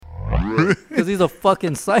Because he's a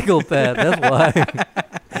fucking psychopath. That's why.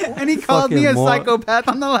 And he called me a Fucking psychopath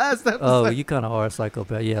on the last episode. Oh, you kind of are a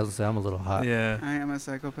psychopath. Yeah, I was gonna say I'm a little hot. Yeah. I am a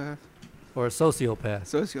psychopath. Or a sociopath.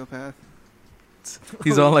 Sociopath.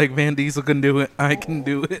 He's all like, Van Diesel can do it. I can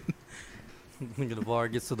do it. Navarre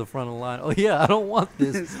gets to the front of the line. Oh yeah, I don't want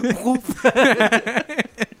this.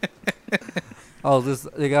 I was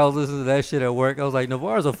listening to that shit at work. I was like,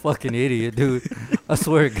 Navarre's a fucking idiot, dude. I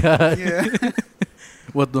swear to God. Yeah.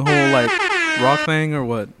 What, the whole like rock thing or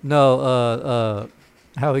what? No,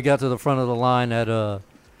 how he got to the front of the line at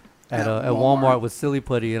Walmart with Silly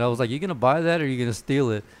Putty, and I was like, "You gonna buy that or are you gonna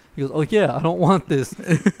steal it?" He goes, "Oh yeah, I don't want this."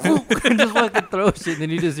 And just fucking throw shit, and then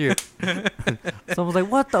you just hear. Someone's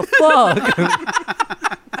like, "What the fuck?"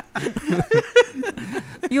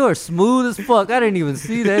 You are smooth as fuck. I didn't even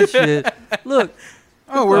see that shit. Look.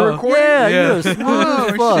 Oh, we're recording? Yeah, Yeah. you're smooth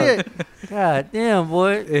as fuck. Shit. God damn,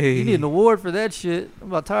 boy. Hey. You need an award for that shit. I'm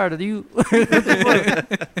about tired of you.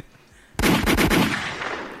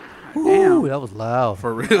 Ooh, that was loud.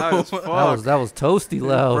 For real. That was toasty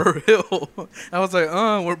loud. For real. I was like,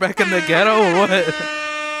 we're back in the ghetto or what?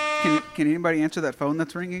 Can anybody answer that phone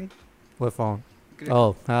that's ringing? What phone? Get it.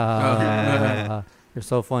 Oh, you're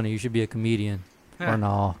so funny. You should be a comedian. Or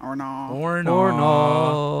no. Or no. Or no. Or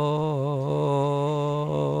no.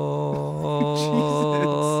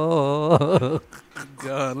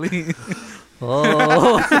 Golly.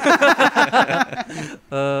 Oh.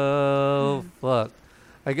 Oh, fuck.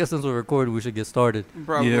 I guess since we're recording, we should get started.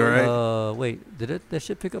 Probably. Yeah, right. Wait, did that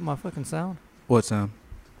shit pick up my fucking sound? What sound?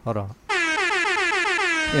 Hold on.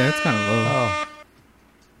 Yeah, it's kind of low.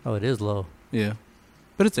 Oh, it is low. Yeah.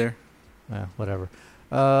 But it's there. Yeah, whatever.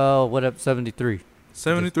 What up, 73?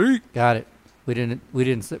 73. Got it. We didn't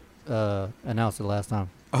announce it last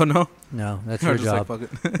time. Oh, no? No, that's I your was just job. like,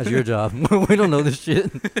 fuck it. That's your job. We don't know this shit.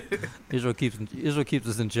 Israel keeps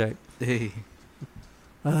us in check. Hey.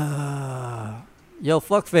 Yo,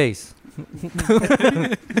 fuckface.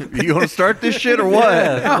 You gonna start this shit or what?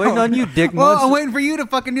 Yeah, waiting on you, dick Well, munch. I'm waiting for you to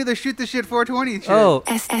fucking do the shoot the shit 420 shit. Oh,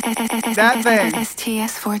 That thing.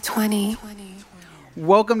 STS 420.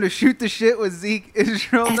 Welcome to Shoot the Shit with Zeke,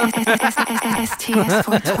 Israel, STS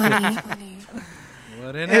 420.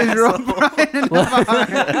 What an Israel, asshole. Brian, and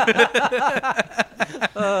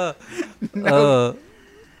Navarre.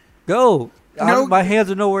 go. No. My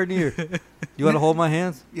hands are nowhere near. You want to hold my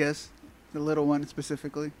hands? Yes, the little one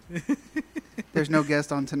specifically. There's no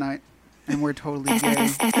guest on tonight, and we're totally gay.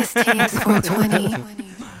 STS 420.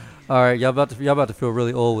 All right, y'all about to feel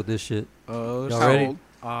really old with this shit. Oh, Y'all shit. ready? Old.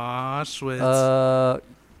 Aw, Schwitz.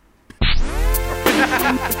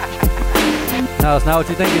 No, it's not what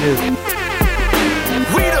you think it is.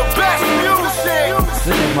 We the best music.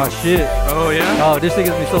 This is my shit. Oh, yeah? Oh, this thing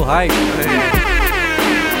gets me so hyped. This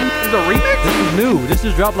is a remix? This is new. This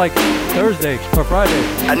just dropped like Thursday or Friday.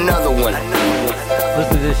 Another one.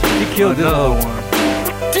 Listen to this shit. She killed this Another hoe. one.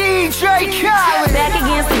 DJ Khaled. Back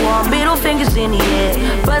against the wall, middle fingers in the air.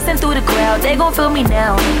 Busting through the crowd, they gon' feel me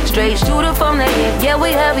now. Straight shooter from the hip, yeah,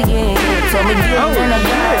 we have again. Told me get Oh, in the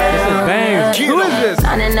This is bangs. Who is this?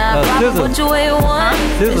 99 SZA. pop, put you in one.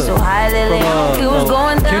 SZA. It's so high that they don't feel what's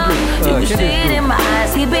going down. Kendrick, You can Kendrick see it group. in my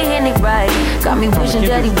eyes, he been hitting it right. Got me wishing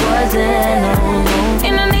that he wasn't.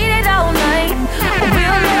 And I need it all night.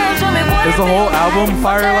 Real love, show me what Is the whole album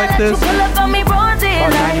fire like this? About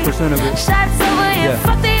 90% of it. Shots over here, Yeah.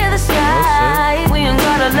 fuck the other side. We ain't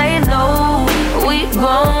gotta lay low. We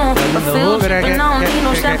gon' the feel hook- trippin', I don't need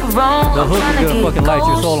no chaperone. The I'm hook is tryna gonna get fucking light your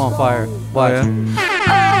ghost. soul on fire. Watch.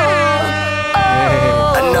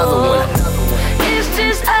 Another one. It's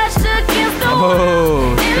just us against the world.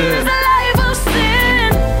 Oh, This is shit. a life of sin.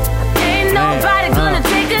 Ain't nobody gonna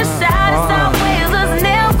take us out. It's always us,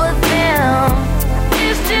 never them.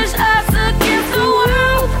 It's just us against the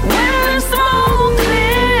world. When the smoke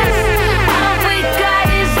clears, all we got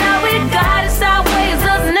is all we got. It's always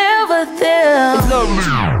us, never them.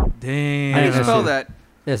 Damn. How do you that spell shit. that?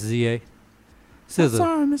 SZA. SZA.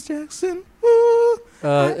 Sorry, Miss Jackson. Ooh,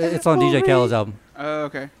 It's on DJ Khaled's album. Oh,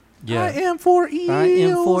 okay. Yeah. I am for eels. I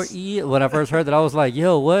am for E. When I first heard that, I was like,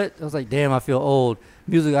 yo, what? I was like, damn, I feel old.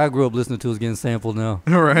 Music I grew up listening to is getting sampled now.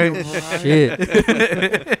 Right? Shit.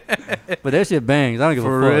 But that shit bangs. I don't give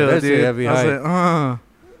For a fuck. real, That dude. shit had me I was hype. like,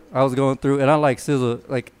 I was going through, and I like SZA.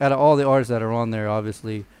 Like, out of all the artists that are on there,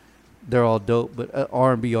 obviously, they're all dope. But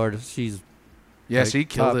R&B artist, she's yeah, like, she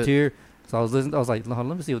killed top it. tier. So I was listening. I was like, let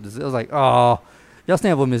me see what this is. I was like, oh, y'all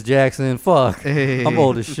stand with Miss Jackson. Fuck. Hey. I'm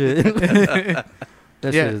old as shit.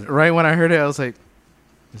 That Yeah, shit is. right when I heard it, I was like,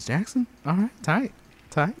 Miss Jackson? All right, tight.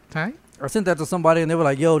 I sent that to somebody, and they were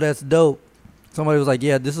like, yo, that's dope. Somebody was like,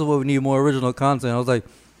 yeah, this is what we need, more original content. I was like,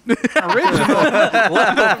 Original.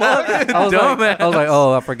 What the fuck? I was like,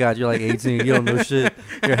 oh, I forgot. You're like 18. You don't know shit.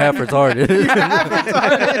 You're half retarded.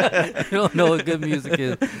 You don't know what good music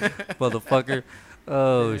is, motherfucker.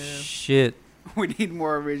 Oh, shit. We need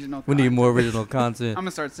more original. We need content. more original content. I'm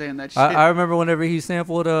gonna start saying that shit. I remember whenever he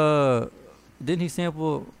sampled, didn't he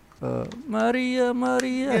sample Maria, Maria?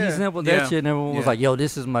 He Yeah. sampled that Yeah. shit and everyone was Yeah. like, yo,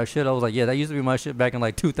 this is my shit. I was like, yeah, that used to be my shit back in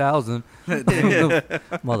like 2000.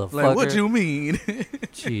 Motherfucker. Like, what you mean?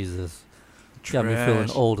 Jesus. Got me feeling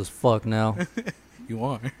Trash. old as fuck now. You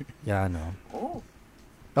are. Yeah, I know.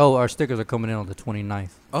 Oh, our stickers are coming in on the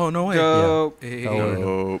 29th. Oh, no way. Dope. Hey. I ordered them.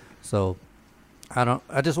 Oh, So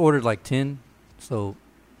I just ordered like 10. So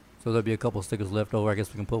there'll be a couple stickers left over. I guess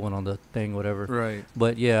we can put one on the thing, whatever. Right.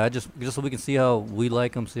 But yeah, I just so we can see how we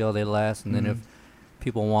like them, see how they last, and then if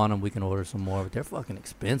people want them, we can order some more. But they're fucking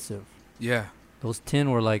expensive. Yeah. Those 10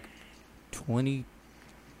 were like $22.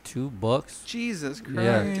 Jesus Christ.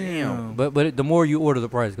 Yeah. Damn. But the more you order, the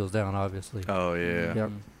price goes down, obviously. oh yeah. Yeah.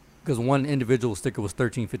 Because one individual sticker was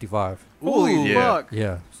 $13.55. Holy Ooh. Yeah. fuck.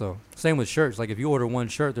 Yeah. So same with shirts. Like if you order one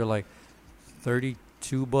shirt, they're like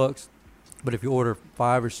 $32. But if you order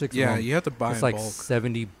 5 or 6 Yeah, of them, you have to buy it's in like bulk.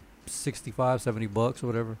 70, 65, $70 or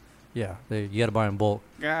whatever. Yeah, you got to buy in bulk.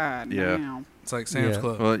 God Yeah. damn. It's like Sam's Yeah.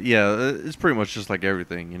 Club. Well, yeah, it's pretty much just like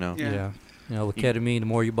everything, you know. Yeah. Yeah. You know, with ketamine, the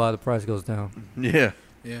more you buy, the price goes down. Yeah.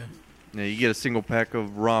 Yeah. Yeah, you get a single pack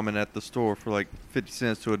of ramen at the store for like 50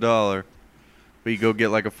 cents to $1, but you go get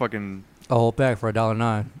like a fucking A whole pack for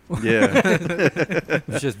 $1.09. yeah.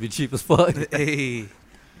 It's just be cheap as fuck. Hey,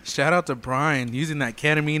 shout out to Brian using that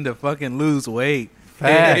ketamine to fucking lose weight.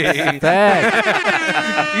 Facts.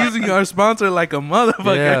 Facts. Using our sponsor like a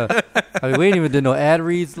motherfucker. Yeah. I mean, we ain't even done no ad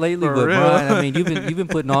reads lately, For but real. Brian, I mean, you've been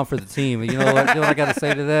putting on for the team. You know what I got to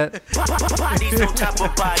say to that?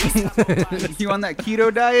 You on that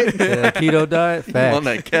keto diet? Yeah, keto diet. I'm Facts. on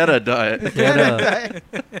that Keta diet. Keta.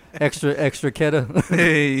 extra keta.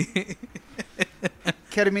 Hey.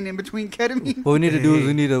 Ketamine in between ketamine? What we need to do is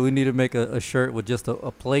we need to make a shirt with just a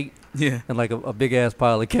plate Yeah. and like a big ass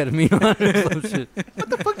pile of ketamine on it or some shit. What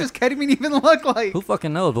the fuck does ketamine even look like? Who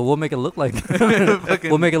fucking knows? But we'll make it look like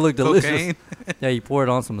we'll make it look delicious. Cocaine. Yeah, you pour it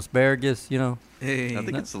on some asparagus, you know. Hey. I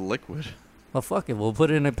think it's a liquid. Well, fuck it. We'll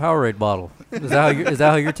put it in a Powerade bottle. Is that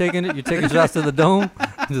how you're taking it? You're taking shots to the dome?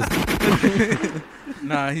 Just,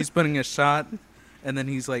 Nah, he's putting a shot, and then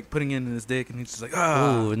he's like putting it in his dick, and he's just like,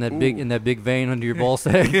 ah. ooh, in that big vein under your ball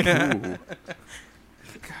sack. Ooh.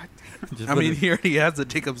 Just I put mean, it- he already has the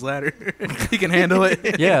Jacob's ladder. He can handle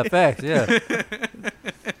it. yeah, facts, yeah.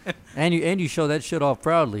 And you show that shit off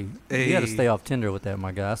proudly. You got to Hey. stay off Tinder with that,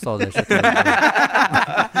 my guy. I saw that shit. the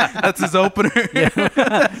other day. That's his opener.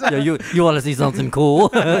 Yeah, you want to see something cool?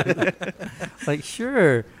 Like,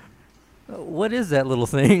 sure. What is that little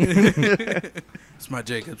thing? It's my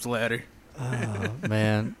Jacob's ladder. Oh,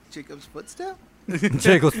 man. Jacob's footstep?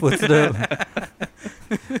 Jacob's footstep.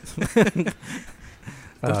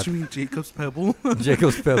 Don't you mean Jacob's pebble?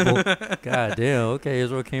 Jacob's pebble. God damn. Okay,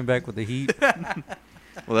 Israel came back with the heat.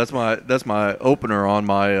 Well, that's my opener on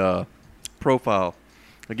my profile.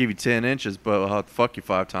 I'll give you 10 inches, but I'll have to fuck you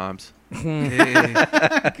 5 times. Hey.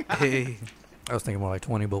 Hey. I was thinking more like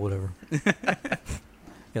 20, but whatever.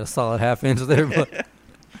 Got a solid half inch there, but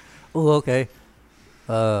oh, okay.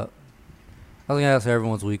 I was gonna ask how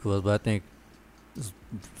everyone's week was, but I think it's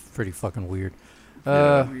pretty fucking weird.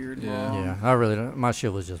 Weird. yeah. long. Yeah, I really don't. My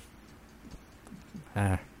shit was just.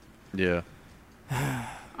 Yeah.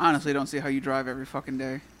 Honestly, don't see how you drive every fucking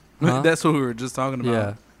day. Huh? That's what we were just talking Yeah,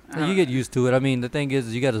 about. And you get used to it. I mean, the thing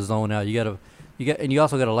is, you got to zone out. And you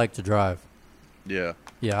also got to like to drive. Yeah.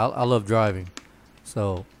 Yeah, I love driving,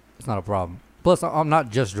 so it's not a problem. Plus, I'm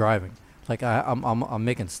not just driving. Like I'm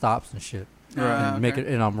making stops and shit, and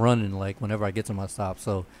and I'm running like whenever I get to my stop.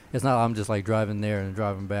 So it's not I'm just like driving there and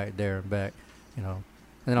driving back there and back, you know.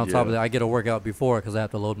 And then on top of Yeah. that, I get a workout before because I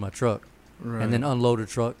have to load my truck Right. and then unload the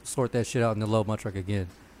truck, sort that shit out, and then load my truck again.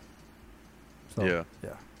 So Yeah.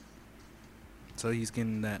 So he's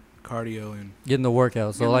getting that cardio and getting the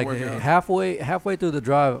workout. So Getting the like workout. halfway through the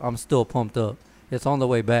drive, I'm still pumped up. It's on the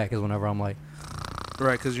way back is whenever I'm like,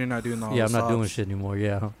 right, because you're not doing all. yeah, the I'm not doing stops. shit anymore.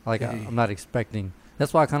 Yeah, like Hey. I'm not expecting.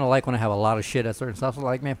 That's why I kind of like when I have a lot of shit at certain stops. I'm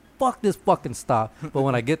like, man, fuck this fucking stop. But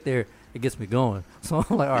when I get there, it gets me going. So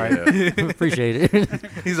I'm like, all right, appreciate it.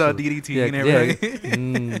 He's all DDT yeah, and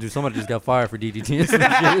everything. dude, somebody just got fired for DDT and some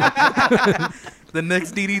shit. The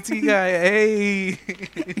next DDT guy, hey.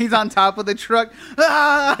 He's on top of the truck.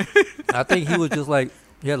 Ah! I think he was just like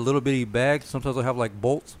he had a little bitty bag. Sometimes they'll have like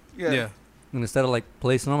bolts. Yeah. And instead of like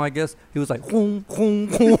placing them, I guess he was like, "Hoom, hoom,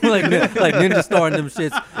 hoom," like Ninja starring them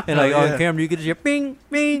shits. And like on camera, you could just hear bing,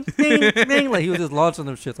 bing, bing, bing. Like he was just launching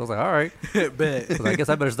them shits. I was like, all right. Bet. I was like, I guess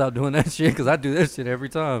I better stop doing that shit because I do that shit every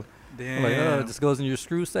time. Damn. I'm like, it just goes in your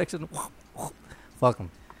screw section. Fuck them.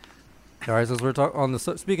 All right, since we're talking on the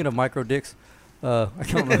speaking of micro dicks, I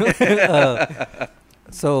can't remember.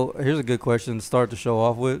 So here's a good question to start the show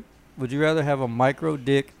off with. Would you rather have a micro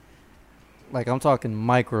dick, like I'm talking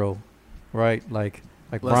micro, right? Like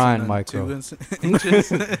Less Brian than micro. 2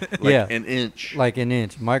 inches. Like Yeah. an inch. Like an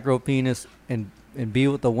inch, micro penis, and be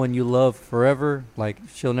with the one you love forever, like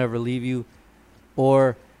she'll never leave you,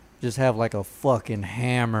 or just have like a fucking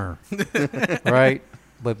hammer, right?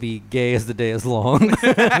 But be gay as the day is long.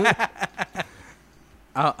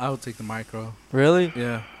 I'll take the micro. Really?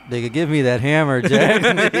 Yeah. They could give me that hammer,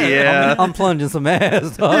 Jack. Yeah. I'm plunging some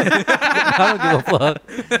ass, dog. I don't give a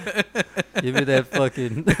fuck. Give me that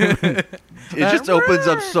fucking It just opens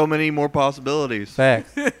up so many more possibilities.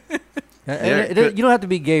 facts. You don't have to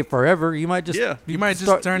be gay forever. You might just Yeah. You might just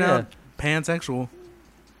start- turn yeah. out pansexual.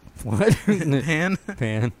 What? Pan.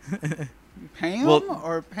 Pan. Pam Well-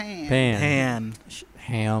 or Pan? Pan.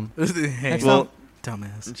 Ham. Hey, Next Well,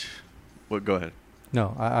 dumbass. Well, go ahead.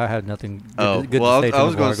 No, I had nothing good, Oh, good well, to say. I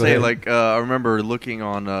was going to say, like, I remember looking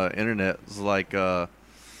on internet, it was like, I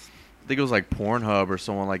think it was like Pornhub or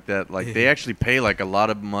someone like that. Like, they actually pay like a lot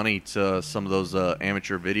of money to some of those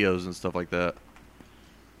amateur videos and stuff like that.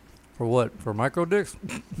 For what? For micro dicks?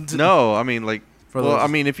 No, I mean, like, For well, those- I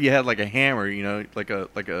mean, if you had like a hammer, you know, like a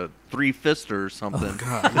 3-fister or something.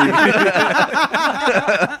 God.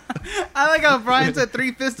 I like how Brian said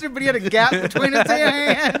 3-fister, but he had a gap between his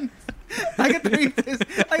hands. Like a 3-fist.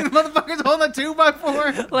 Like the motherfucker's holding a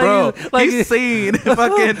 2x4. Bro, like he's seen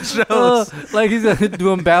fucking shows. like he's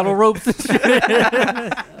doing battle ropes and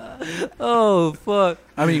shit. Oh fuck!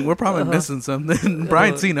 I mean, we're probably missing something.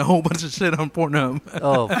 Brian's seen a whole bunch of shit on Pornhub.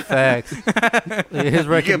 Oh, facts. His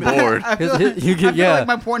You get bored. I feel, you I get feel like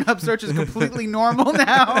my Pornhub search is completely normal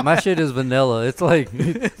now. My shit is vanilla. It's like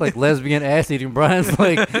lesbian ass eating. Brian's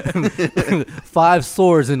like 5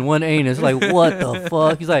 swords in one anus. Like what the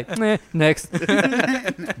fuck? He's like, meh, next.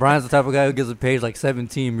 Brian's the type of guy who gets a page like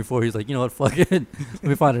 17 before he's like, you know what, fuck it. Let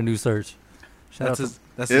me find a new search. Shout out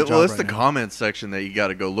That's his job Well, it's right the now. comment section that you got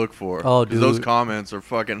to go look for. Oh, 'Cause those dude. comments are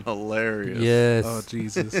fucking hilarious. Yes. Oh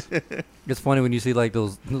Jesus. It's funny when you see like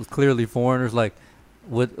those clearly foreigners like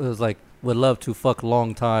would love to fuck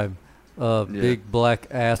long time, big black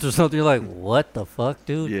ass or something. You're like, what the fuck,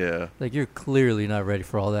 dude? Yeah. Like you're clearly not ready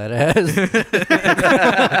for all that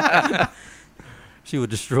ass. She would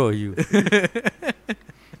destroy you.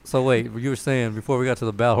 So wait, you were saying before we got to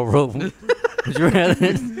the battle rope, would you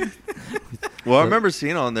rather? Well, I remember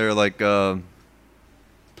seeing on there like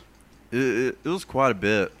it was quite a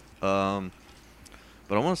bit, but I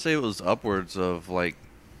want to say it was upwards of like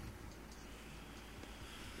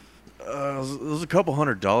it was a couple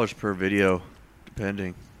 $100 per video,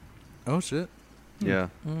 depending. Oh shit. Yeah.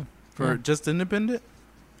 For just independent?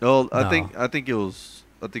 Well, No. I think it was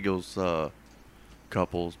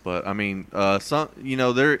couples, but I mean, some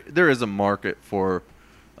there is a market for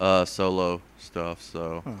solo stuff,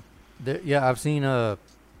 so. Huh. Yeah, I've seen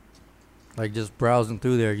like just browsing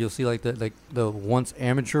through there, you'll see like the once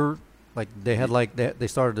amateur, like they had like that they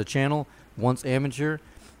started a channel once amateur,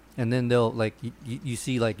 and then they'll like you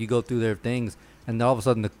see like you go through their things, and then all of a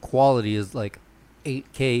sudden the quality is like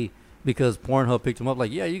 8K because Pornhub picked them up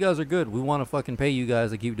like, yeah, you guys are good, we want to fucking pay you guys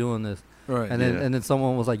to keep doing this. Right. And then Yeah. and then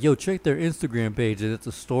someone was like, yo, check their Instagram page, and it's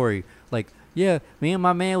a story like, yeah, me and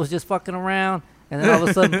my man was just fucking around, and then all of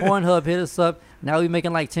a sudden Pornhub hit us up. Now we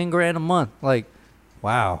making like 10 grand a month. Like,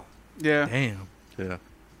 wow. Yeah. Damn. Yeah.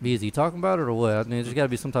 Bees, you talking about it or what? I mean, there's got to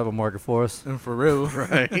be some type of market for us. And for real.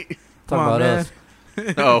 Right. Talk on, about man. us.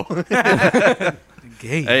 No.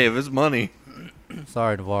 Gay. Hey, if it's money.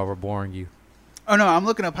 Sorry, Navarre, we're boring you. Oh no, I'm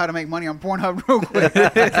looking up how to make money on Pornhub real quick.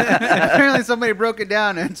 Apparently somebody broke it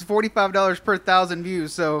down and it's $45 per 1,000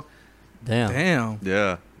 views. So Damn. Damn.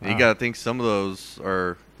 Yeah. Wow. You got to think some of those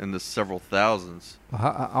are in the several thousands.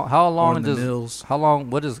 How long On the does mills. how long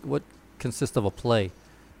what consists of a play?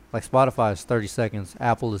 Like Spotify is 30 seconds,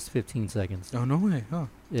 Apple is 15 seconds. Oh no way. Huh.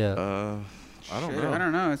 Yeah. I don't shit, know. I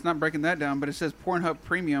don't know. It's not breaking that down, but it says Pornhub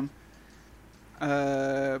Premium. You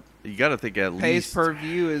got to think at Pays least. per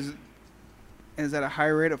view is at a high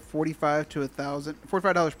rate of $45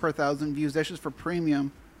 per 1,000 views. That's just for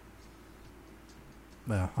premium.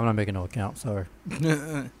 Well, I'm not making no account, sorry.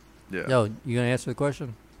 Yeah. Yo, you gonna answer the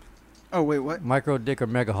question? Oh wait, what? Micro dick or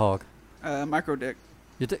mega hog? Micro dick.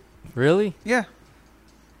 Really? Yeah.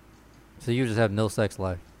 So you just have no sex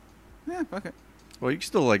life? Yeah. Fuck it. Well, you can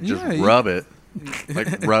still like just Yeah, you- rub it,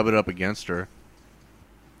 like rub it up against her.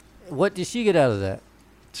 What did she get out of that?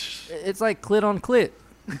 It's like clit on clit.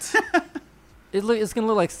 It's gonna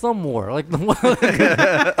look like some more. Like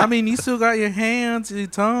the I mean, you still got your hands, your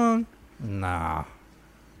tongue. Nah.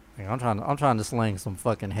 Like, I'm trying to slang some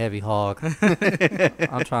fucking heavy hog.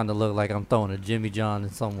 I'm trying to look like I'm throwing a Jimmy John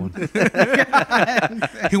at someone.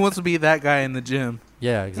 He wants to be that guy in the gym.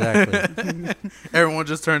 Yeah, exactly. Everyone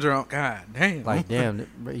just turns around. God damn. Like, damn,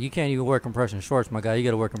 you can't even wear compression shorts, my guy. You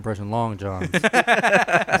got to wear compression long johns.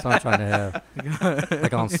 That's what I'm trying to have.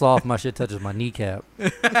 Like on soft, my shit touches my kneecap. I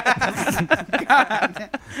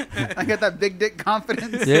got that big dick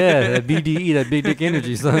confidence. Yeah, that BDE, that big dick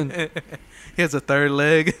energy, son. He has a third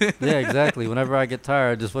leg. Yeah, exactly. Whenever I get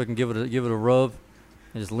tired, I just fucking give it a rub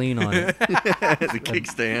and just lean on it. The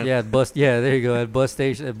kickstand. Yeah, at bus. Yeah, there you go. At bus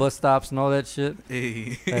station, at bus stops, and all that shit.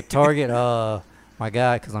 Hey. At Target, my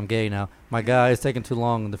guy, because I'm gay now. My guy is taking too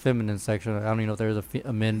long in the feminine section. I don't even know if there's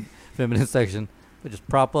a men feminine section. But just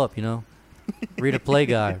prop up, you know. Read a Play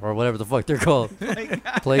Guy or whatever the fuck they're called.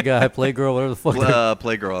 Play Guy, Play Girl, whatever the fuck.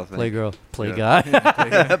 Playgirl, I think. Play Girl, Play Yeah.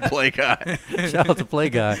 Guy. Play guy. Shout out to Play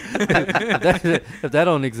Guy. If that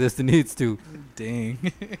don't exist, it needs to.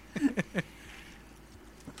 Dang.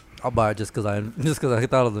 I'll buy it just because I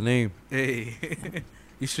thought of the name. Hey.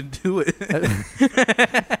 You should do it.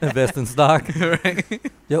 Invest in stock. Right?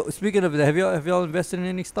 Yo, speaking of that, have y'all invested in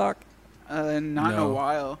any stock? Not in a No.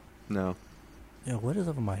 while. No. Yo, what is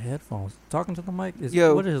up with my headphones? Talking to the mic?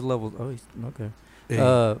 Yo. What is his level? Oh, he's okay.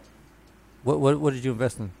 Hey. What did you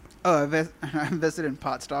invest in? Oh, I invested in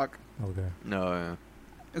pot stock. Okay. No. Yeah.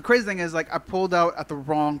 The crazy thing is, like, I pulled out at the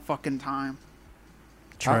wrong fucking time.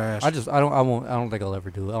 Trash. I don't think I'll ever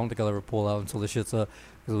do it. I don't think I'll ever pull out until the shit's up.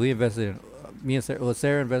 Because we invested in, me and Sarah,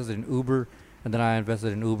 Sarah invested in Uber, and then I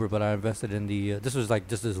invested in Uber, but I invested in the, this was like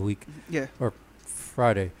just this week, Yeah.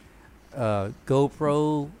 Friday.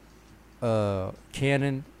 GoPro,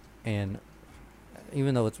 Canon, and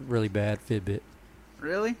even though it's really bad, Fitbit.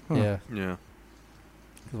 Really? Huh. Yeah. Yeah.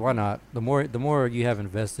 'Cause why not? The more you have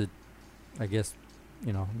invested, I guess,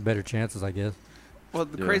 better chances, I guess. Well,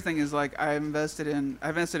 the Yeah. crazy thing is, like, I invested in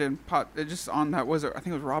pot. It just on that I think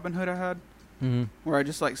it was Robinhood I had, Mm-hmm. where I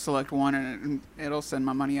just like select one and it'll send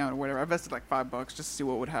my money out or whatever. I invested like $5 just to see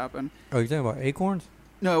what would happen. Oh, you're talking about Acorns?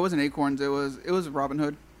 No, it wasn't Acorns. It was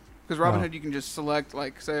Robinhood, because Robinhood Oh. you can just select,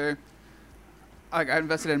 like, say, like, I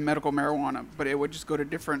invested in medical marijuana, but it would just go to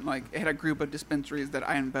different, like, it had a group of dispensaries that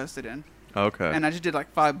I invested in, Okay. and I just did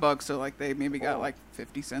like $5, so like they maybe got like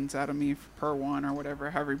 50 cents out of me per one or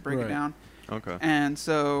whatever, however you break it Right. down. Okay. And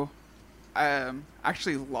so I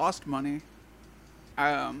actually lost money.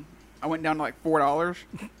 I went down to like $4,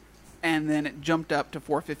 and then it jumped up to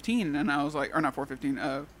 $4.15, and I was like, or not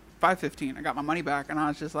 $4.15, $5.15. I got my money back, and I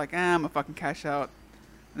was just like, I'm gonna fucking cash out.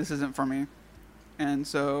 This isn't for me. And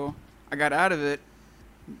so I got out of it.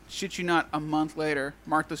 Shit you not, a month later,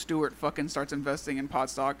 Martha Stewart fucking starts investing in pot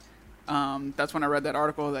stock. That's when I read that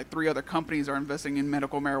article that 3 other companies are investing in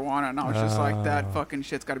medical marijuana, and I was just like, that fucking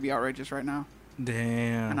shit's got to be outrageous right now.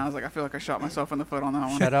 Damn. And I was like, I feel like I shot myself in the foot on that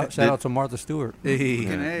one. Shout out to Martha Stewart. Hey.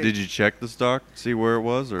 Fucking A. Did you check the stock? See where it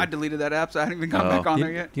was? Or I deleted that app, so I haven't even gone Oh. back on Do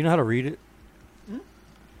there you, yet. do you know how to read it? Hmm?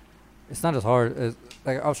 It's not as hard as,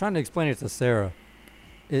 like, I was trying to explain it to Sarah.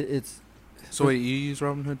 It's So wait, you use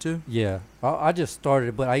Robinhood too? yeah. I just started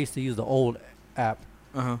it, but I used to use the old app,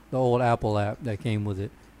 Uh-huh. the old Apple app that came with it.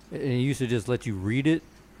 And it used to just let you read it,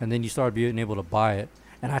 and then you started being able to buy it.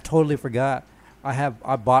 And I totally forgot. I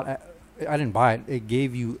didn't buy it. It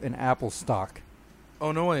gave you an Apple stock.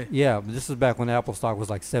 Oh, no way. Yeah, but this is back when the Apple stock was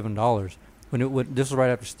like $7. This was right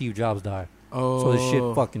after Steve Jobs died. Oh. So the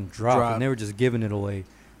shit fucking dropped, dropped. and they were just giving it away.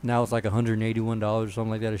 Now it's like $181 or something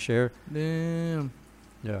like that a share. Damn.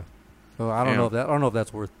 Yeah. So I don't know if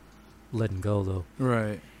that's worth letting go though.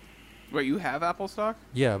 Right. Wait, you have Apple stock?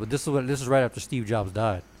 Yeah, but this is right after Steve Jobs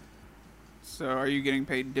died. So are you getting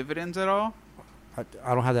paid dividends at all? I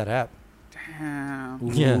don't have that app. Damn.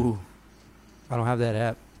 Yeah. Ooh. I don't have that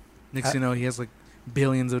app. Next thing you know, he has like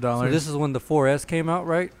billions of dollars. So this is when the 4S came out,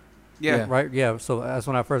 right? Yeah. Right. Yeah. So that's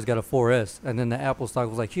when I first got a 4S, and then the Apple stock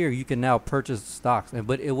was like, here, you can now purchase stocks,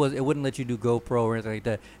 but it wouldn't let you do GoPro or anything like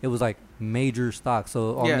that. It was like major stocks.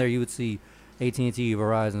 So on Yeah. there you would see AT&T,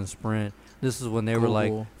 Verizon, Sprint. This is when they were like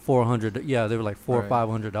Google. 400. Yeah, they were like $400 or Right.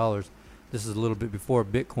 $500. This is a little bit before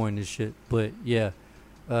Bitcoin and shit. But yeah,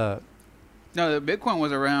 No, the Bitcoin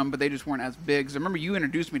was around, but they just weren't as big. 'Cause I remember you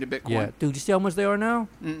introduced me to Bitcoin. yeah, dude, you see how much they are now?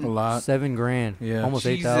 Mm-mm. a lot. $7,000. Yeah. almost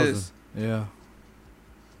Jesus. 8,000 Yeah.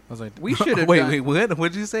 I was like, We should've wait, done- wait, what?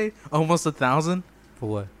 What did you say? Almost 1,000? for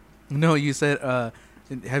what? No, you said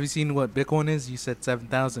Have you seen what Bitcoin is? You said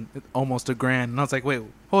 7,000, almost $1,000, and I was like, wait,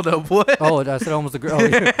 hold up, what? Oh, I said almost a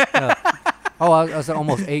grand. Oh, yeah. I said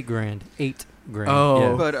almost $8,000. $8,000. Oh.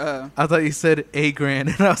 Yeah. But I thought you said $8,000,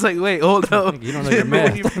 and I was like, wait, hold up. You don't know your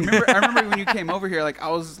math. I remember when you came over here, like I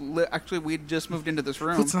was actually we'd just moved into this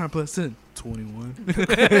room, What's 9 plus 10?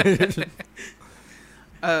 21.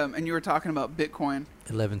 and you were talking about Bitcoin,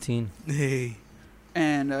 11. Hey.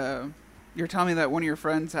 and you were telling me that one of your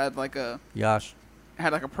friends had like a Yash.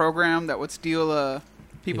 program that would steal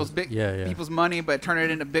people's Yeah. people's money, but turn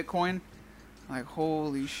it into Bitcoin. Like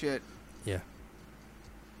holy shit! Yeah.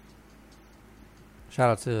 Shout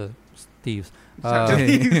out to Steve's. Shout out to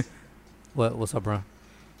these. What's up, bro?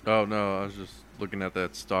 Oh no, I was just looking at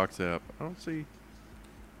that stocks app. I don't see.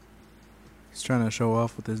 He's trying to show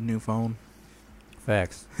off with his new phone.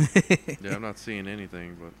 Facts. Yeah, I'm not seeing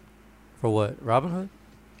anything. But For what? Robinhood?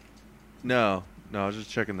 no, I was just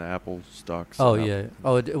checking the Apple stocks. Oh app. yeah.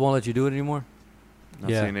 Oh, it won't let you do it anymore. Not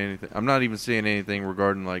Yeah. seeing anything. I'm not even seeing anything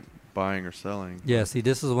regarding like buying or selling. Yeah. See,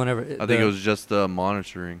 this is whenever. I think it was just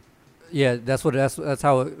monitoring. Yeah, that's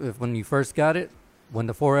how when you first got it, when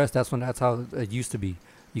the 4S, that's how it used to be.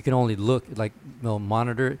 You can only look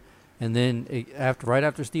monitor it, and then right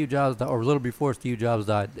after Steve Jobs died, or a little before Steve Jobs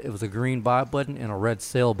died, it was a green buy button and a red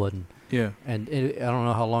sell button. Yeah. And I don't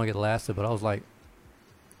know how long it lasted, but I was like,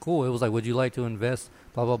 cool. It was like, would you like to invest?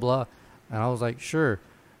 Blah blah blah, and I was like, sure.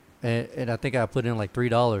 And I think I put in like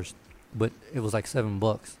 $3, but it was like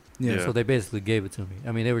 $7. Yeah. So they basically gave it to me.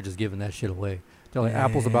 I mean, they were just giving that shit away. They're like,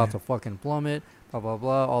 Apple's about to fucking plummet, blah, blah,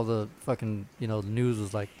 blah. All the fucking, the news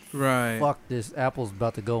was like, Right. fuck this, Apple's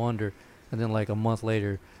about to go under. And then like a month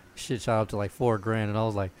later, shit shot up to like $4,000. And I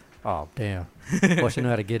was like, oh, damn. Wish I knew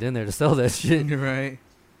how to get in there to sell that shit. You're right.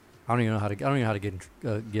 I don't even know how to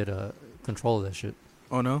get control of that shit.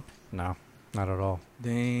 Oh, no? No, not at all.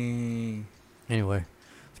 Dang. Anyway,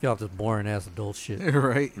 let's get off this boring ass adult shit.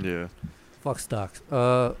 Right. Yeah. Fuck stocks.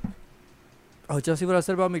 Oh, did y'all see what I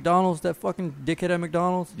said about McDonald's? That fucking dickhead at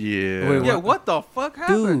McDonald's? Yeah. Wait, Yeah, what the fuck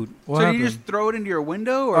happened? Dude. What so happened? you just throw it into your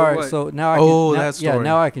window, or All right, what? so now that story.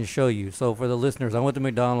 now I can show you. So for the listeners, I went to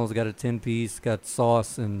McDonald's, got a 10-piece, got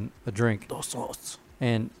sauce and a drink. Those sauce.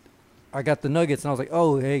 And I got the nuggets, and I was like,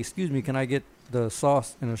 oh, hey, excuse me, can I get the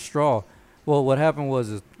sauce and a straw? Well, what happened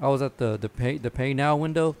was I was at the pay now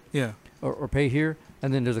window, Yeah. or pay here,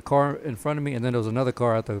 and then there's a car in front of me, and then there was another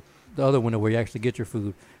car at the other window where you actually get your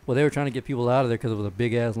food. Well, they were trying to get people out of there because it was a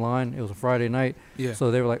big-ass line. It was a Friday night. Yeah. So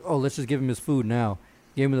they were like, oh, let's just give him his food now.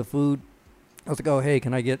 Gave me the food. I was like, oh, hey,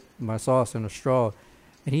 can I get my sauce and a straw?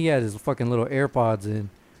 And he had his fucking little AirPods in.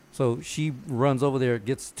 So she runs over there,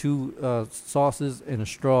 gets 2 sauces and a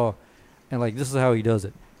straw. And, like, this is how he does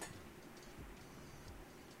it.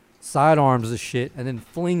 Sidearms the shit and then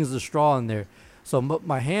flings the straw in there. So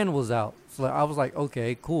my hand was out. So I was like,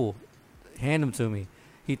 okay, cool. Hand them to me.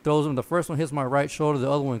 He throws them. The first one hits my right shoulder. The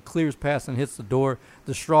other one clears past and hits the door.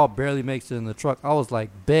 The straw barely makes it in the truck. I was like,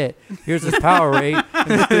 bet. Here's his Powerade. And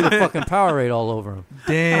just threw the fucking Powerade all over him.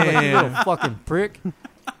 I was like, you little fucking prick.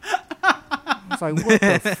 I was like, what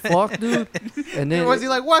the fuck, dude? And then was he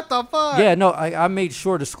like, what the fuck? yeah, no, I made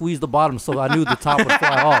sure to squeeze the bottom so I knew the top would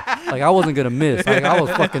fly off. Like, I wasn't going to miss. Like, I was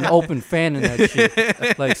fucking open fanning that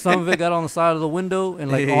shit. Like, some of it got on the side of the window and,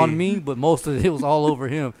 like, on me, but most of it was all over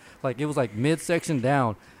him. Like, it was, like, midsection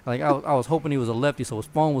down. Like, I was hoping he was a lefty, so his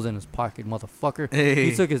phone was in his pocket, motherfucker. Hey.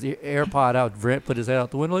 He took his AirPod out, Brent put his head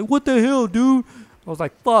out the window, like, what the hell, dude? I was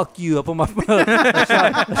like, fuck you. I put my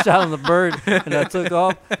I shot on the bird, and I took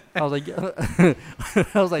off. I was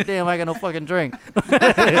like, damn, I got no fucking drink.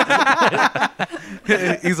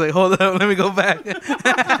 He's like, hold up, let me go back.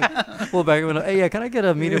 Pull back and went, hey, yeah, can I get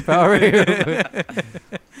a medium Powerade?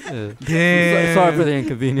 Damn. Sorry for the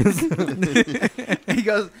inconvenience. He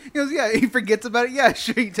goes, yeah. He forgets about it. Yeah,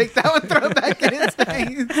 sure. You take that one, throw it back in his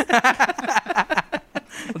face.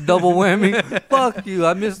 Double whammy. Fuck you.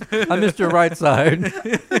 I missed your right side.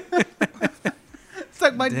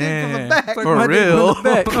 Suck my dick from the Damn. back. For My dick real. from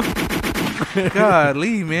the back. God,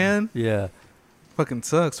 Lee, man. Yeah. Fucking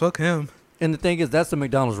sucks. Fuck him. And the thing is, that's the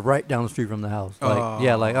McDonald's right down the street from the house. Like,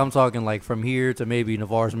 yeah, like I'm talking like from here to maybe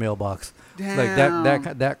Navarre's mailbox. Like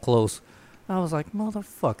that close. I was like,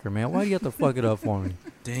 motherfucker, man, why do you have to fuck it up for me?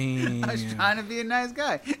 Damn. I was trying to be a nice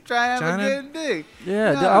guy. Trying to have a good dick.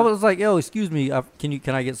 Yeah, No. I was like, yo, excuse me, can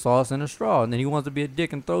I get sauce and a straw? And then he wants to be a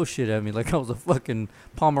dick and throw shit at me like I was a fucking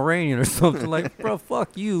Pomeranian or something. Like, bro,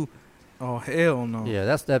 fuck you. Oh, hell no. Yeah,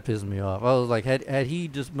 that pissed me off. I was like, had he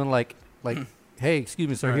just been like, hey, excuse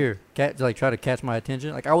me, sir, Right. here, like try to catch my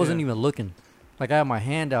attention. Like I wasn't Yeah. even looking. Like I had my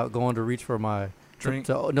hand out going to reach for my Drink.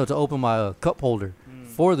 to open my cup holder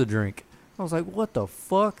for the drink. I was like, what the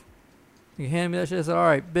fuck? You hand me that shit. I said, all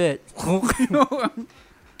right, bet.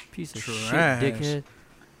 Piece of Trash. shit, dickhead.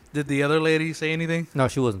 Did the other lady say anything? No,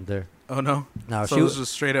 she wasn't there. Oh no. No, So she it was was.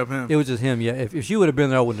 just straight up him. It was just him. Yeah. If she would have been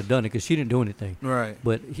there, I wouldn't have done it because she didn't do anything. Right.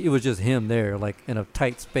 But it was just him there, like in a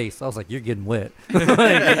tight space. I was like, "You're getting wet.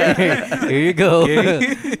 Here you go."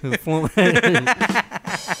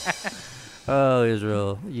 Oh,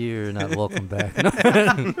 Israel, you're not welcome back.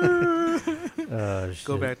 Oh, shit.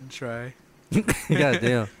 Go back and try. God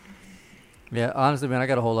damn. Yeah, honestly, man, I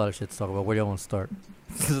got a whole lot of shit to talk about. Where do y'all want to start?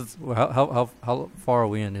 How far are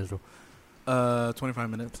we in, Israel? 25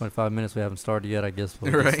 minutes. 25 minutes. We haven't started yet. I guess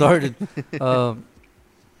we'll Right. get started. All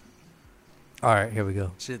right, here we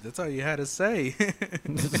go. Shit, that's all you had to say.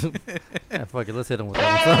 Yeah, fuck it. Let's hit him with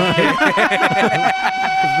that one.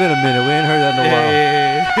 It's been a minute. We ain't heard that in a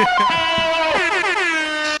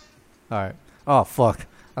while. All right. Oh, fuck.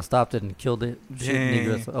 I stopped it and killed it. Shit, Dang.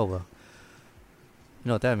 Negress. Oh, well. You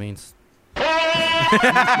know what that means. Just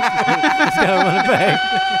gotta run it back.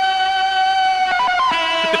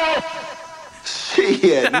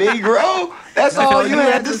 Shit, Negro. That's all you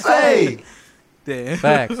had to say. Damn.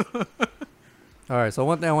 Facts. All right. So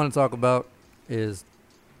one thing I want to talk about is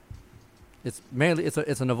it's mainly it's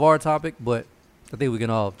a Navarre topic, but I think we can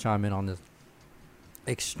all chime in on this.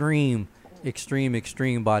 Extreme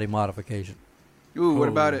body modification. Ooh, what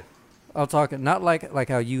about it? I'm talking not like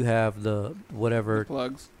how you have the whatever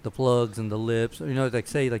Plugs. the plugs and the lips. You know, like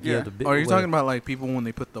say like you Yeah. have the. Are you talking about like people when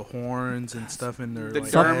they put the horns and stuff in their The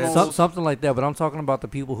like, dermals. heads? something like that? But I'm talking about the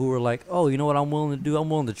people who are like, oh, you know what I'm willing to do? I'm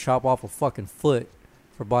willing to chop off a fucking foot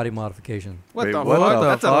for body modification. What Wait, the what fuck? the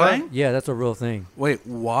That's a fuck? thing? Yeah, that's a real thing. Wait,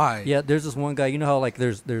 why? Yeah, there's this one guy. You know how like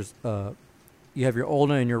there's you have your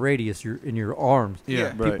ulna and your radius, in your arms.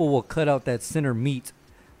 Yeah. Right. People will cut out that center meat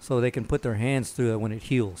so they can put their hands through it when it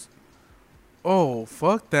heals. Oh,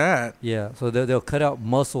 fuck that. Yeah, so they'll cut out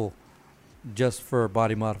muscle just for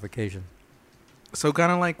body modification. So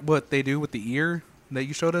kind of like what they do with the ear that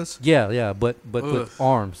you showed us? Yeah, but with Ugh.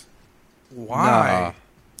 arms. Why?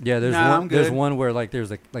 Yeah, there's Nah, one. I'm There's good. one where like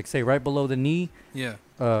there's like say right below the knee, Yeah.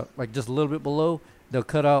 like just a little bit below. They'll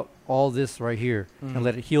cut out all this right here Mhm. and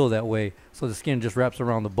let it heal that way, so the skin just wraps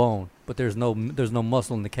around the bone, but there's no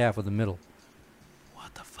muscle in the calf of the middle.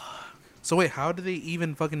 What the fuck? So wait, how do they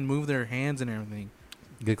even fucking move their hands and everything?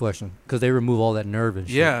 Good question, because they remove all that nerve and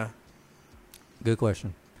shit. Yeah. Good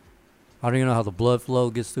question. I don't even know how the blood flow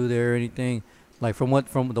gets through there or anything. Like from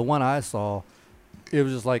the one I saw, it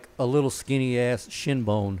was just like a little skinny ass shin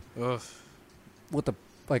bone Ugh. with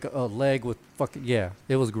a leg with fucking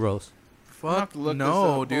it was gross. I'll have Fuck to look this no,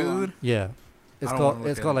 up. Hold dude. on. Yeah, it's I don't called wanna look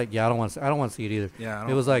it's at called it. like I don't want to see it either. Yeah. I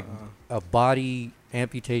It was like uh, a body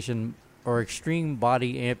amputation or extreme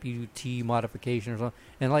body amputee modification or something.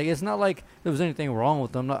 And like it's not like there was anything wrong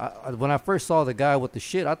with them. When I first saw the guy with the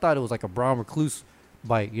shit, I thought it was like a brown recluse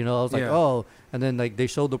bite. You know, I was like, Yeah. oh. And then like they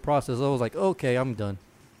showed the process. I was like, okay, I'm done.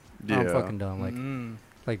 I'm Yeah. fucking done.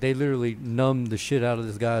 mm, Like they literally numbed the shit out of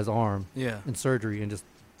this guy's arm yeah. in surgery and just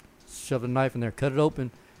shoved a knife in there, cut it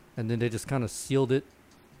open, and then they just kind of sealed it.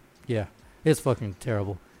 Yeah, it's fucking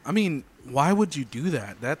terrible. I mean, why would you do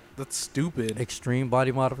that? That's stupid. Extreme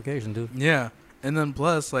body modification, dude. Yeah. And then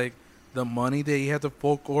plus like the money that you have to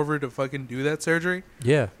fork over to fucking do that surgery,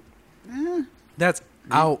 Yeah. that's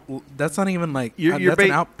out. That's not even like You're that's an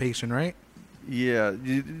outpatient, right? Yeah,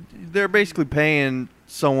 they're basically paying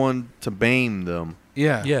someone to maim them.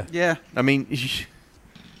 Yeah. Yeah. Yeah. I mean, you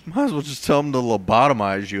might as well just tell them to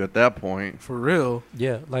lobotomize you at that point. For real.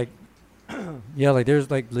 Yeah, like, yeah, like there's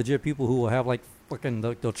like legit people who will have like fucking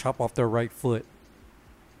they'll chop off their right foot.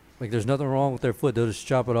 Like there's nothing wrong with their foot; they'll just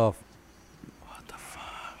chop it off. What the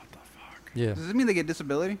fuck? What the fuck? Yeah, Does this mean they get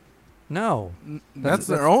disability? no, That's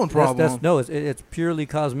their own problem. No, it's purely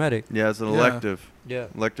cosmetic. Yeah, it's an Yeah. Yeah,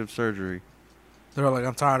 elective surgery. They're like,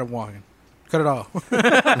 I'm tired of walking. Cut it off. you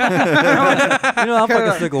know I'm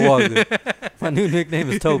fucking sick of walking. My new nickname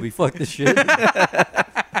is Toby. Fuck this shit.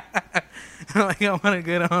 like I want to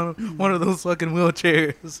get on one of those fucking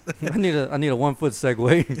wheelchairs. I need a 1 foot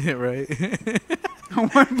Segway. Yeah, right.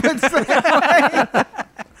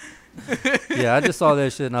 Yeah, I just saw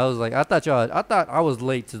that shit and I was like, I thought I was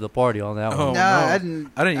late to the party on that Oh, one. No, no. I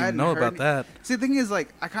didn't. I didn't even know heard about any- that. See, the thing is, like,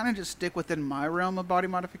 I kind of just stick within my realm of body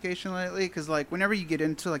modification lately, because, like, whenever you get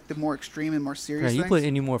into like the more extreme and more Yeah, serious you things, put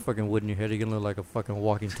any more fucking wood in your head, you're gonna look like a fucking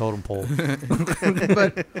walking totem pole.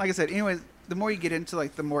 but like I said, anyways, the more you get into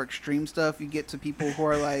like the more extreme stuff, you get to people who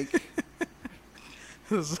are like,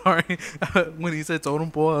 Sorry. When he said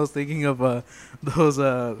totem pole, I was thinking of those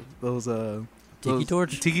Tiki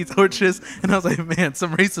torch? Tiki torches, and I was like, man,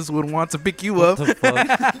 some racist would want to pick you What up. the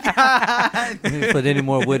fuck? You didn't put any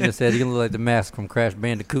more wood in his head. He can look like the mask from Crash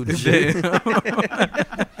Bandicoot and shit.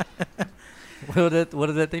 What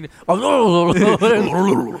is that thing?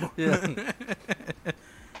 Yeah.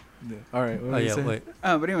 All right. What Oh were you yeah. saying? Wait.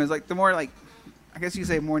 But anyways, like the more like, I guess you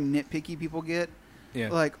say more nitpicky people get, Yeah.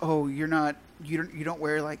 like, oh, you don't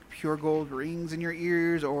wear like pure gold rings in your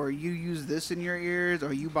ears, or you use this in your ears,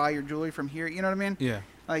 or you buy your jewelry from here. You know what I mean? Yeah.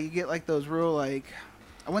 Like you get like those real like,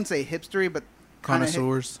 I wouldn't say hipstery, but kinda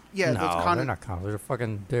Connoisseurs. yeah, no, those they're not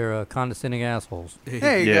condescending. They're condescending assholes.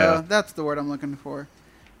 There you Yeah. go. That's the word I'm looking for.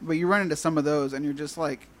 But you run into some of those, and you're just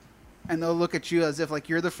like, and they'll look at you as if like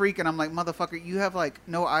you're the freak, and I'm like, motherfucker, you have like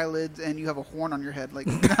no eyelids and you have a horn on your head. Like,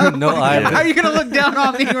 No eyelids. how are you gonna look down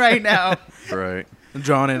on me right now? Right.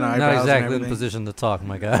 Drawn in eyebrows. Not and exactly in everything. position to talk,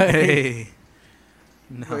 my guy. Hey.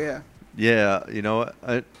 No. But yeah, Yeah. You know what?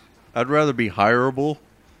 I'd rather be hireable.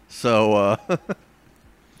 So.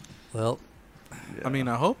 Well, I mean,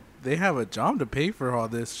 I hope they have a job to pay for all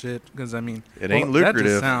this shit, because I mean, It ain't that just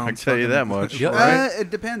lucrative. I can sounds tell you that fucking- much. Yeah. right? It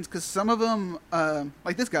depends, because some of them,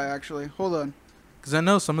 like this guy actually. Hold on. Because I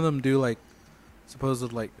know some of them do like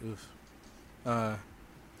supposed like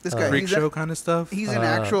This guy, freak he's, show kind of stuff. he's an Uh,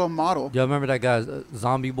 actual model. y'all remember that guy's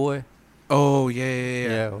Zombie Boy? Oh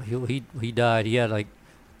yeah. He died. He had like.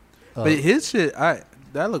 But his shit,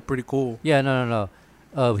 that looked pretty cool. Yeah, no.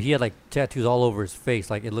 He had like tattoos all over his face.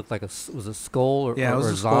 Like it looked like was a skull or, Yeah, or it was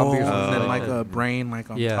a a zombie skull or something and then like that. a brain like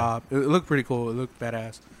on Yeah. top. It looked pretty cool. It looked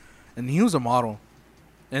badass, and he was a model,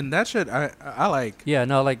 and that shit I like. Yeah,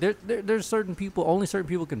 no, like there's certain people. Only certain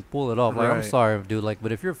people can pull it off. Like I'm Right. sorry, dude. Like,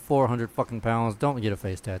 but if you're 400 fucking pounds, don't get a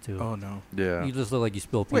face tattoo. Oh no. Yeah. You just look like you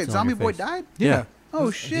spilled pizza Wait, on Zombie your Boy face. died? Yeah. Oh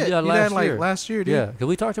He shit! died He last died like year. last year, dude. Yeah, because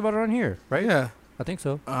we talked about it on here, right? Yeah. I think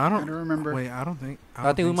so. I I don't don't remember. Wait, I don't think.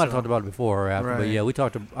 I think we might have so. talked about it before or after, but Right. yeah, we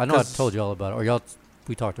talked. I know I 'Cause- told y'all about it, or y'all.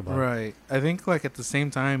 We talked about it. Right. I think like at the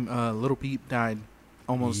same time, Little Peep died,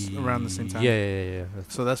 almost around the same time. Yeah.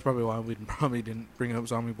 So that's probably why we probably didn't bring up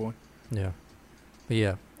Zombie Boy. Yeah. But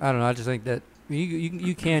yeah, I don't know. I just think that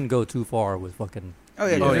you can go too far with fucking. Oh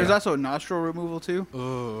yeah, Yeah. 'cause there's yeah. also nostril removal too.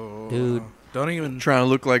 Oh, Dude. don't even. Trying to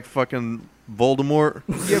look like fucking Voldemort.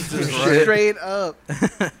 Yeah, right. straight up.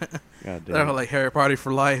 God They're damn. like Harry Potter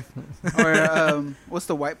for life. Or what's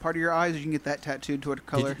the white part of your eyes? You can get that tattooed to a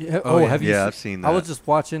color. Oh, yeah. have you? Yeah, se- I've seen I was that. just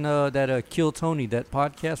watching that Kill Tony, that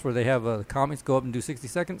podcast where they have comics go up and do 60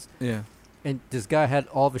 seconds, Yeah. and this guy had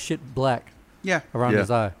all of his shit black Yeah, around Yeah. his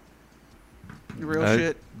eye. real I-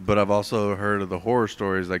 shit. But I've also heard of the horror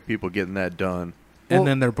stories, like people getting that done. Well- And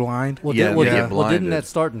then they're blind. Well, Yeah, did, well, they did- get well, didn't blinded. that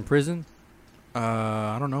start in prison?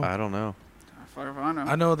 I don't know. I don't know. Fuck if I know.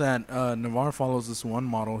 I know that Navarre follows this one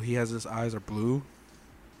model. He has his eyes are blue.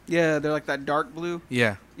 Yeah, they're like that dark blue.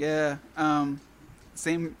 Yeah. Yeah.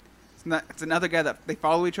 Same. It's another guy that they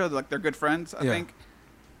follow each other. Like they're good friends, I Yeah. think.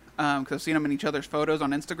 Because I've seen them in each other's photos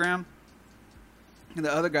on Instagram. And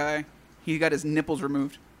the other guy, he got his nipples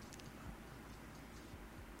removed.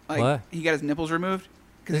 Like What? he got his nipples removed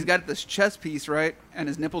because he's got this chest piece, right? And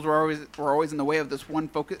his nipples were always in the way of this one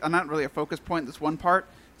focus. Not really a focus point. This one part.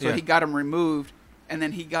 So Yeah. he got them removed, and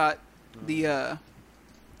then he got the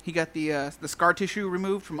scar tissue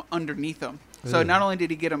removed from underneath him. So Ew. not only did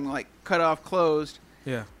he get them like cut off, closed,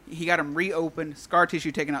 Yeah. he got them reopened, scar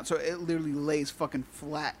tissue taken out, so it literally lays fucking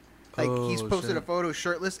flat. Like he's Oh, posted shit. a photo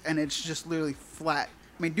shirtless, and it's just literally flat.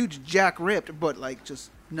 I mean, dude's jack ripped, but like just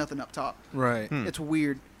nothing up top. Right. Hmm. It's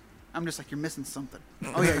weird. I'm just like, you're missing something.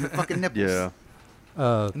 Oh yeah, your fucking nipples. Yeah.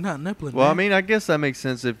 Not nippling. Well, I man. mean, I guess that makes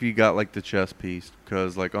sense if you got like the chest piece,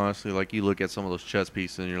 because like honestly, like you look at some of those chest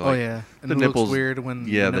pieces and you're like, oh yeah. And the it nipples- looks weird when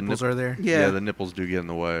yeah, the the nipples nip- are there. Yeah. the nipples do get in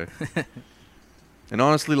the way. And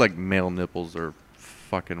honestly, like male nipples are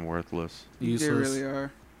fucking worthless. They Useless. really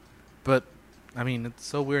are. But I mean, it's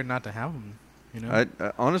so weird not to have them. You know.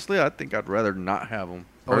 I honestly, I think I'd rather not have them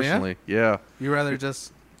Oh, yeah? personally. Yeah, You rather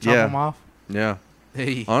just chop Yeah. them off? yeah.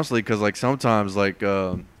 Hey. Honestly, because like sometimes, like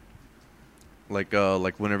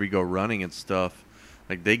whenever you go running and stuff,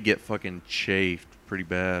 like they get fucking chafed pretty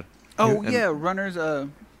bad. Oh And- yeah, runners. Oh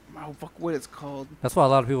fuck, what it's called? That's why a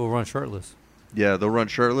lot of people run shirtless. Yeah, they'll run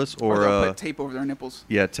shirtless Or or they'll put tape over their nipples.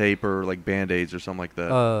 yeah, tape or like band-aids or something like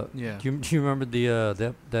that. Yeah. Do you remember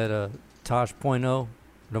that Tosh .0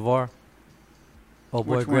 Navarre? Oh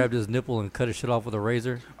boy Which one? grabbed his nipple and cut his shit off with a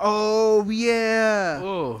razor. Oh yeah.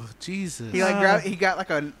 Oh Jesus. He like he got like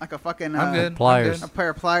a fucking I'm good. pliers. a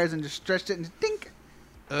pair of pliers and just stretched it and just dink.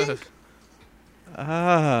 Ugh.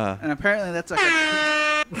 Ah, And apparently that's like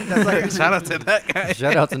a Shout out to that guy.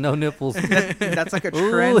 Shout out to no nipples. that's like a Ooh,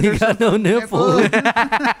 trend. he or got no nipples.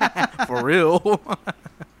 For real.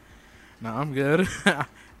 No, I'm good.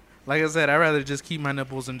 Like I said, I'd rather just keep my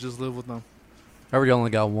nipples and just live with them. I already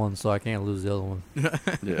only got one, so I can't lose the other one.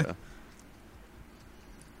 Yeah.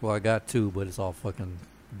 Well, I got two, but it's all fucking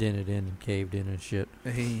dented in and caved in and shit.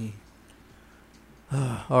 Hey.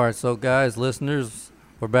 All right, so guys, listeners,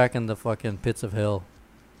 we're back in the fucking pits of hell.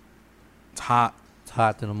 It's hot. It's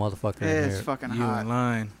hot than a motherfucker in It's here. fucking You hot. in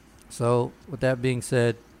line. So, with that being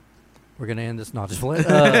said, we're gonna end this. Not just playing.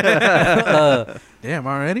 Damn,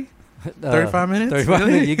 already? 35 minutes? 35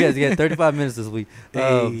 Really? minutes. You guys get 35 minutes this week.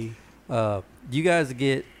 Hey. You guys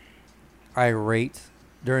get irate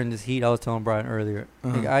during this heat. I was telling Brian earlier.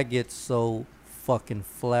 Uh-huh. Like, I get so fucking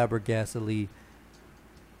flabbergastedly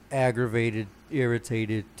aggravated,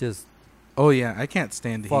 irritated, just Oh, yeah. I can't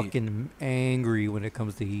stand the heat. fucking angry when it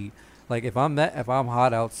comes to heat. Like if I'm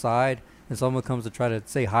hot outside and someone comes to try to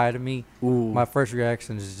say hi to me, Ooh. my first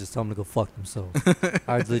reaction is just tell them to go fuck themselves.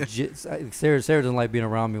 I legit. Sarah doesn't like being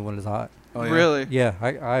around me when it's hot. Oh, yeah. Really? Yeah,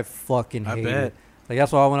 I fucking I hate bet. it. Like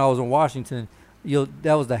that's why when I was in Washington,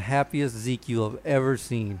 that was the happiest Zeke you'll have ever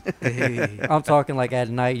seen. Hey. I'm talking like at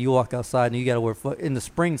night, you walk outside and you gotta wear in the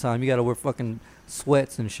springtime, you gotta wear fucking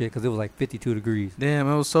sweats and shit because it was like 52 degrees. Damn,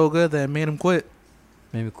 it was so good that it made him quit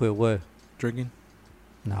Made me quit what? drinking.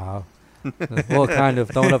 Nah. Well, kind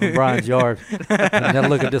of throwing up in Brian's yard. And then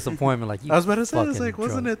look of disappointment, like you. I was about to say, it's fucking like,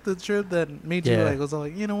 wasn't drunk. it the trip that made you Yeah. like, was all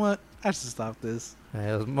like, you know what? I should stop this.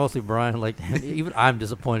 Yeah, it was mostly Brian. Like even I'm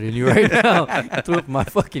disappointed in you right now. I threw up in my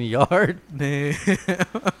fucking yard. Damn.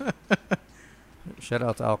 Shout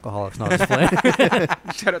out to alcoholics, not just playing.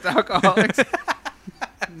 Shout out to alcoholics.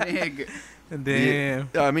 Nig. Damn.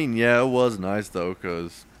 Yeah, I mean, yeah, it was nice though,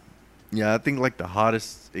 cause yeah, I think like the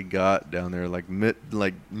hottest it got down there, like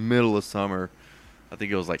middle of summer, I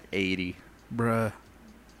think it was like 80. Bruh.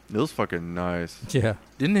 It was fucking nice. Yeah.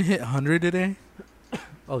 Didn't it hit 100 today?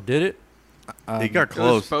 Oh, did it? It got It was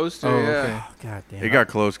close. supposed to, Oh, yeah. okay. Oh, God damn. It got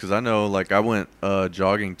close because I know, like, I went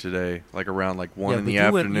jogging today, like around like 1 in but the you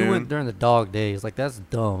afternoon. you went during the dog days. Like that's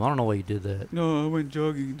dumb. I don't know why you did that No, I went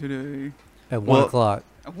jogging today. at Well, 1 o'clock.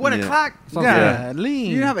 At 1 Yeah. o'clock? Something Yeah, like lean.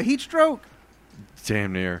 You didn't have a heat stroke?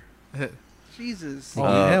 Damn near. Jesus. Oh,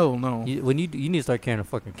 Uh, hell no. When you need to start carrying a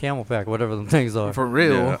fucking camel pack, whatever them things are. For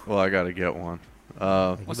real. Yeah, well, I gotta get one.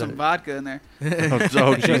 Like, you With some better- vodka in there.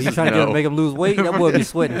 Oh, You Jesus, trying to no. make him lose weight? That boy be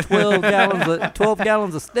sweating 12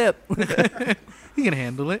 gallons a step. He can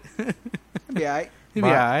handle it. Yeah, He'll be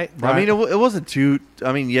all right. I mean, it wasn't too.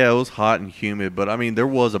 I mean, yeah, it was hot and humid, but I mean, there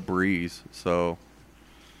was a breeze, so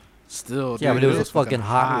Still, Yeah, dude, but it was a fucking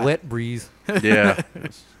hot, wet breeze. yeah.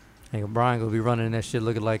 Hey, Brian gonna be running in that shit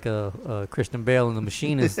looking like Christian Bale in The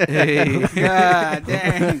Machinist. Hey. God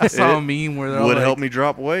dang. I saw a meme where they're all Would like, help me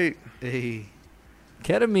drop weight. Hey.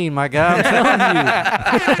 Ketamine, my guy, I'm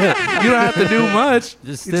telling You don't have to do much. you.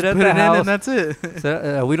 Just You sit just at put the it in house. and that's it.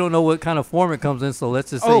 So, we don't know what kind of form it comes in, so let's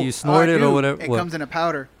just say you snort I it or do. whatever. It What? comes in a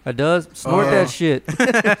powder. It does? Snort Oh. that shit.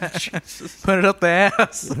 Put it up the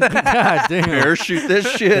ass. God damn. Parachute this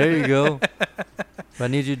shit. There you go. What I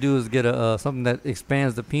need you to do is get a something that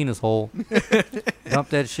expands the penis hole. Dump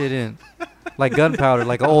that shit in. Like gunpowder,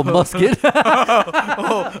 like an old musket.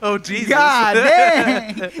 oh, Jesus. God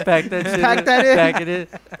dang. Pack that shit Pack in. that in. Pack it in.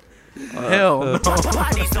 Hell no.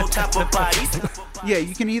 Yeah,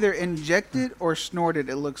 you can either inject it or snort it,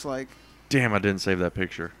 it looks like. Damn, I didn't save that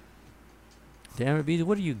picture. Damn it, BJ,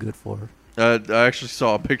 what are you good for? I actually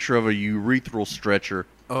saw a picture of a urethral stretcher.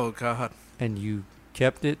 Oh, God. And you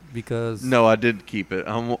kept it because... No, I did keep it.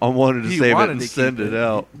 I wanted to He save it wanted and to send keep it it.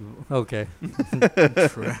 out. Okay.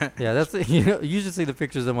 Right. Yeah, that's you should see the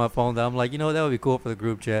pictures on my phone. That I'm like, that would be cool for the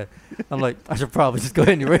group chat. I'm like, I should probably just go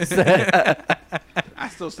ahead and erase that. I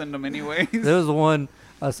still send them anyways. There was one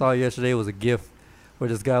I saw yesterday. It was a GIF where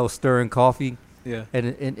this guy was stirring coffee, Yeah. and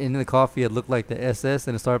in the coffee it looked like the SS,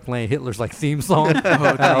 and it started playing Hitler's like theme song. Oh,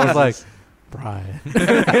 And I was like, Jesus. Brian.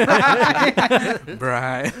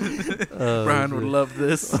 Brian. Oh, Brian would shit. love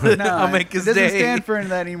this. No, I'll make his it doesn't day. stand for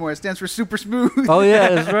that anymore. It stands for super smooth. Oh yeah,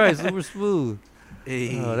 that's right. Super smooth.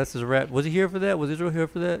 Hey. Oh, that's his rap. Was he here for that? Was Israel here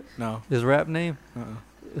for that? No. His rap name?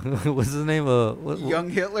 Uh-uh. What's his name? Young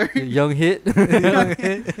Hitler. Young Hit.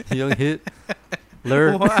 Young Hit.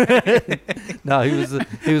 Lur. No, he was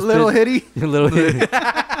Little Hitty. Little Hit.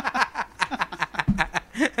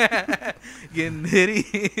 Getting hitty.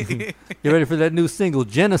 Get ready for that new single,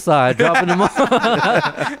 Genocide, dropping them off.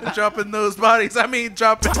 Dropping those bodies. I mean,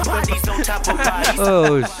 dropping.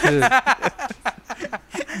 Oh shit.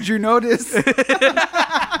 Did you notice?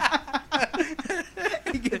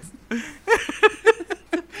 He gets-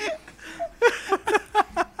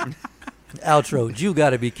 Outro, you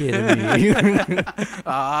gotta be kidding me.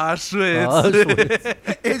 Ah, shit. Oh, shit.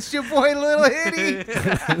 it's your boy Little Hitty.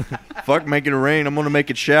 Fuck making it rain. I'm gonna make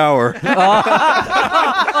it shower.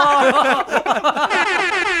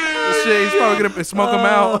 Shit, he's probably gonna smoke them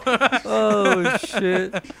out. Oh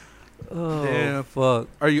shit. Oh Damn. fuck.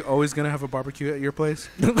 Are you always gonna have a barbecue at your place?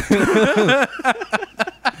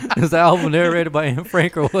 Is the album narrated by Anne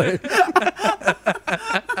Frank or what?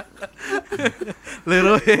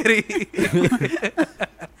 Little Hitty.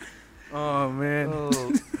 Oh man.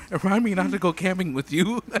 Oh. Remind me not to go camping with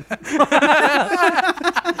you.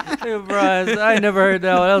 Hey, Brian, I ain't never heard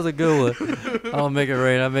that one. That was a good one. I don't make it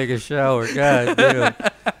rain. I make it shower. God damn.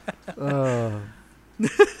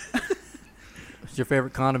 What's your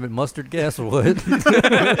favorite condiment? Mustard gas or what?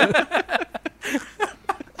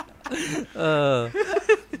 All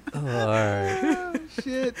right.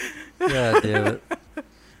 Shit. God damn it.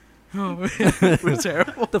 Oh man, we're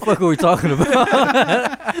terrible. What the fuck are we talking about?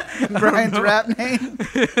 Brian's rap name.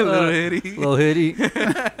 Little Hitty. Lil Hitty.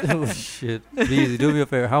 Oh shit. Easy. Do me a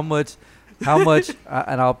favor. How much?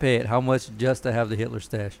 And I'll pay it. How much just to have the Hitler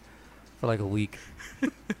stash for like a week?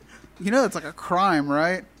 You know that's like a crime,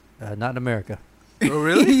 right? Not in America. Oh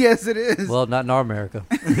really? Yes, it is. Well, not in our America.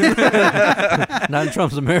 Not in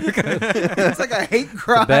Trump's America. It's like a hate It's a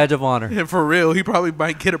crime. badge of honor. Yeah, for real, he probably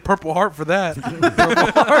might get a Purple Heart for that.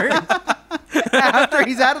 After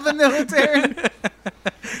he's out of the military.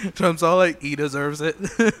 Trump's all like, he deserves it.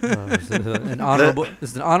 It's an honorable.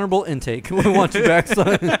 It's an honorable intake. We want you back,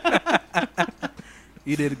 son.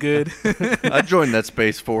 You did good. I joined that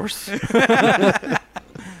Space Force.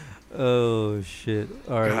 Oh shit!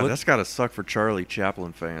 All right, God, what- that's gotta suck for Charlie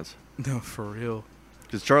Chaplin fans. No, for real.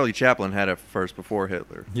 Because Charlie Chaplin had it first before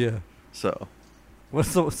Hitler. yeah. So What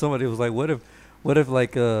if somebody was like, what if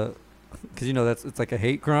like because you know it's like a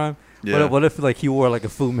hate crime. yeah. What if like he wore like a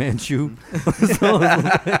Fu Manchu? So,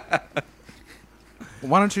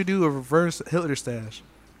 Why don't you do a reverse Hitler stash?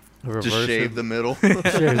 Just shave the middle.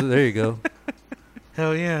 There you go.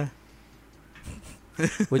 Hell yeah.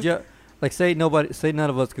 Would you like say none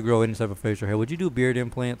of us could grow any type of facial hair? Would you do beard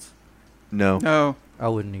implants? No. No. I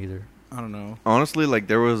wouldn't either. I don't know. Honestly, like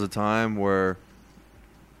there was a time where,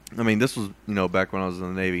 I mean, this was back when I was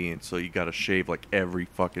in the Navy, and so you got to shave like every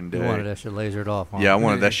fucking day. You wanted that shit lasered off. Huh? Yeah, I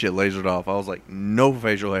wanted that shit lasered off. I was like, no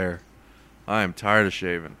facial hair. I am tired of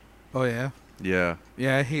shaving. Oh yeah. Yeah,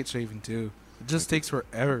 Yeah, I hate shaving too. It just takes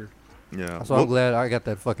forever. yeah. So I'm glad I got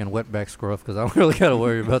that fucking wetback scruff because I don't really gotta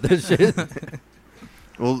worry about that shit.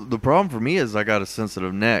 Well, the problem for me is I got a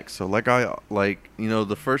sensitive neck. So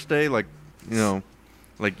the first day, I'll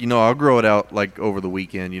grow it out like over the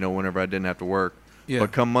weekend, whenever I didn't have to work. Yeah.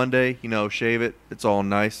 But come Monday, shave it. It's all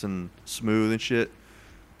nice and smooth and shit.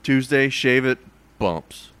 Tuesday, shave it,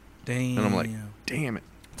 bumps. Damn. And I'm like, damn it.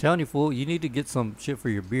 Telling you, fool, you need to get some shit for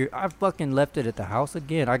your beard. I fucking left it at the house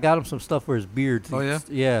again. I got him some stuff for his beard. Oh, yeah?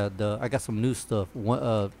 Yeah. I got some new stuff.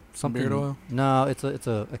 Something. Beard oil? No, it's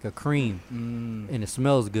a like a cream, and it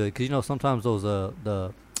smells good. Cause sometimes those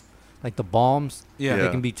the balms, Yeah. they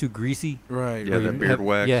can be too greasy. Right. Yeah, Or that you beard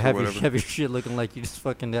wax or have whatever. your shit looking like you just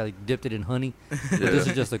fucking dipped it in honey. But Yeah. this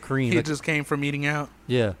is just a cream. He like- just came from eating out.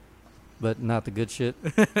 yeah, but not the good shit.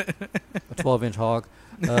 A 12-inch hog.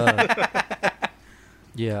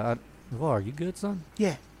 Yeah. Well, are you good, son?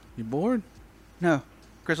 Yeah. You bored? No.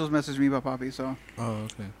 Crystal's messaged me about Poppy, so. Oh,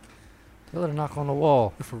 okay. Tell her to knock on the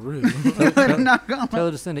wall. For real. Not gonna. Tell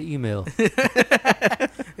her to send an email.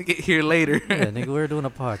 Get here later. Yeah, nigga, we're doing a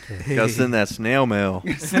podcast. Gotta send that snail mail.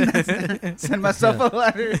 Send myself a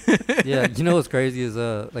letter. Yeah, you know what's crazy is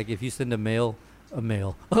like if you send a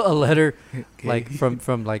letter, like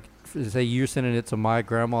from like say you're sending it to my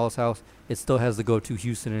grandma's house, it still has to go to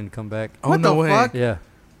Houston and come back. Oh, What no the way. fuck? Yeah,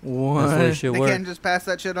 What? that's the way shit They works. can't just pass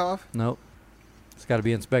that shit off. Nope, it's got to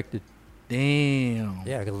be inspected. Damn.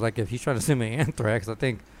 Yeah, because like if he's trying to send me anthrax, I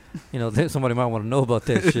think somebody might want to know about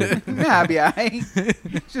that shit. Yeah, I'd be alright.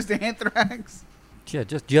 It's just anthrax. Yeah,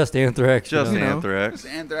 just anthrax. Just you know? anthrax.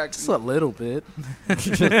 Just anthrax. Just a little bit.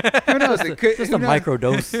 Who knows? It could. Just who a knows? micro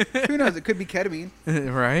dose. Who knows? It could be ketamine.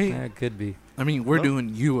 Right? Yeah, it could be. I mean, we're Well-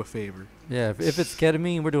 doing you a favor. Yeah, if it's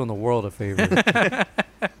ketamine, we're doing the world a favor.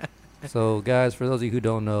 So, guys, for those of you who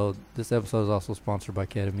don't know, this episode is also sponsored by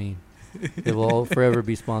ketamine. It will forever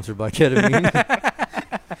be sponsored by ketamine.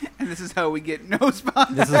 And this is how we get no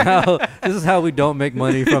sponsor. This is how we don't make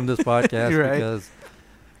money from this podcast You're right. because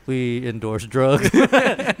we endorse drug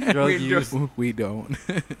use. We don't.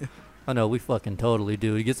 I know we fucking totally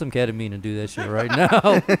do. You get some ketamine and do that shit right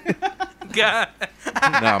now. God.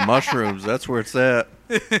 Nah, mushrooms. That's where it's at.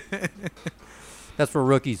 That's for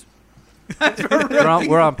rookies.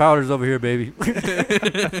 We're on powders over here, baby.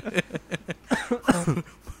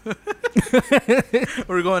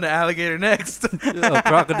 We're going to alligator next.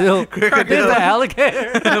 Crocodile. Crocodile. It's an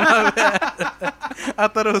alligator. My bad. I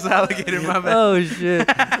thought it was alligator. My bad. Oh shit!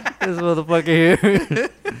 This motherfucker here.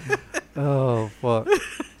 Oh fuck!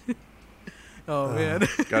 Oh man.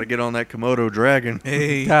 Got to get on that Komodo dragon.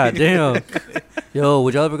 Hey. God damn! Yo,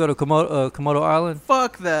 would y'all ever go to Komodo Island?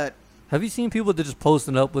 Fuck that. Have you seen people that just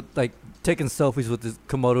posting up with like taking selfies with the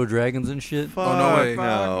Komodo dragons and shit? Oh, no way.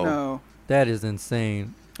 Fuck no. That is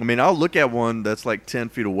insane. I mean, I'll look at one that's like 10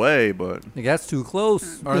 feet away, but Like, that's too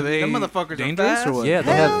close. Are they Them motherfuckers are dangerous fast. or what? Yeah,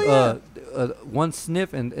 they Hell have one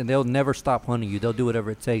sniff and they'll never stop hunting you. They'll do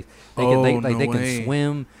whatever it takes. They Oh, can, they no way. can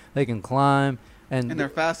swim, they can climb, And they're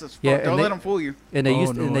fast as fuck. Yeah, Don't and let they- them fool you. And they Oh,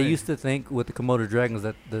 used no and they way. used to think with the Komodo dragons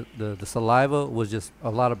that the saliva was just a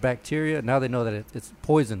lot of bacteria. Now they know that it's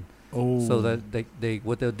poison. Oh. So that they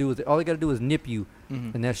what they'll do is all they gotta do is nip you,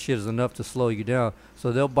 Mhm. and that shit is enough to slow you down.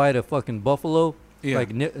 So they'll bite a fucking buffalo, Yeah.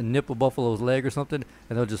 like nip a buffalo's leg or something,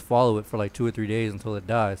 and they'll just follow it for like 2 or 3 days until it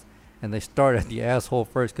dies. And they start at the asshole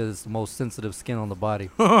first because it's the most sensitive skin on the body.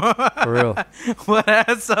 For real. What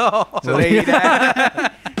asshole? So they eat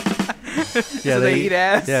ass. Yeah, So they eat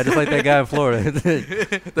ass. Yeah, just like that guy in Florida.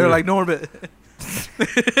 They're like Norbit.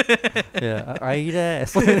 Yeah, I eat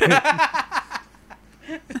ass.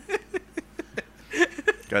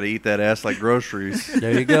 got to eat that ass like groceries.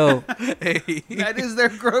 There you go. Hey. That is their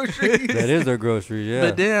groceries. That is their groceries. Yeah.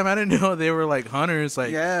 But damn, I didn't know they were like hunters,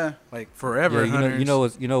 like Yeah. like forever Yeah, hunters.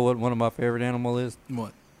 you know what one of my favorite animal is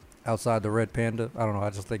What? outside the red panda. I don't know. I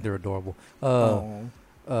just think they're adorable. Oh.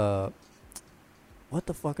 What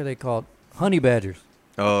the fuck are they called? Honey badgers.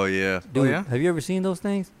 Oh, yeah. Dude, yeah? have you ever seen those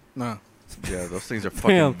things? No. Yeah, those things are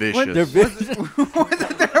fucking Damn. vicious. They're vicious.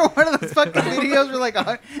 Wasn't there one of those fucking videos where like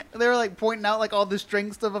they were like pointing out like all the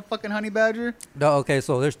strengths of a fucking honey badger? No, okay,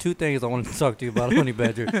 so there's two things I wanted to talk to you about a honey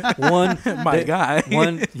badger. One, My guy.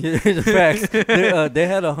 One, yeah, facts. They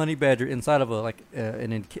had a honey badger inside of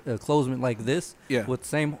an enclosement like this, Yeah. with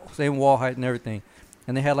same wall height and everything,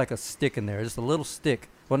 and they had like a stick in there, just a little stick.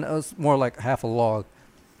 Well, no, it was more like half a log.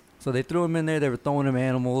 So they threw him in there. They were throwing him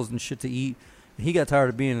animals and shit to eat. He got tired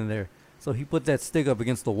of being in there, so he put that stick up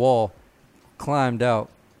against the wall, climbed out.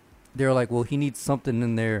 They were like, "Well, he needs something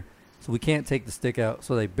in there, so we can't take the stick out."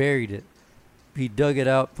 So they buried it. He dug it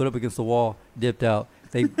out, put it up against the wall, dipped out.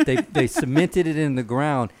 They cemented it in the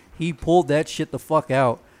ground. He pulled that shit the fuck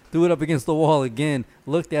out, threw it up against the wall again,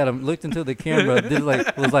 looked at him, looked into the camera,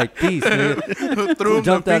 was like, peace, nigga. Threw him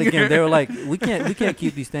Jumped the out finger. again. They were like, we can't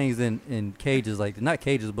keep these things in cages, like not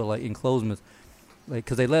cages, but like enclosements, like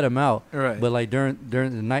because they let him out. Right. But like during the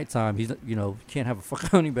nighttime, he's you can't have a fucking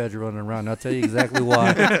honey badger running around. And I'll tell you exactly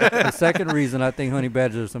why. The second reason I think honey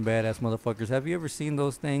badgers are some badass motherfuckers. Have you ever seen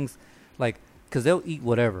those things? Like, because they'll eat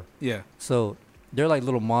whatever. Yeah. So they're like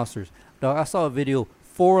little monsters. Dog, I saw a video.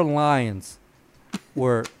 4 lions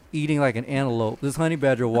were eating like an antelope. This honey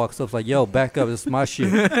badger walks up like, "Yo, back up! This is my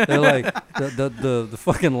shit." They're like, the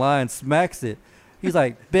fucking lion smacks it. He's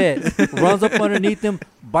like, "Bet," runs up underneath him,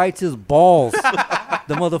 bites his balls.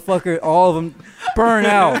 The motherfucker, all of them burn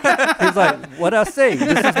out. He's like, "What I say?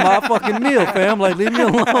 This is my fucking meal, fam. Like, leave me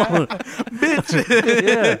alone, bitch."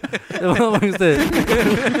 Yeah, the motherfucker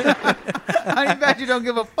said. Honey badger don't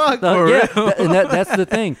give a fuck. No, yeah, and that's the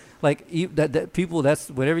thing. Like that people, that's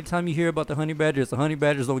what every time you hear about the honey badgers, the honey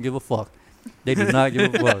badgers don't give a fuck. They do not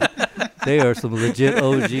give a fuck. They are some legit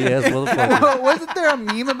OG ass motherfuckers. Wasn't there a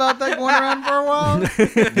meme about that going around for a while?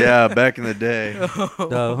 Yeah, back in the day.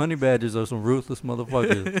 The honey badgers are some ruthless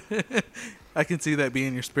motherfuckers. I can see that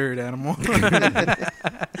being your spirit animal. I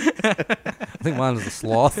think mine is a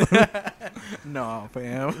sloth. No,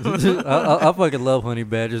 fam. I fucking love honey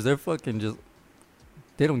badgers. They're fucking just.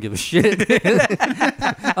 They don't give a shit.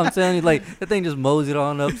 I'm telling you, like, that thing just moseyed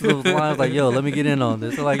on up to those lines, like, "Yo, let me get in on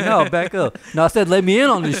this." They're like, "No, back up." No, I said, "Let me in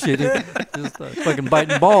on this shit." Just fucking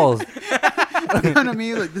biting balls. You know what I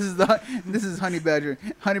mean? Like this is honey badger.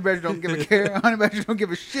 Honey badger don't give a care. Honey badger don't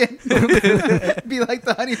give a shit. Be like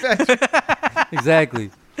the honey badger.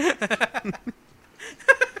 Exactly. I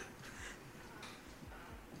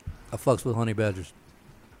fucks with honey badgers.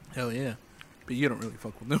 Hell yeah. But you don't really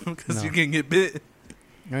fuck with them because No. you can get bit.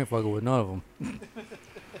 I ain't fucking with none of them.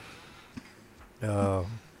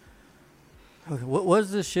 Okay, what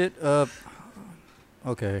is this shit?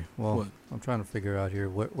 Okay, well, What? I'm trying to figure out here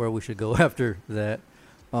where we should go after that.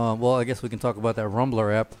 Well, I guess we can talk about that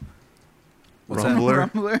Rumbler app. What's that? Rumbler?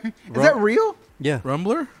 Rumbler. Is that real? Yeah,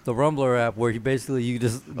 Rumbler? the Rumbler app where you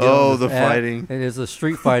just get Oh, on this the app, fighting. and it's a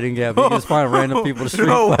street fighting app. You can just find random people to street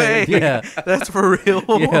No fight. way. Yeah, That's for real?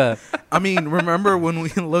 yeah. I mean, remember when we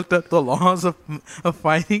looked up the laws of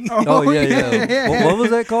fighting? Oh yeah, yeah. yeah. What was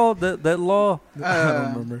that called? That law? I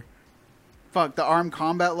don't remember. the armed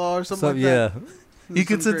combat law or something So like yeah, that. You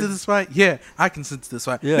consent to this fight? Yeah, I consent to this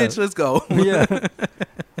fight. Yeah. Bitch, let's go. yeah,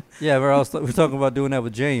 yeah. We're talking about doing that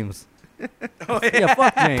with James. Oh, Yeah,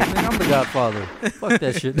 fuck James. Man, I'm the Godfather. Fuck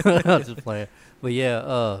that shit. I'm just playing. But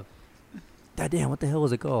yeah, goddamn, what the hell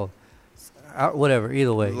was it called? Whatever.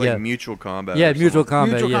 Either way, Like yeah, mutual combat. yeah, or mutual something.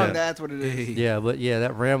 combat. Mutual yeah. combat, that's what it is. Yeah, but yeah,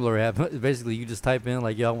 that Rambler app, basically you just type in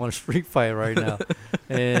like, yo, I want a street fight right now.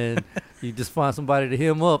 And you just find somebody to hit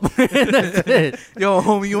him up. And that's it. Yo,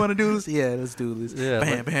 homie, you want to do this? Yeah, let's do this. Yeah,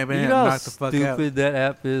 Bam, like, bam, bam. You know how Knock the fuck out. stupid that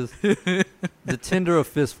app is? The Tinder of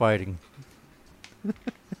fist fighting.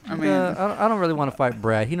 I mean, I don't really want to fight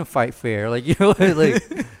Brad. He don't fight fair. Like, you know, like,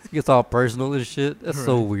 it gets all personal and shit. That's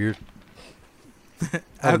so Right. weird.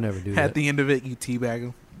 I would never do At that. the end of it, you teabag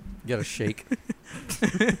him. You gotta shake.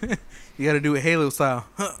 You got to do it Halo style.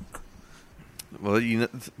 Huh. Well,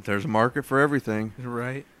 there's a market for everything.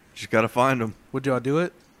 Right? Just gotta find them. Would y'all do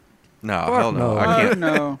it? No, Fuck hell no. no. I can't.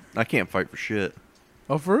 no. I can't fight for shit.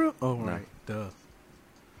 Oh, for real? Oh, No. right. Duh.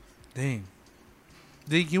 Dang.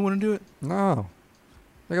 Deke, you want to do it? No.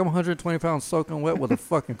 Like I'm 120 pounds soaking wet with a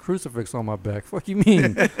fucking crucifix on my back. Fuck you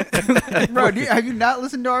mean? Bro, have you not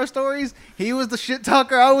listened to our stories? He was the shit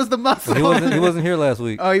talker. I was the muscle. he wasn't here last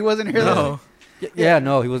week. Oh, he wasn't here. last No. week. Yeah,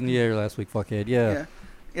 no, he wasn't here last week. Fuckhead. Yeah. Yeah.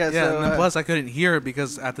 Yeah. Yeah, So, and then plus I couldn't hear it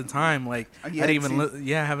because at the time, like, I you didn't hadn't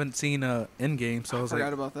even, I haven't seen Endgame, so I I was forgot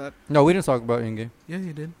like, about that. No, we didn't talk about Endgame. yeah,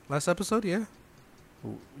 you did. Last episode, yeah.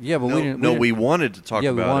 Yeah, but No, we didn't. no, didn't- we wanted to talk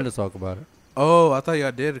yeah, about we wanted it. to talk about it. Oh, I thought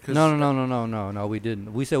y'all did. Cause No, we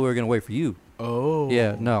didn't. We said we were gonna wait for you. Oh.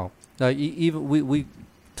 Yeah, no. Even we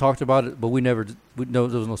talked about it, but we never. No,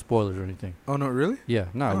 there was no spoilers or anything. Oh, no, really? Yeah,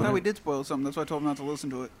 no. I we- know we did spoil something. That's why I told him not to listen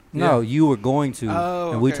to it. No, you were going to,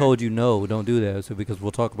 Oh, and we okay. told you no, don't do that. So because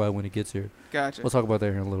we'll talk about it when it gets here. Gotcha. We'll talk about that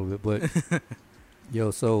here in a little bit. But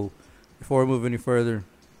yo, so before we move any further,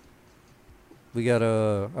 we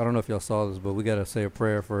gotta. I don't know if y'all saw this, but we gotta say a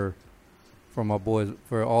prayer for my boys,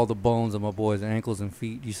 for all the bones of my boys' ankles and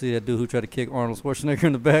feet. You see that dude who tried to kick Arnold Schwarzenegger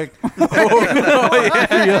in the back?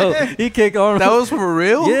 Yo, he kicked Arnold. That was for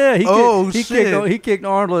real? Yeah, shit. he kicked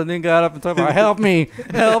Arnold and then got up and talked about, help me.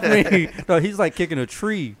 No, he's like kicking a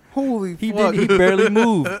tree. Holy He fuck. he barely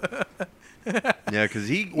moved. Yeah, because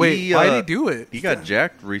Wait, why'd he do it? He got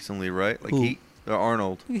jacked recently, right? Like Who?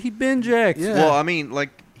 Arnold. He been jacked. Yeah. Well, I mean, like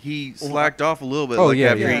he slacked off a little bit. Oh like yeah,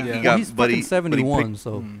 after yeah. he yeah. Well, got, he's but fucking he 71, picked,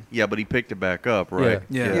 so yeah, but he picked it back up, right?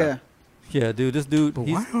 Yeah. Yeah. yeah, dude, this dude, But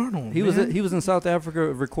he's, why Arnold? he was man? he was in South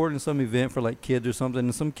Africa recording some event for like kids or something,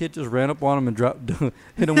 and some kid just ran up on him and dropped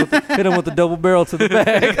hit him with the double barrel to the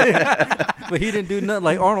back. But he didn't do nothing.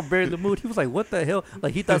 Like Arnold barely moved. He was like, "What the hell?"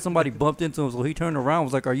 Like he thought somebody bumped into him, so he turned around, and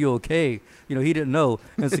was like, "Are you okay?" You know, he didn't know,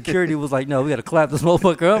 and security was like, "No, we got to clap this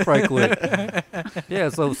motherfucker up right quick." Yeah,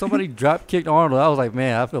 so somebody drop kicked Arnold. I was like,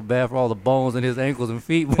 "Man, I feel bad for all the bones in his ankles and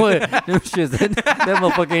feet." Boy, them shits, that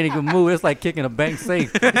motherfucker ain't even move. It's like kicking a bank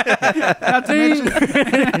safe. Not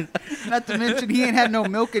to mention, he ain't had no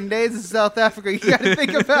milking days in South Africa. You got to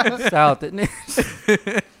think about it. South.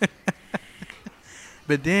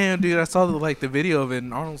 But damn, dude, I saw the video of it,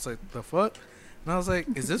 and Arnold's like, "The fuck?" And I was like,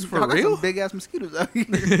 "Is this for Y'all got real?" some big ass mosquitoes out here.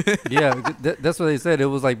 Yeah, that's what they said. It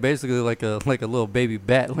was like basically like a little baby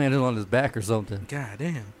bat landed on his back or something. God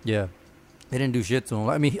damn. Yeah, they didn't do shit to him.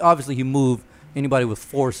 I mean, obviously he moved anybody with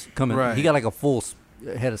force coming. Right. He got like a full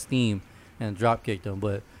head of steam and drop kicked him.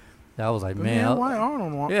 But I was like, But man, why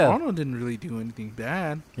Arnold? Yeah. Arnold didn't really do anything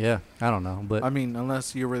bad. yeah, I don't know, but I mean,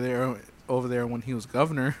 unless you were over there when he was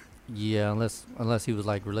governor. yeah, unless he was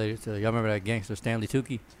like related to, y'all remember that gangster Stanley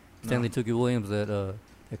Tukey Williams, that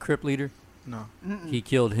Crip leader. No. He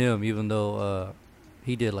killed him, even though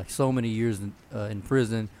he did like so many years in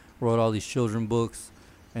prison, wrote all these children books,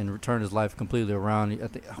 and returned his life completely around. I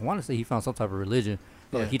want to say he found some type of religion,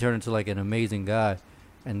 but Yeah. he turned into like an amazing guy.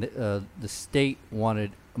 And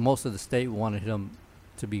most of the state wanted him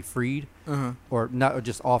to be freed, Uh-huh. or not, or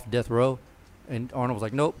just off death row. And Arnold was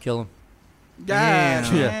like, "Nope, kill him."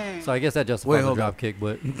 Damn. Yeah. So I guess that justifies the hold drop up. kick,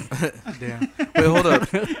 but Damn. Wait, hold up.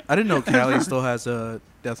 I didn't know Cali still has a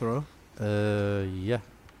death row. yeah.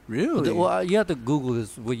 Really? Well, you have to Google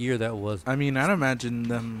this, what year that was. I mean, I'd imagine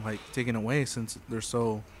them like taking away since they're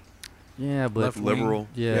so. Yeah, but Left wing. Liberal.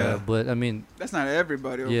 yeah, but I mean, That's not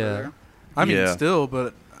everybody over Yeah. there. I mean, Yeah. still,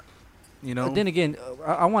 but you know. but then again,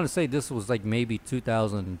 I want to say this was like maybe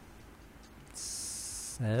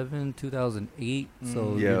 2007, 2008.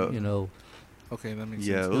 So Yeah. you know, Okay, that makes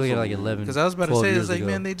Yeah, sense. it was really a- like 11. Because I was about to 12 say, years it's like, ago.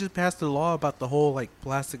 man, they just passed a law about the whole like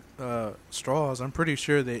plastic straws. I'm pretty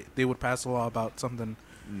sure they would pass a law about something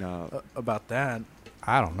No. about that.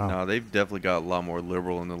 I don't know. No, they've definitely got a lot more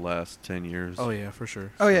liberal in the last 10 years. Oh yeah, for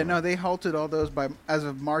sure. Oh yeah, no, they halted all those as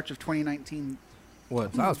of March of 2019.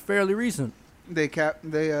 What? That was fairly recent. They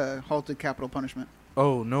halted capital punishment.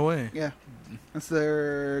 Oh no way. Yeah, that's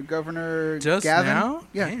their governor Just Gavin. now?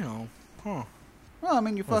 Yeah. Damn. Huh. Well, I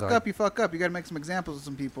mean, you Was fuck I- up, you fuck up. You got to make some examples of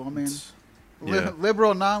some people. I mean, Yeah.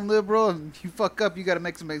 liberal, non-liberal, and you fuck up, you got to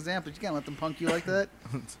make some examples. You can't let them punk you like that.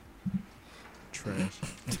 Trash.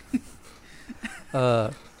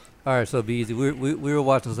 All right, so be easy. We were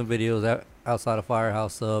watching some videos outside of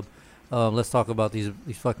Firehouse Sub. Let's talk about these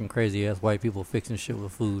fucking crazy ass white people fixing shit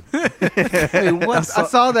with food. Wait, what? I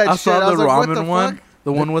saw that I shit. saw I was the like, what ramen the one. fuck?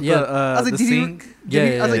 The one with Yeah. the I was like, the did sink.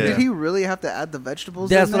 I was like, yeah. did he really have to add the vegetables?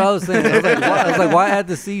 That's in what there? I was saying. I was like, why add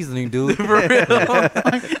the seasoning, dude?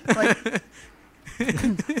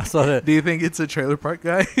 I saw that. Do you think it's a trailer park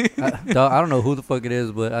guy? I don't know who the fuck it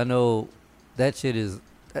is, but I know that shit is.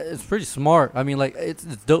 It's pretty smart. I mean, like it's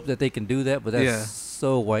dope that they can do that, but that's Yeah.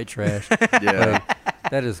 so white trash. Yeah. Like,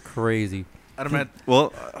 that is crazy. I don't know.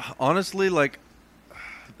 Well, honestly, like,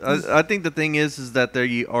 I think the thing is that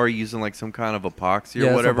they are using like some kind of epoxy Yeah, or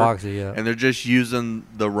it's whatever, epoxy, yeah. and they're just using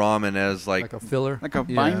the ramen as Like a filler. Like a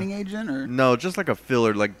Yeah. binding agent, or no, just like a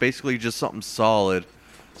filler, like basically just something solid,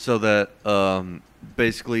 so that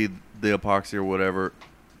basically the epoxy or whatever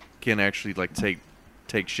can actually like take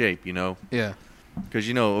shape, you know, Yeah. because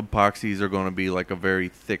you know epoxies are going to be like a very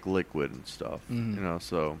thick liquid and stuff, Mhm. you know,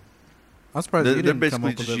 so I'm surprised they're, you they're didn't come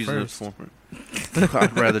basically up with just it using it first. for.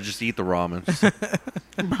 I'd rather just eat the ramen.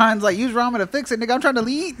 Brian's like, use ramen to fix it, nigga. I'm trying to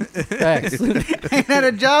eat. Facts. Ain't had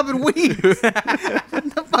a job in weeks. What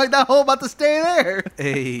the fuck? That hole about to stay there.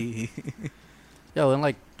 Hey. Yo, in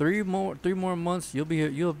like three more months, you'll be here.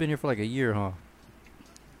 You'll have been here for like a year, huh?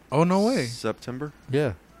 Oh no way. September,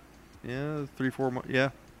 Yeah. yeah, 3-4 months, yeah.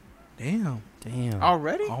 Damn. Damn.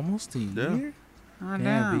 Already? Almost a Yeah. year Oh, Damn,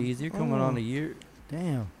 damn. Bees, you're coming on a year.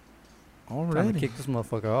 Damn. Trying to already. kick this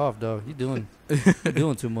motherfucker off, dog. You doing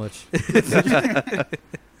too much.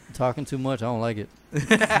 Talking too much. I don't like it.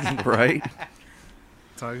 Right.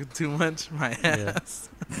 Talking too much. My Yeah. ass.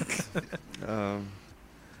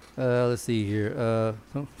 Let's see here.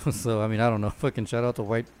 So I mean, I don't know. Fucking shout out to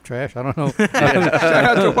white trash. I don't know. Shout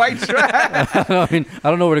out to white trash. I mean, I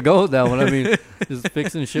don't know where to go with that one. I mean, just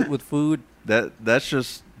fixing shit with food. That's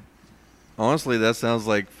just honestly, that sounds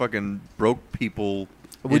like fucking broke people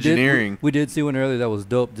We engineering. we did see one earlier that was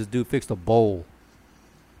dope. This dude fixed a bowl.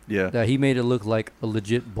 Yeah. That he made it look like a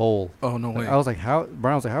legit bowl. Oh no way. I was like, how?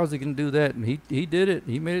 Brian was like, how is he gonna do that? And he did it.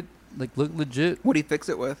 He made it like look legit. What'd he fix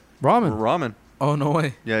it with? Ramen. Ramen. Oh no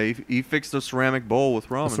way. Yeah, he fixed a ceramic bowl with A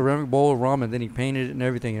ramen. ceramic bowl of ramen. Then he painted it and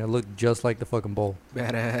everything, and it looked just like the fucking bowl.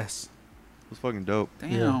 Badass. It was fucking dope.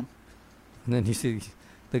 Damn. Yeah. And then you see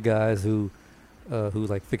the guys who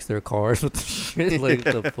like fix their cars with the shit. Like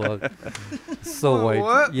the fuck. So white.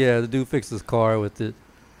 What? Yeah, the dude fixed his car with it,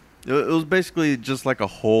 It was basically just like a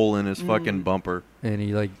hole in his fucking bumper. and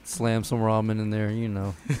he like slammed some ramen in there. You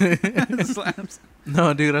know. Slams.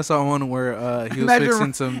 No, dude, I saw one where he was Imagine-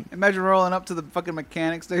 fixing some. Imagine rolling up to the fucking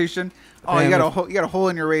mechanic station. Oh, Man, you got if- you got a hole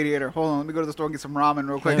in your radiator. Hold on, let me go to the store and get some ramen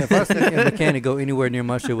real quick. Man, if I see a mechanic go anywhere near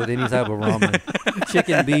my shit with any type of ramen,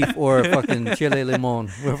 chicken, beef, or fucking chile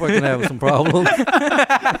limon, we're fucking having some problems.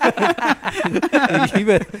 you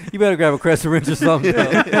better grab a crescent wrench or something.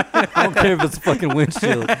 Though. I don't care if it's a fucking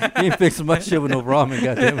windshield. You ain't fixing my shit with no ramen,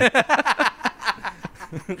 goddammit.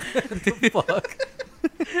 What the fuck?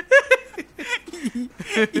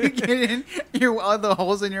 You get in, all the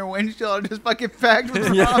holes in your windshield are just fucking packed with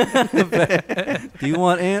ramen. Do you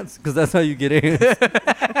want ants? Because that's how you get ants.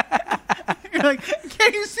 You're like,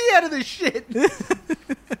 can you see out of this shit?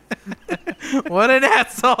 What an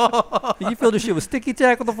asshole! Do you feel this shit with sticky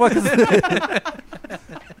tack? What the fuck is this?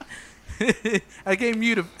 I came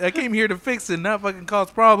here to fix it, not fucking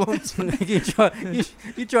cause problems. you charged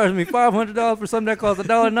me $500 for something that cost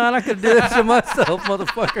 $1.09. I could have did that shit myself,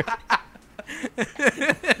 motherfucker.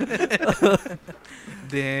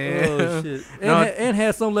 Damn. Oh shit! No, And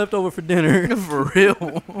had some left over for dinner. for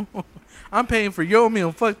real. I'm paying for your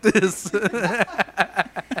meal. Fuck this.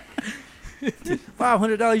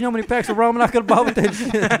 $500. You know how many packs of ramen I could have bought with that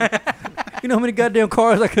shit? You know how many goddamn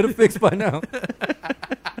cars I could have fixed by now?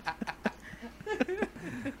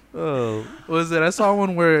 Oh, What was it? I saw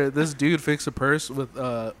one where this dude fixed a purse with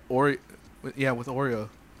Oreo. With Oreo.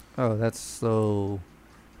 oh, that's so.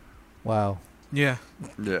 Wow. Yeah.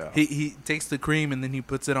 Yeah. He takes the cream and then he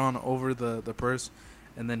puts it on over the purse,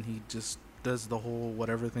 and then he just does the whole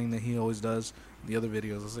whatever thing that he always does in the other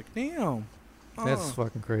videos. I was like, damn. That's Oh,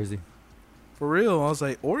 fucking crazy. for real. I was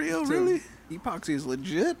like, Oreo, really? Epoxy is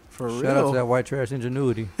legit. For Shout out to that real. white trash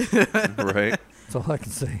ingenuity. Right. That's all I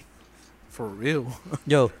can say. For real.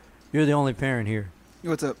 Yo, you're the only parent here.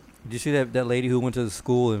 What's up? Did you see that lady who went to the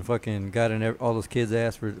school and fucking got in all those kids'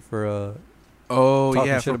 ass for Oh talking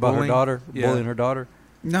yeah, shit for about bullying? her daughter, Yeah. bullying her daughter?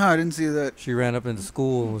 No, I didn't see that. She ran up into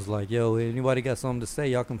school and was like, "Yo, anybody got something to say?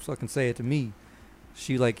 Y'all can fucking say it to me."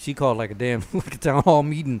 She called like a damn like a town hall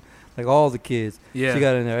meeting, like all the kids. Yeah. She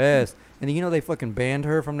got in their ass, and then, you know they fucking banned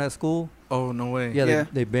her from that school. Oh no way. Yeah, Yeah.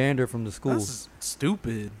 They banned her from the school. That's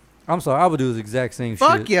stupid. I'm sorry, I would do the exact same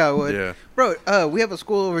Fuck shit. yeah, I would. Yeah. Bro, we have a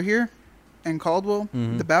school over here in Caldwell,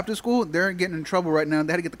 Mhm. the Baptist school. They're getting in trouble right now.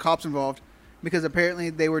 They had to get the cops involved because apparently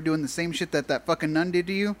they were doing the same shit that fucking nun did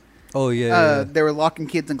to you. Oh yeah, They were locking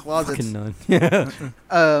kids in closets. fucking none. Yeah.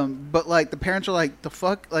 But like the parents are like, the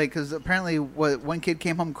fuck, like, because apparently one kid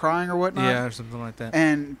came home crying or whatnot. Yeah, or something like that.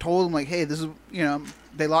 And told them like, hey, this is,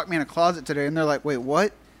 they locked me in a closet today, and they're like, wait,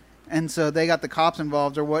 what? And so they got the cops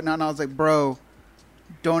involved or whatnot, and I was like, bro,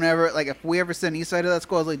 don't ever, like, if we ever send east side of that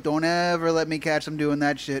school, I was like, don't ever let me catch them doing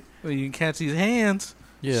that shit. Well, you can catch these hands.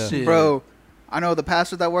 Yeah. Shit. Bro, I know the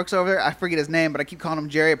pastor that works over there, I forget his name, but I keep calling him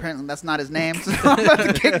Jerry. Apparently that's not his name, so I'm about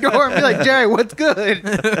to kick door and be like, Jerry, what's good? You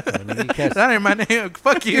catch- That ain't my name.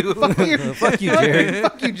 Fuck you. Fuck you, Fuck you, Jerry.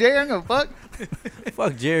 Fuck you, Jerry. I'm gonna fuck.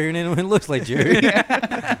 Fuck Jerry, and anyone looks like Jerry.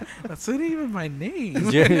 That's not even my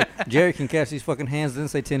name. Jerry can catch these fucking hands, then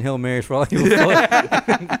say 10 Hail Marys for all I give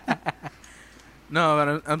a fuck.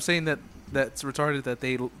 No, but I'm saying that's retarded that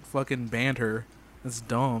they fucking banned her. That's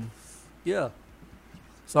dumb. Yeah.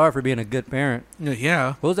 Sorry for being a good parent.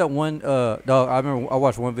 Yeah. What was that one dog? I remember I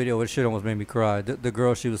watched one video where shit almost made me cry. The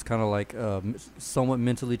girl, she was kind of like somewhat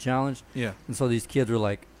mentally challenged, Yeah. and so these kids were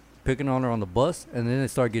like picking on her on the bus, and then they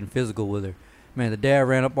started getting physical with her. Man, the dad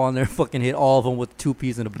ran up on there, fucking hit all of them with 2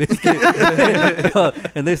 piece and a biscuit,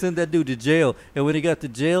 and they sent that dude to jail. And when he got to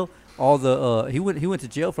jail, all the he went to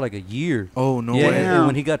jail for like a year. Oh no Yeah, way. and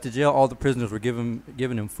when he got to jail, all the prisoners were giving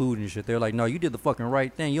him food and shit. They're like, "No, you did the fucking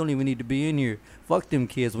right thing. You don't even need to be in here. Fuck them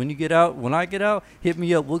kids. When I get out, hit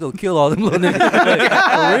me up. We'll go kill all them little niggas." Like,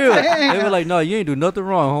 for real. They were like, "No, you ain't do nothing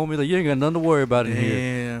wrong, homie. Like, you ain't got nothing to worry about in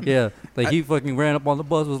here." Damn. Yeah, like he fucking ran up on the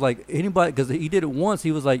bus. Was like, anybody, because he did it once.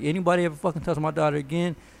 He was like, anybody ever fucking touch my daughter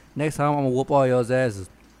again? Next time I'm gonna whoop all y'all's asses.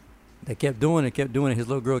 They kept doing it. His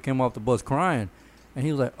little girl came off the bus crying. And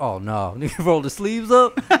he was like, "Oh no!" Nigga rolled the sleeves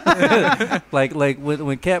up, like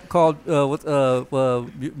when Cap called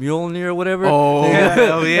Mjolnir or whatever. Oh,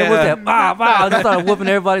 hell It was yeah. that bow bow. Just started whooping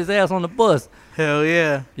everybody's ass on the bus. Hell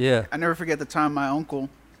yeah. Yeah. I never forget the time my uncle,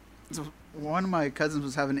 so one of my cousins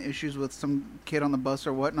was having issues with some kid on the bus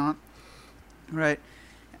or whatnot, right?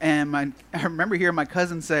 And I remember hearing my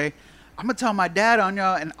cousin say, "I'm gonna tell my dad on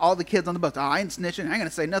y'all," and all the kids on the bus, "Oh, I ain't snitching. I ain't gonna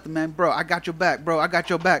say nothing, man. Bro, I got your back. Bro, I got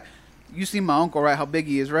your back." You see my uncle, right? How big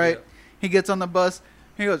he is, right? Yeah. He gets on the bus.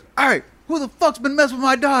 He goes, "All right, who the fuck's been messing with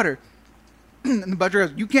my daughter?" And the bus driver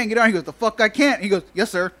goes, "You can't get on." He goes, "The fuck I can't." He goes,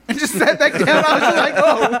 "Yes, sir." And just sat back down. I was just like,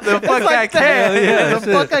 "Oh, The fuck I can. Yeah,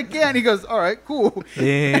 the fuck I can." He goes, "All right, cool."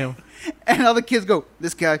 Damn. And all the kids go,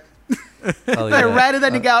 "This guy." Oh, They yeah. ratted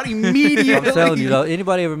that nigga out immediately. I'm telling you, though,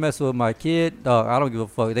 anybody ever mess with my kid, dog, I don't give a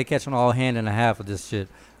fuck. They catching all hand and a half of this shit.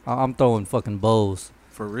 I'm throwing fucking bows.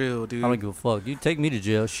 For real, dude. I don't give a fuck. You take me to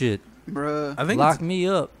jail, shit. Bruh. I think Lock it's, me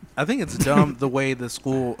up. I think it's dumb the way the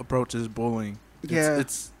school approaches bullying. Yeah.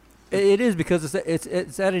 It's It is, because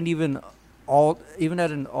it's at an even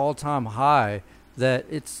at an all-time high that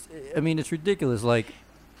it's ridiculous, like,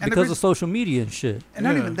 And because the of social media and shit. And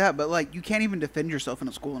not Yeah. even that, but like you can't even defend yourself in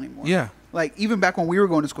a school anymore. yeah. Like even back when we were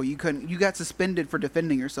going to school, you couldn't. You got suspended for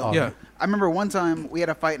defending yourself. Oh, Yeah. I remember one time we had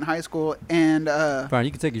a fight in high school, and Brian,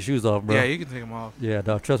 you can take your shoes off, bro. Yeah, you can take them off. Yeah,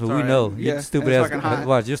 dog. Trust me, It's we alright. know. Yeah, Your stupid it's ass. fucking hot.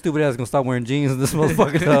 Watch, your stupid ass is gonna stop wearing jeans and this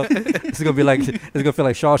motherfucker stuff. It's gonna be like, it's gonna feel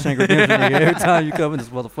like Shawshank Redemption nigga, every time you come in this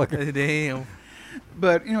motherfucker. Damn.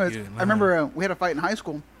 but anyways, Yeah, I remember we had a fight in high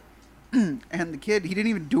school, and the kid, he didn't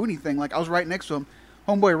even do anything. Like I was right next to him.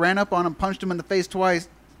 Homeboy ran up on him, punched him in the face twice,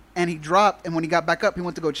 and he dropped. And when he got back up, he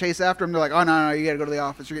went to go chase after him. They're like, "Oh no, you gotta go to the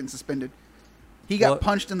office. You're getting suspended." He got Well,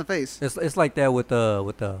 punched in the face. It's like that with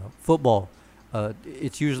football.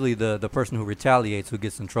 It's usually the person who retaliates who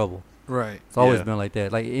gets in trouble. Right. It's always Yeah. been like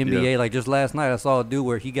that. Like NBA, Yeah. like just last night, I saw a dude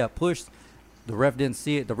where he got pushed. The ref didn't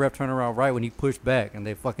see it. The ref turned around right when he pushed back, and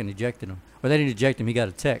they fucking ejected him. Or they didn't eject him. He got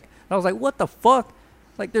a tech. And I was like, what the fuck?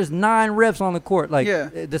 Like, there's 9 refs on the court. Like, Yeah.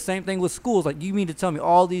 the same thing with schools. Like, you mean to tell me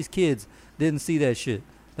all these kids didn't see that shit?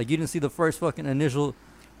 Like, you didn't see the first fucking initial.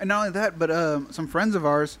 And not only that, but some friends of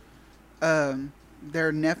ours,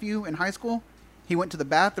 their nephew in high school, he went to the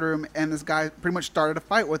bathroom and this guy pretty much started a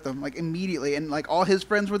fight with him, like immediately. And like all his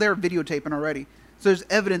friends were there videotaping already. So there's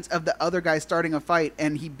evidence of the other guy starting a fight,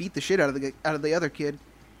 and he beat the shit out of the other kid.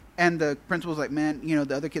 And the principal's like, man, you know,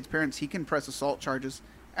 the other kid's parents, he can press assault charges.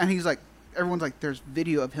 And he's like, everyone's like, there's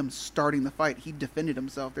video of him starting the fight. He defended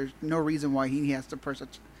himself. There's no reason why he has to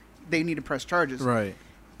they need to press charges. Right.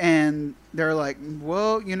 And they're like,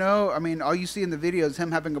 well, you know, I mean, all you see in the video is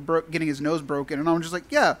him having getting his nose broken. And I'm just like,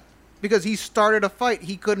 yeah, because he started a fight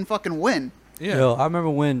he couldn't fucking win. Yeah. Yo, I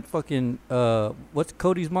remember when fucking what's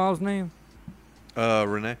Cody's mom's name?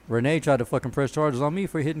 Renee. Renee tried to fucking press charges on me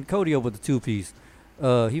for hitting Cody up with the 2-piece.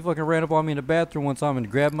 He fucking ran up on me in the bathroom one time and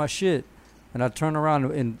grabbed my shit, and I turned around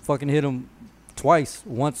and fucking hit him twice.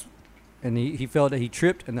 Once, and he felt that he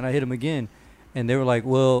tripped, and then I hit him again. And they were like,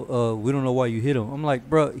 well, we don't know why you hit him. I'm like,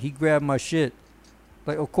 bro, he grabbed my shit.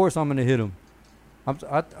 Like, of course I'm gonna hit him.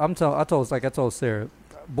 I told Sarah,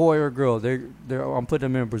 boy or girl, I'm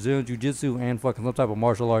putting them in Brazilian jiu-jitsu and fucking some type of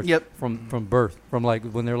martial arts. Yep. From birth, from like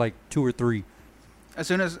when they're like 2 or 3. As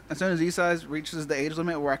soon as Isai reaches the age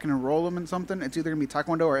limit where I can enroll him in something, it's either gonna be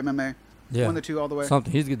Taekwondo or MMA. Yeah, one of the two all the way.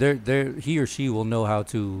 Something he or she will know how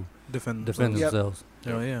to Defend themselves.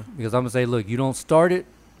 Oh yeah. Because I'm gonna say, look, you don't start it,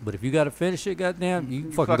 but if you gotta finish it, goddamn, you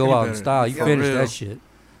fucking fucking go out in better. style. You For finish real. that shit.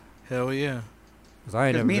 Hell yeah. 'Cause I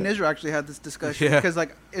ain't Because never. me and Israel actually had this discussion. Yeah. Because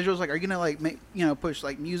like Israel's like, are you gonna like push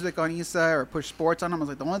like music on Isai or push sports on him? I was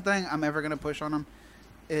like, the only thing I'm ever gonna push on him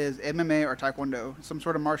is MMA or Taekwondo, some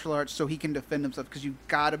sort of martial arts, so he can defend himself. Because you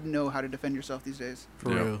gotta know how to defend yourself these days.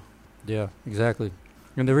 For Yeah. real. Yeah, exactly.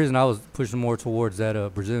 And the reason I was pushing more towards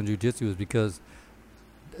that Brazilian jiu-jitsu is because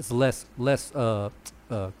it's less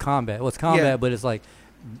combat. Well, it's combat, Yeah. but it's like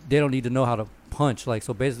they don't need to know how to punch. Like,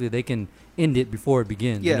 so basically they can end it before it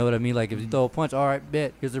begins. Yeah. You know what I mean? Like if you throw a punch, all right,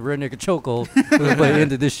 bet here's a rear naked chokehold. Let's play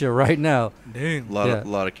into this shit right now. Dang. A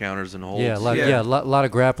lot of counters and holds. Yeah, Yeah. a lot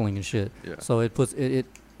of grappling and shit. Yeah. So it puts it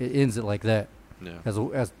ends it like that. Yeah. As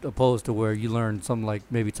opposed to where you learn something like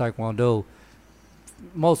maybe Taekwondo.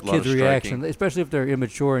 Most A lot kids' of reaction, striking. especially if they're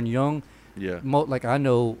immature and young, Yeah. like I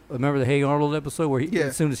know, remember the Hey Arnold episode where Yeah.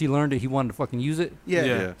 as soon as he learned it, he wanted to fucking use it. Yeah.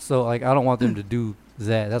 Yeah. So like I don't want them to do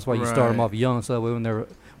that. That's why you start them Right. off young, so that way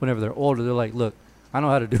whenever they're older, they're like, look, I know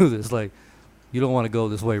how to do this. Like, you don't want to go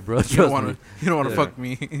this way, bro. You Trust don't want me. to. You don't want to Yeah. fuck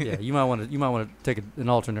me. Yeah, you might want to take an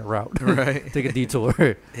alternate route. Right. Take a detour.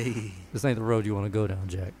 Hey. This ain't the road you want to go down,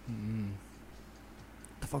 Jack. Mm.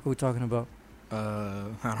 The fuck are we talking about? I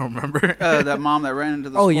don't remember. That mom that ran into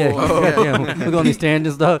the Oh school. yeah, yeah. We're going these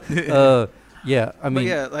tangents stuff. Yeah, I But mean,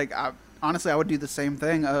 yeah, like honestly, I would do the same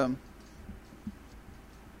thing.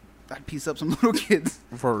 I'd piece up some little kids.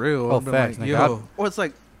 For real. Oh, I've been facts, like, nigga. yo. Well, it's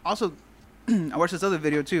like also, I watched this other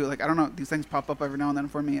video too. Like I don't know, these things pop up every now and then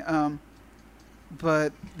for me.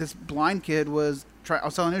 But this blind kid was I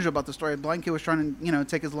was telling Israel about the story. A blind kid was trying to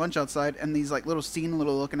take his lunch outside, and these like little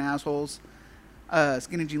little looking assholes,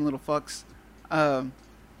 skinny jean little fucks,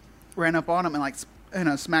 ran up on him and like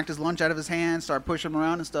smacked his lunch out of his hand, started pushing him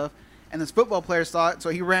around and stuff. And this football player saw it, so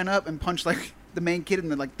he ran up and punched like the main kid in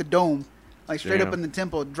the dome, like straight up Damn. in the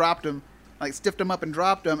temple, dropped him, like stiffed him up and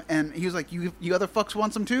dropped him. And he was like, "You other fucks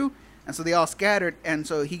want some too?" And so they all scattered, and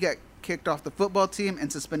so he got kicked off the football team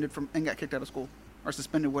and got kicked out of school, or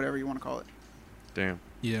suspended, whatever you want to call it. Damn.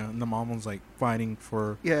 Yeah, and the mom was like fighting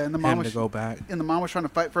for Yeah, and the him mom to was go back. and the mom was trying to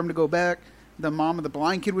fight for him to go back. The mom of the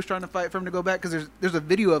blind kid was trying to fight for him to go back because there's a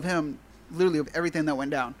video of him, literally of everything that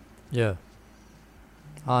went down. yeah.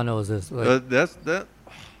 All I know is this. Like, The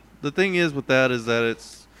thing is with that is that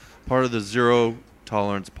it's part of the zero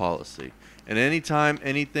tolerance policy. And anytime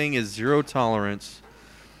anything is zero tolerance,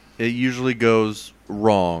 it usually goes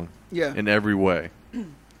wrong Yeah. in every way.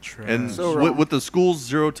 Trash. And So wrong. with the school's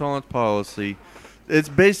zero tolerance policy, it's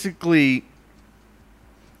basically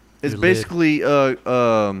Your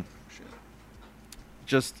lid.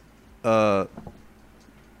 just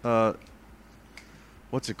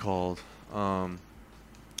what's it called?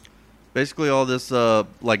 Basically all this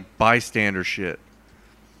like bystander shit.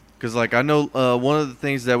 Cuz like I know one of the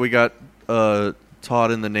things that we got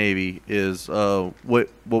taught in the Navy is what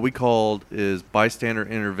we called is bystander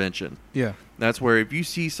intervention. yeah. That's where if you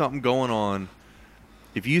see something going on,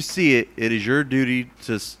 if you see it, it is your duty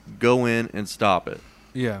to go in and stop it.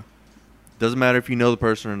 Yeah. Doesn't matter if you know the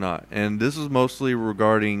person or not. And this is mostly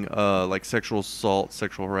regarding like sexual assault,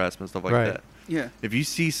 sexual harassment, stuff like Right. that. Yeah. If you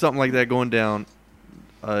see something like that going down,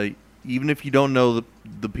 even if you don't know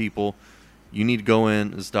the people, you need to go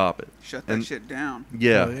in and stop it. Shut that And- shit down.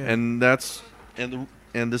 Yeah, Oh, yeah. and that's and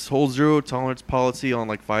this whole zero tolerance policy on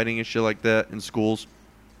like fighting and shit like that in schools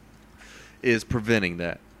is preventing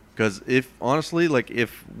that. Because if honestly, like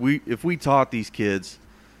if we taught these kids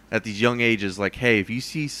at these young ages, like, hey, if you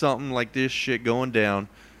see something like this shit going down,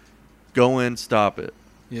 go in, stop it.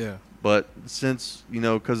 Yeah. But since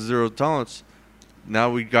because zero tolerance, now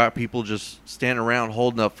we got people just standing around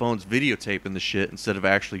holding up phones, videotaping the shit instead of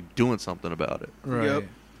actually doing something about it. Right. Yep.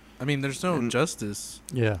 I mean, there's no And- justice.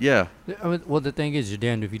 Yeah. Yeah. I mean, well, the thing is, you're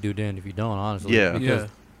damned if you do, damned if you don't. Honestly. Yeah. Because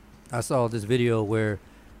Yeah. I saw this video where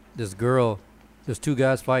this girl, there's two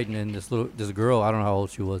guys fighting, and this girl, I don't know how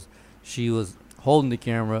old she was. She was holding the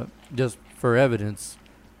camera just for evidence,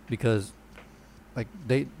 because, like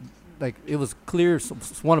it was clear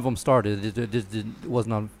one of them started. It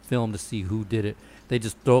wasn't on film to see who did it. They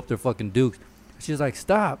just throw up their fucking dukes. She's like,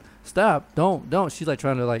 stop, don't. She's like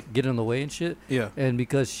trying to like get in the way and shit. Yeah. And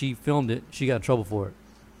because she filmed it, she got in trouble for it.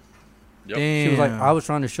 Yep. Damn. She was like, I was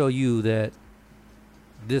trying to show you that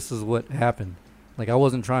this is what happened. Like, I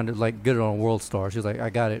wasn't trying to like get it on World Star. She was like, I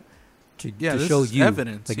got it to this show is you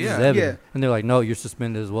evidence. Like, Yeah. this is evidence. Yeah. And they're like, no, you're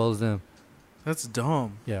suspended as well as them. That's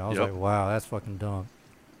dumb. Yeah, I was Yep. like, wow, that's fucking dumb.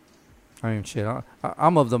 I mean, shit.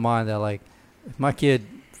 I'm of the mind that like, if my kid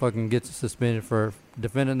fucking gets suspended for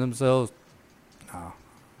defending themselves, nah,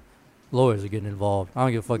 lawyers are getting involved. I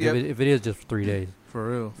don't give a fuck Yep. if it is just for 3 days. For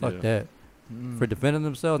real. Fuck Yeah. that. Mm. For defending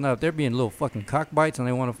themselves. Now, if they're being little fucking cockbites and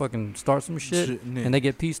they want to fucking start some shit, yeah. and they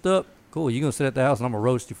get pieced up, cool. You gonna sit at the house and I'm gonna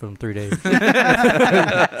roast you for them 3 days.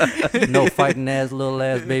 No fighting ass, little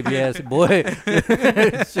ass, baby ass boy.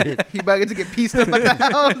 Shit. He about to get pieced up at the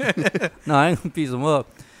house. No, I ain't gonna piece them up.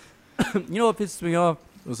 You know what pisses me off?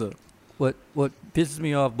 What's up? What pisses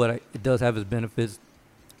me off, but it does have its benefits,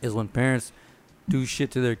 is when parents do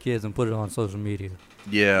shit to their kids and put it on social media.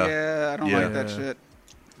 Yeah. Yeah, I don't Yeah. like that shit.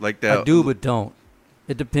 Like that. I do, but don't.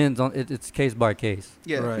 It depends on it's case by case.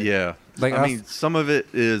 Yeah. Right. Yeah. Like, I I mean, some of it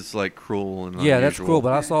is like cruel and Yeah, that's unusual. cruel.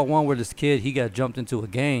 But I saw one where this kid, he got jumped into a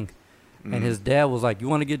gang, and Mhm. his dad was like, "You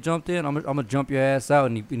want to get jumped in? I'm gonna jump your ass out."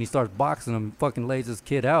 And he starts boxing him, fucking lays this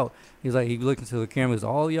kid out. He's like, he looks into the camera, he goes,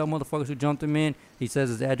 "All y'all motherfuckers who jumped him in." He says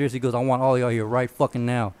his address. He goes, "I want all y'all here right fucking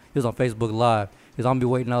now." He was on Facebook Live. He goes, "I'm gonna be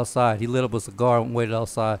waiting outside." He lit up a cigar and waited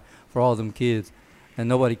outside for all them kids, and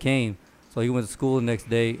nobody came. So he went to school the next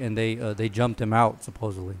day, and they jumped him out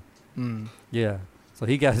supposedly. Mm. Yeah. So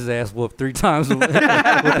he got his ass whooped 3 times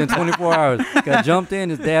within 24 hours. Got jumped in,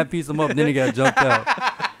 his dad pieced him up, then he got jumped out.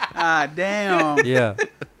 Ah, damn. Yeah.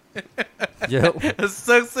 Yep. It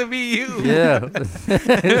sucks to be you. Yeah.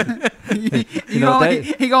 You know, know, they-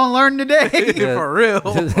 he gonna learn today. Yeah. For real.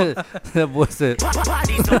 That boy said,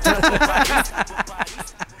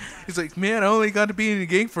 He's like, man, I only got to be in the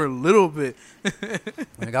game for a little bit.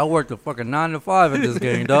 like, I worked a fucking 9 to 5 at this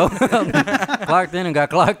game, dog. Clocked in and got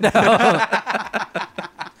clocked out.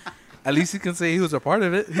 At least he can say he was a part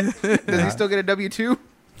of it. Does he still get a W-2?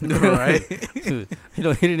 Right. He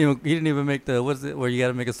didn't even make the, what's it, where you got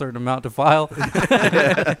to make a certain amount to file.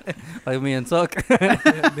 Like me and Tuck.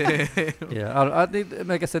 Yeah, I think,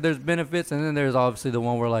 like I said, there's benefits, and then there's obviously the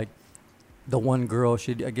one where, like, the one girl,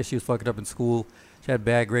 I guess she was fucking up in school. She had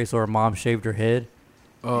bad grades, so her mom shaved her head.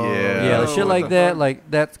 Oh, Yeah. Yeah, Oh, shit what like the that, fuck?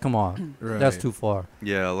 like, that's, come on. Right. That's too far.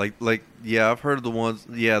 Yeah, I've heard of the ones.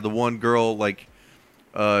 Yeah, the one girl, like,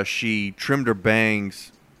 she trimmed her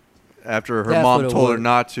bangs after her That's mom what it told her was.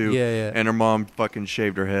 not to, Yeah, yeah. and her mom fucking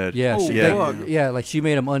shaved her head. Yeah, Oh, yeah. yeah, like she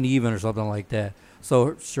made them uneven or something like that.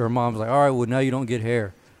 So her mom's like, all right, well, now you don't get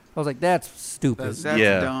hair. I was like, that's stupid. That's- That's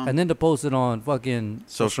Yeah. dumb. And then to post it on fucking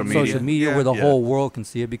Social media. social media Yeah. where the Yeah. whole world can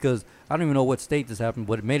see it, because I don't even know what state this happened,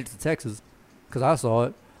 but it made it to Texas because I saw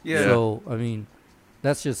it. Yeah. So, I mean,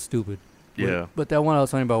 that's just stupid. Yeah. But that one I was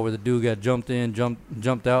talking about where the dude got jumped in,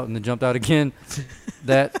 jumped out, and then jumped out again,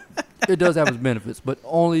 that it does have its benefits, but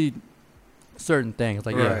only certain things.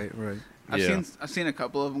 Like, yeah. Right. Yeah. I've seen a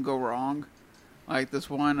couple of them go wrong. Like this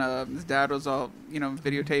one, his dad was all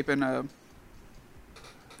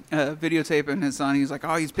videotaping his son. He's like,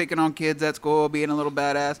 oh, he's picking on kids at school, being a little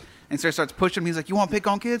badass. And so he starts pushing him. He's like, you want to pick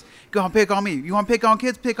on kids? Go on, pick on me. You want to pick on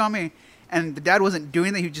kids? Pick on me. And the dad wasn't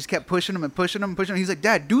doing that. He just kept pushing him and pushing him and pushing him. He's like,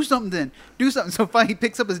 Dad, do something then. Do something. So finally he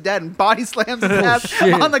picks up his dad and body slams his ass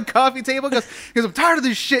shit. on the coffee table. He goes, I'm tired of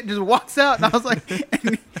this shit. And just walks out. And I was like,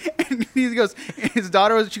 and he goes, his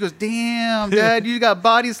daughter, she goes, damn, Dad, you got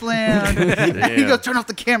body slammed. He Damn. goes, turn off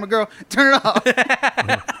the camera, girl. Turn it off.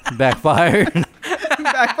 Backfired. He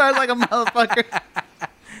backfires like a motherfucker.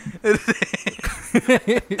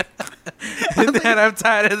 Dad, I'm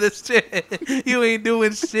tired of this shit. You ain't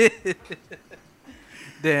doing shit.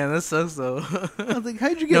 Damn, that sucks though. I was like,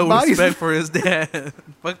 how'd you get No body respect for his dad.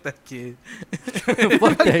 Fuck that kid.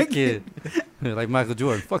 Fuck that kid. Like Michael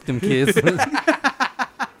Jordan. Fuck them kids.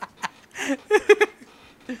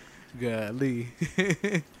 Golly.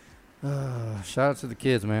 Shout out to the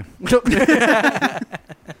kids, man.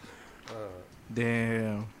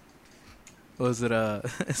 Damn. What was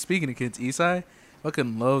it? Speaking of kids, Eastside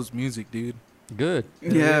fucking loves music, dude. Good.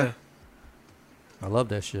 Yeah. I love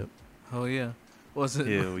that shit. Oh yeah. Was it?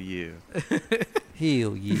 Hell yeah.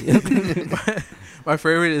 Hell yeah. My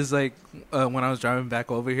favorite is like when I was driving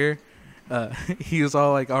back over here. He was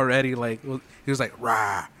all like already like he was like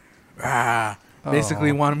rah rah.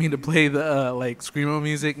 Basically Aw. wanted me to play the like screamo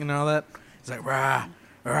music and all that. He's like rah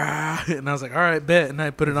rah, and I was like, all right, bet. And I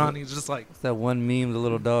put it on. He's just like, It's that one meme, the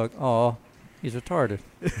little dog. Oh, he's retarded.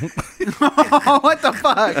 What the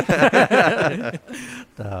fuck?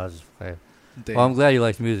 Nah, I was just playing. damn. Well, I'm glad he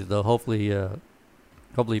likes music though. Hopefully,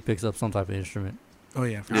 hopefully he picks up some type of instrument. oh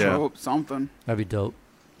yeah, for I Yeah. hope something. That'd be dope.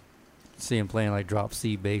 See him playing like drop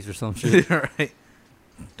C bass or some shit. sure. Right.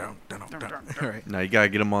 Dun, dun, dun, dun. All right. Now you gotta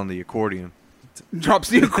get him on the accordion. Drops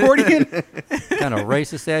the accordion. Kind of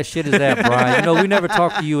racist ass shit is that, Brian? You know, we never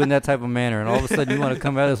talk to you in that type of manner, and all of a sudden you want to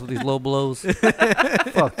come at us with these low blows.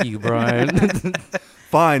 Fuck you, Brian.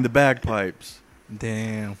 Find the bagpipes.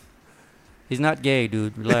 Damn. He's not gay,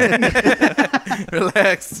 dude. Relax.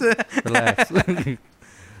 Relax. Relax.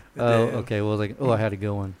 Oh, okay. Well, like, I had a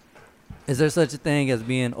good one. Is there such a thing as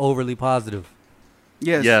being overly positive?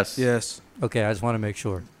 Yes. Yes. Yes. Okay, I just want to make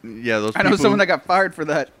sure. Yeah, those I know people someone that got fired for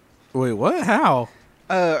that. Wait, what? How?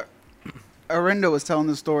 Arinda was telling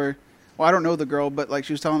the story. Well, I don't know the girl, but like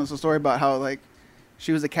she was telling us a story about how like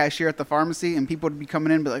she was a cashier at the pharmacy and people would be coming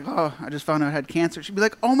in and be like, "Oh, I just found out I had cancer." She'd be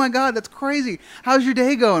like, "Oh my god, that's crazy. How's your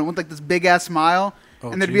day going?" With like this big ass smile, Oh,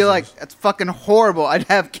 and they'd be Jesus. like, "That's fucking horrible. I'd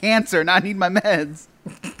have cancer and I need my meds."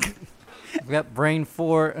 I've got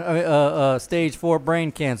stage 4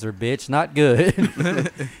 brain cancer, bitch. Not good.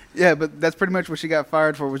 Yeah, but that's pretty much what she got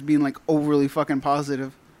fired for, was being like overly fucking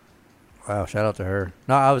positive. Wow, shout out to her.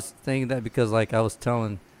 No, I was thinking that because like I was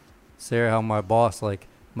telling Sarah how my boss, like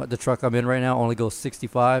the truck I'm in right now only goes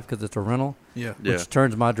 65 because it's a rental, Yeah. Yeah. which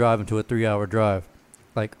turns my drive into a 3-hour drive,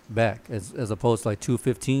 like back as opposed to like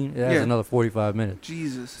 2:15. It adds Yeah. another 45 minutes.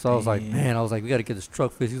 Jesus. So I was like, Damn. man, I was like, we got to get this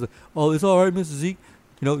truck fixed. He's like, oh, it's all right, Mr. Zeke.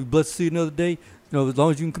 You know, blessed to see you another day. You know, as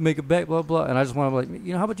long as you can make it back, blah, blah. And I just want to be like,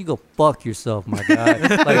 you know, how about you go fuck yourself, my guy?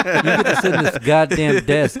 Like, you get to sit in this goddamn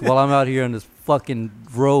desk while I'm out here on this fucking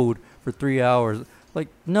road for 3 hours. Like,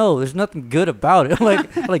 no, there's nothing good about it.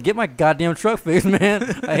 like, get my goddamn truck fixed, man.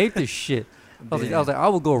 I hate this shit. I was like, I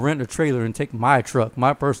will go rent a trailer and take my truck,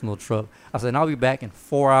 my personal truck. I said, and I'll be back in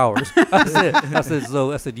 4 hours.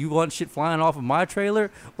 I said, you want shit flying off of my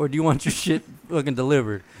trailer, or do you want your shit fucking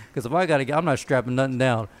delivered? Because if I gotta get, I'm not strapping nothing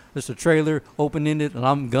down. Just a trailer, open-ended, and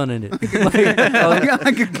I'm gunning it.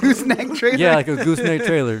 Like a gooseneck trailer. Yeah, like a gooseneck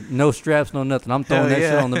trailer, no straps, no nothing. I'm throwing Hell that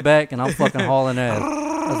shit yeah. on the back, and I'm fucking hauling ass.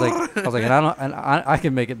 I was like, and I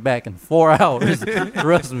can make it back in 4 hours.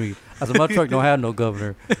 Trust me. I said, my truck don't have no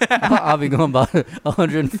governor. I'll be going about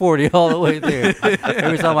 140 all the way there.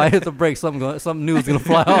 Every time I hit the brake, something new is gonna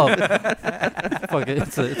fly off. Fuck it,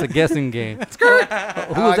 it's a guessing game.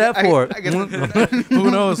 Who was that for? I guess Who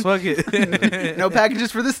knows? Fuck it. no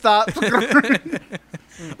packages for the stop.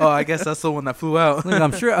 Oh, I guess that's the one that flew out. Look,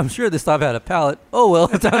 I'm sure this stop had a pallet. Oh well,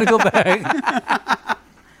 time to go back.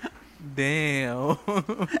 Damn.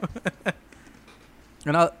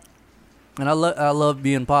 And I love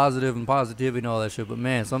being positive and positivity and all that shit. But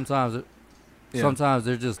man, sometimes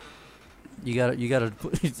there's just you gotta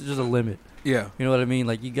put, it's just a limit. Yeah. You know what I mean?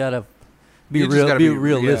 Like you gotta be You just real, gotta be be-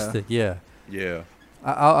 realistic. Yeah. Yeah.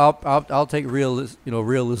 I'll take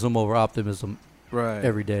realism over optimism Right.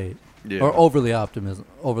 every day, Yeah. or overly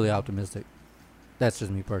optimistic. That's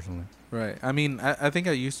just me personally. Right. I mean, I think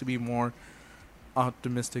I used to be more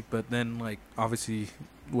optimistic, but then, like, obviously,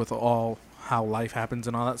 with all how life happens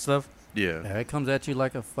and all that stuff. Yeah. Yeah, it comes at you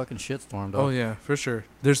like a fucking shitstorm, dog. Oh, yeah, for sure.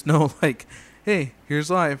 There's no, like, hey, here's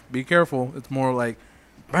life. Be careful. It's more like,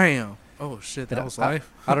 bam. Oh, shit, that was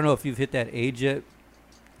life. I don't know if you've hit that age yet,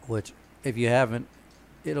 which if you haven't,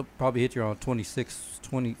 it'll probably hit you around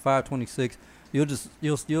 25, 26.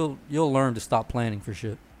 You'll learn to stop planning for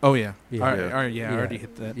shit. Oh, yeah. Yeah. I already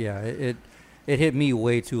hit that. Yeah, it hit me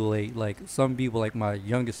way too late. Like some people, like my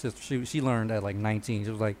youngest sister, she learned at like 19.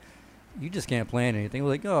 She was like, you just can't plan anything. We're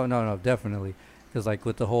like, oh no, definitely. Because like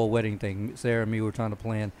with the whole wedding thing, Sarah and me were trying to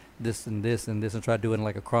plan this and this and this and try to do it in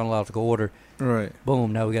like a chronological order. Right.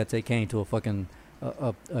 Boom, now we got to take Kane to a fucking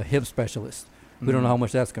a hip specialist. We don't know how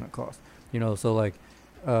much that's gonna cost. You know, so like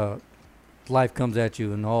life comes at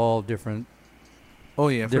you in all different Oh,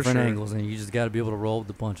 yeah, for different sure. angles, and you just got to be able to roll with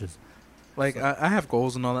the punches. Like, I have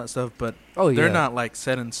goals and all that stuff, but Oh they're yeah, not, like,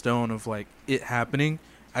 set in stone of, like, it happening.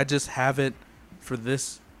 I just have it for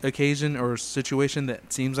this occasion or situation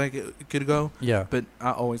that seems like it could go, yeah, but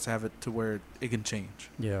I always have it to where it can change.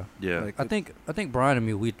 yeah. Yeah. Like, I think Brian and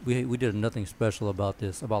me we did nothing special about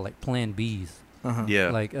this, about like plan Bs. Uh-huh. Yeah.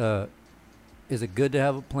 Like is it good to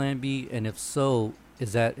have a plan B, and if so,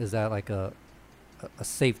 is that like a a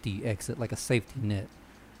safety exit, like a safety net.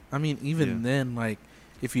 I mean, even Yeah. then, like,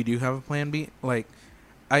 if you do have a plan B, like,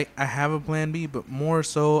 I have a plan B, but more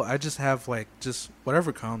so, I just have, like, just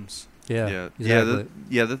whatever comes. Yeah, Yeah.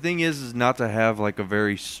 The thing is not to have like a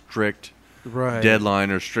very strict Right. deadline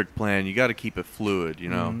or strict plan. You got to keep it fluid. You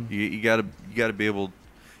know, Mhm. you got to be able,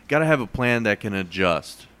 got to have a plan that can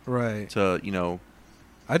adjust Right. to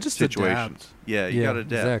I just situations. Yeah, you got to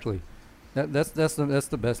adapt. Exactly. That's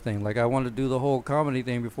the best thing. Like I wanted to do the whole comedy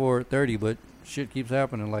thing before 30, but shit keeps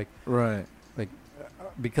happening. Like Right.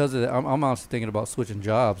 because of that, I'm also thinking about switching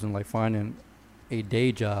jobs and like finding a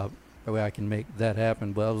day job that way I can make that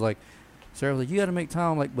happen. But I was like, Sarah was like, you got to make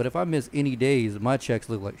time. Like, but if I miss any days, my checks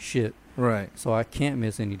look like shit. Right. So I can't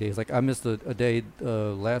miss any days. Like I missed a day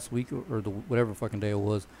last week or the whatever fucking day it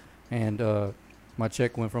was, and my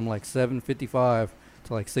check went from like $755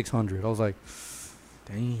 to like $600. I was like,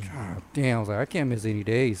 Damn. God damn. I was like, I can't miss any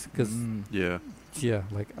days because Yeah. yeah,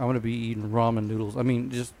 like I'm gonna be eating ramen noodles. I mean,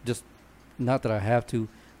 just not that I have to,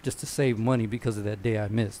 just to save money because of that day I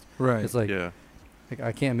missed. Right. It's like, Yeah. like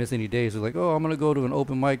I can't miss any days. It's like, oh, I'm gonna go to an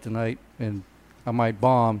open mic tonight and I might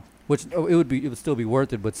bomb, which it would still be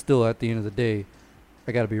worth it, but still at the end of the day,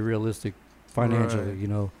 I gotta be realistic financially, Right. you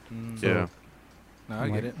know. Mm. Yeah. No, I I'm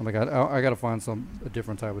get like, it. I'm like, I gotta find a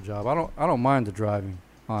different type of job. I don't mind the driving,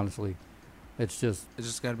 honestly. It's just, It's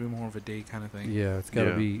just got to be more of a day kind of thing. yeah, it's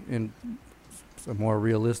gotta Yeah. be in more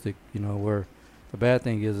realistic, you know. Where the bad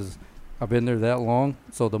thing is I've been there that long,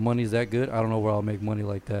 so the money's that good. I don't know where I'll make money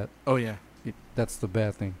like that. Oh, yeah. That's the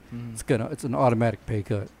bad thing. Mm. It's an automatic pay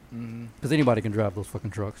cut Mm. because anybody can drive those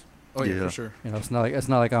fucking trucks. Oh, yeah, Yeah. for sure. You know, it's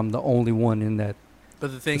not like I'm the only one in that.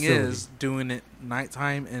 But the thing Facility. is, doing it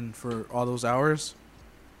nighttime and for all those hours,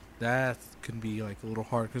 that can be like a little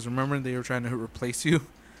hard. Because remember, they were trying to replace you,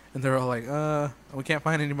 and they're all like, we can't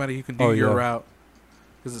find anybody who can do Oh, your yeah. route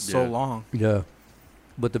because it's so Yeah. long. Yeah,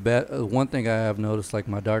 but the one thing I have noticed, like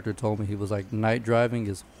my doctor told me, he was like, night driving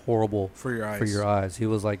is horrible For your eyes. for your eyes. He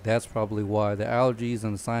was like, that's probably why the allergies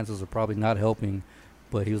and the sciences are probably not helping.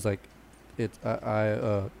 But he was like, it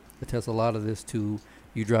attests a lot of this to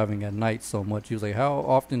you driving at night so much. He was like, how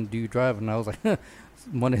often do you drive? And I was like,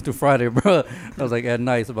 Monday through Friday, bro. I was like, at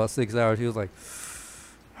night it's about 6 hours. He was like,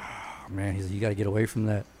 man, he's like, you got to get away from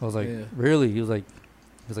that. I was like, Yeah. really? He was like,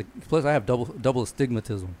 plus I have double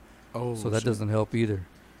astigmatism, Oh, so that shit. doesn't help either.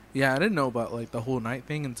 Yeah, I didn't know about like the whole night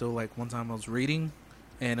thing until like one time I was reading,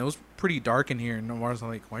 and it was pretty dark in here. And Nomar's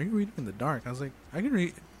like, "Why are you reading in the dark?" I was like, "I can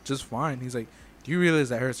read just fine." He's like, "Do you realize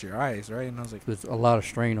that hurts your eyes, right?" And I was like, There's a lot of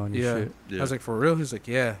strain on your "Yeah." shit. Yeah. I was like, "For real?" He's like,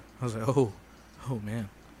 "Yeah." I was like, "Oh man."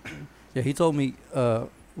 Yeah, he told me,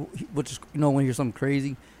 which is, you know, when you hear something crazy,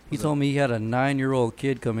 he What's told me he had a 9-year-old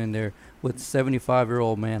kid come in there with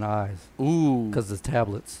 75-year-old man eyes Ooh. because of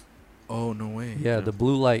tablets. Oh no way. Yeah, the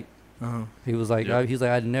blue light. Uh-huh. He was like, Yeah. he's like,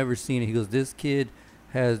 I'd never seen it. He goes, this kid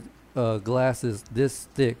has glasses this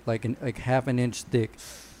thick, like half an inch thick,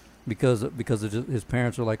 because of just, his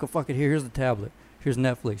parents were like, oh fuck it, here's the tablet, here's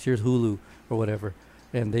Netflix, here's Hulu or whatever,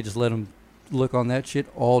 and they just let him look on that shit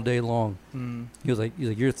all day long. Mm. He's like,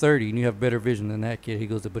 you're 30 and you have better vision than that kid. He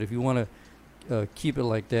goes, but if you want to keep it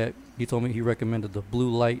like that, he told me he recommended the blue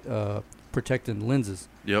light protecting lenses.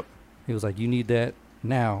 Yep. He was like, you need that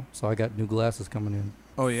now. So I got new glasses coming in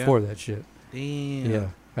Oh yeah. for that shit. Damn. Yeah.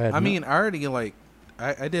 I mean, I already like,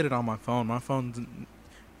 I did it on my phone. My phone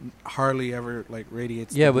hardly ever like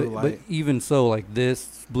radiates. yeah, the blue but light. even so, like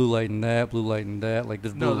this blue light and that, like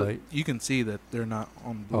this blue no, light. you can see that they're not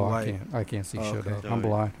on blue Oh, light. I can't see Oh, shit. okay. I'm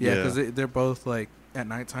blind. Yeah, Yeah. because they're both like at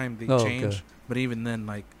nighttime they Oh, okay. change, but even then,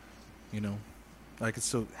 like, you know, I could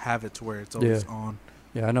still have it to where it's always on.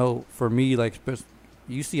 Yeah, I know. For me, like,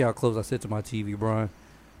 you see how close I sit to my TV, Brian.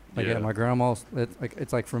 Like Yeah. at my grandma's,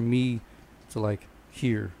 it's like from me to like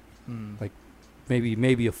here, Mm. like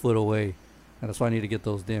maybe a foot away, and that's why I need to get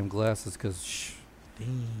those damn glasses. Cause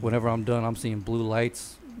whenever I'm done, I'm seeing blue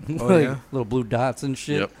lights, Oh, like yeah? little blue dots and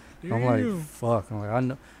shit. Yep. I'm like, fuck. I'm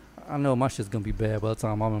like, I know my shit's gonna be bad by the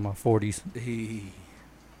time I'm in my 40s. Hey,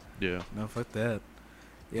 Yeah. no, fuck that.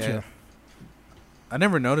 Yeah. Yeah. I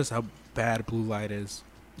never noticed how bad blue light is.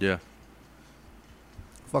 Yeah.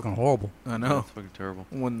 Fucking horrible. I know. It's fucking terrible.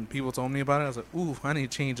 When people told me about it, I was like, ooh, I need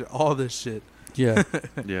to change all this shit. Yeah.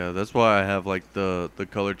 Yeah, that's why I have like the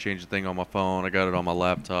color changing thing on my phone. I got it on my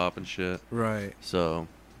laptop and shit. Right. So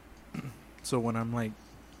So when I'm like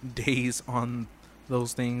days on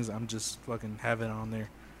those things, I'm just fucking have it on there.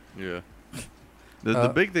 yeah. The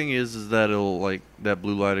big thing is that it'll like that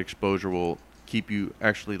blue light exposure will keep you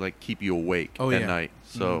awake Oh, at yeah. night.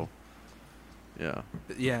 So yeah.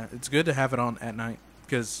 Yeah, it's good to have it on at night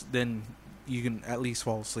because then you can at least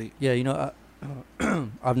fall asleep. Yeah, you know,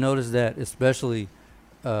 I've noticed that, especially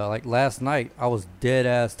like last night, I was dead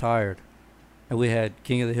ass tired, and we had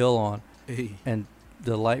King of the Hill on, Hey. and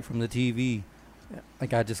the light from the TV,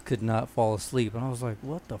 like I just could not fall asleep, and I was like,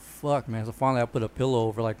 "What the fuck, man?" So finally, I put a pillow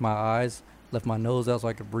over like my eyes, left my nose out so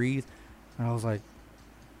I could breathe, and I was like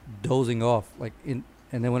dozing off, and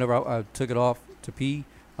then whenever I took it off to pee,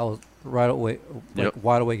 I was right awake, like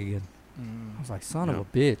wide awake again. I was like, "Son of a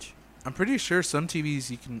bitch." I'm pretty sure some TVs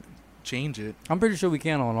you can change it. I'm pretty sure we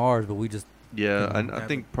can on ours, but we just Yeah, You know, I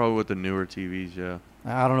think probably with the newer TVs, yeah.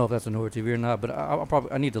 I don't know if that's a newer TV or not, but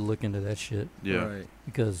I need to look into that shit Yeah. Right.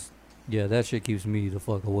 because that shit keeps me the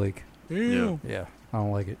fuck awake. Damn. Yeah, I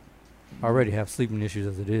don't like it. I already have sleeping issues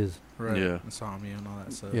as it is. Right. Yeah. Insomnia and all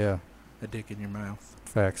that stuff. Yeah, A dick in your mouth.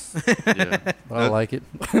 facts. Yeah. But I like it.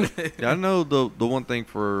 Yeah, I know the one thing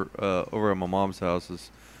for over at my mom's house is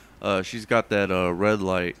she's got that red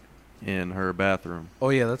light in her bathroom. Oh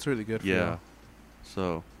yeah, that's really good. For Yeah.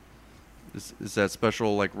 So it's that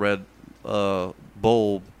special like red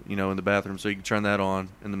bulb, in the bathroom, so you can turn that on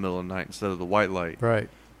in the middle of the night instead of the white light. Right.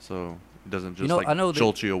 So it doesn't just You know, like I know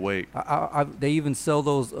jolt you awake. They even sell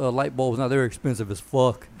those light bulbs now. They're expensive as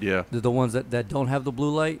fuck. Yeah. The ones that don't have the blue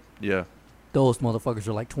light. Yeah. Those motherfuckers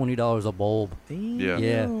are like $20 a bulb. Damn. Yeah.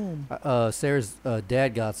 Yeah. Sarah's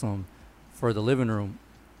dad got some for the living room.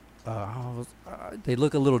 They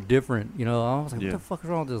look a little different, I was like, Yeah. what the fuck is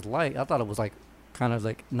wrong with this light? I thought it was like kind of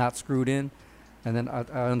like not screwed in, and then I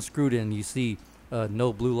unscrewed it, and you see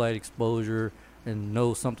no blue light exposure and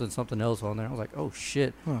no something else on there. I was like, oh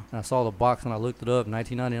shit! Huh. And I saw the box and I looked it up,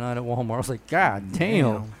 $19.99 at Walmart. I was like, God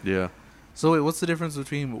damn. Yeah. So wait, what's the difference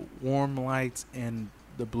between warm lights and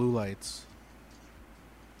the blue lights?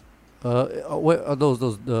 What are those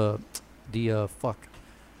the fuck?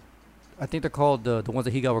 I think they're called the ones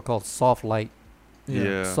that he got were called soft light.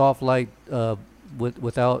 Yeah. Soft light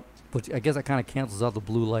without, which I guess that kind of cancels out the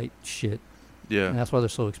blue light shit. And Yeah. that's why they're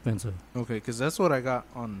so expensive. Okay, because that's what I got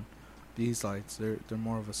on these lights. They're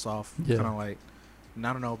more of a soft Yeah. kind of light. And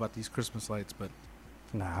I don't know about these Christmas lights, but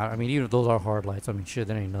Nah, I mean, even if those are hard lights, I mean, shit,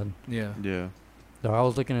 that ain't nothing. yeah. Yeah. No, I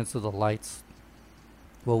was looking into the lights,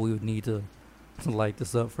 what we would need to light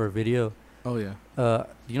this up for a video. Oh yeah.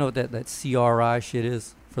 You know what that CRI shit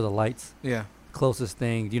is for the lights? Yeah. Closest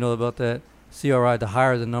thing. Do you know about that? CRI, the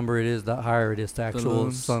higher the number it is, the higher it is to actual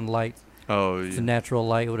lumens? sunlight. Oh, It's a yeah. natural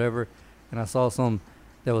light, whatever. And I saw some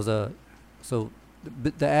that was the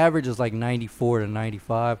average is like 94 to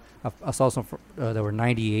 95. I saw some that were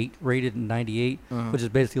 98, rated 98, which is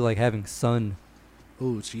basically like having sun.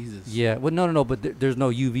 Oh Jesus. Yeah. Well, no, but there's no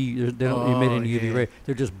UV. They don't emit any UV yeah. ray.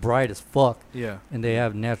 They're just bright as fuck, Yeah. and they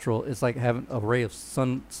have natural. It's like having a ray of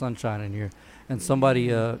sunshine in here. And somebody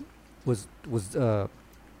was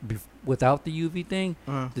without the UV thing.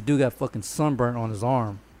 The dude got fucking sunburnt on his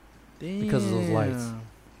arm. Because of those lights.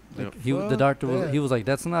 Damn. Yep. The doctor was. that. He was like,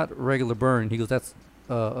 "That's not regular burn." He goes, "That's It's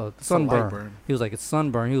a light sunburn." burn. He was like, "It's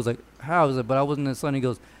sunburn." He was like, "How is it?" But I wasn't in the sun. He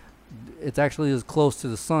goes, "It's actually as close to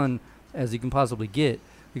the sun as you can possibly get."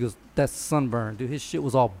 He goes, "That's sunburn, dude." His shit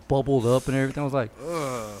was all bubbled up and everything. I was like,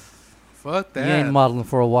 Ugh. Fuck that. "You ain't modeling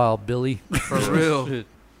for a while, Billy." For real. Shit.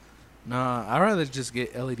 Nah, I'd rather just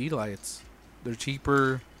get LED lights. They're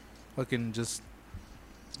cheaper. Fucking just.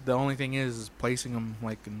 The only thing is placing them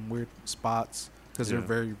like in weird spots because Yeah. they're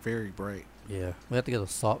very, very bright. Yeah, we have to get the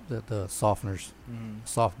softeners,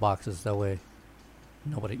 soft boxes. That way,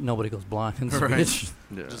 nobody goes blind in this Right. bitch.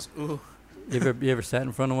 Yeah. Just ooh. You ever sat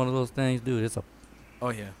in front of one of those things, dude? It's a. Oh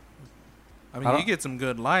yeah. I mean, I you don't- get some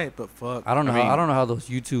good light, but fuck. I don't know. I mean- I don't know how those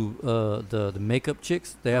YouTube the makeup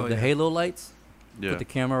chicks they have Oh, the yeah. halo lights. Yeah. Put the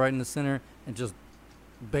camera right in the center and just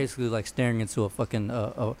basically like staring into a fucking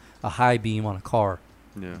a high beam on a car.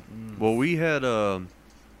 Yeah. Mm. Well, we had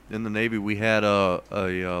in the Navy we had a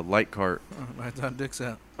light cart, My time dicks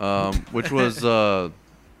out. which was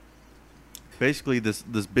basically this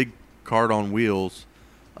big cart on wheels,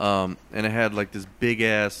 and it had like this big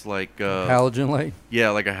ass like Halogen light. yeah,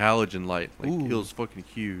 like a halogen light. Like it Ooh. was fucking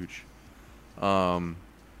huge, and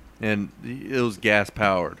it was gas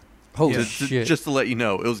powered. Holy Yeah. shit! Just to let you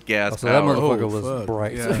know, it was gas Oh, so that powered. motherfucker Oh, was fuck.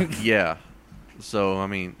 bright. Yeah. Yeah. So I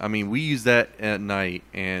mean, we used that at night,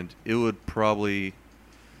 and it would probably,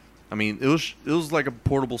 it was like a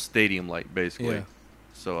portable stadium light, basically. Yeah.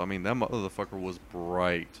 So I mean, that motherfucker was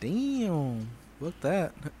bright. Damn. Look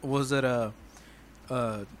that. Was it I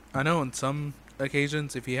know on some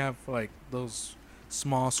occasions if you have like those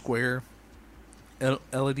small square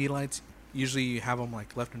LED lights, usually you have them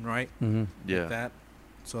like left and right. Mm-hmm. Yeah. Like that.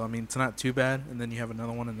 So I mean, it's not too bad. And then you have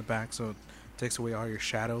another one in the back, so it takes away all your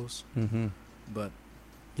shadows. Mm-hmm. But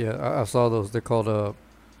Yeah, I saw those. They're called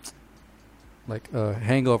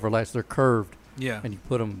hangover lights. They're curved, Yeah. and you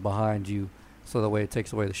put them behind you, so that way it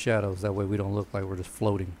takes away the shadows. That way we don't look like we're just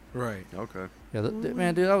floating. Right. Okay. Yeah,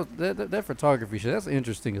 man, dude, that photography shit. That's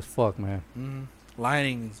interesting as fuck, man. Mm-hmm.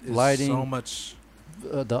 Lighting is Lighting. so much.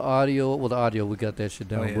 The audio, the audio, we got that shit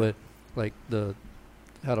down. Oh, yeah. But like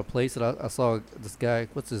how to place it, I saw this guy.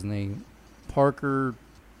 What's his name? Parker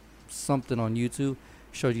something on YouTube.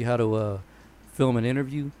 Showed you how to film an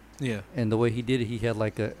interview. Yeah. And the way he did it, he had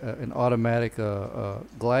like an automatic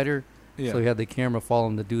glider. Yeah. So he had the camera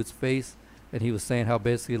following the dude's face, and he was saying how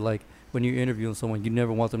basically like when you're interviewing someone, you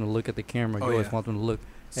never want them to look at the camera. You Oh, always yeah. want them to look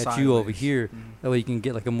at you over Sideways. here. Mhm. That way you can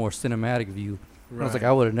get like a more cinematic view. Right. I was like,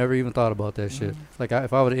 I would have never even thought about that shit. Like,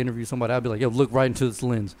 if I would have interviewed somebody, I'd be like, yo, look right into this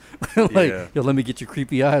lens. Like, Yeah. yo, let me get your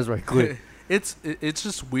creepy eyes right quick. It's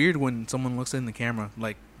just weird when someone looks in the camera.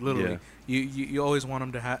 Like literally, you always want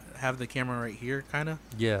them to have the camera right here, kind of.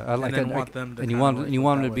 Yeah, I like then that. want them to and you kinda want like and you look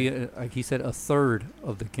want them that to be way. like he said, a third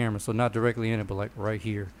of the camera, so not directly in it, but like right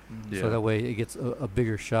here, Mhm. Yeah. so that way it gets a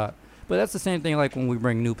bigger shot. But that's the same thing like when we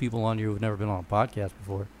bring new people on here who've never been on a podcast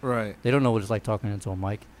before. Right. They don't know what it's like talking into a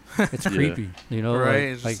mic. It's Yeah. creepy, you know. Right. Like,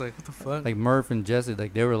 It's just like what the fuck. like Murph and Jesse,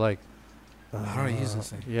 like they were like, How do I use this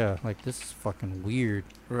thing? Yeah, like this is fucking weird.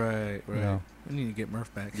 Right. Right. know. I need to get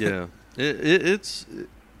Murph back. Yeah,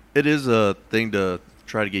 it is a thing to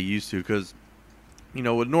try to get used to because,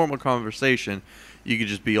 with normal conversation, you could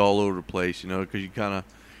just be all over the place, because you kind of,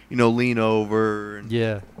 lean over and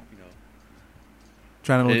Yeah,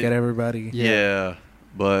 Trying to look It- at everybody. Yeah.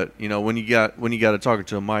 But when you got to talk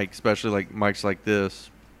to a mic, especially like mics like this,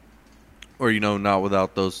 or not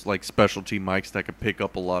without those like specialty mics that could pick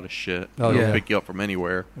up a lot of shit, Oh, yeah. pick you up from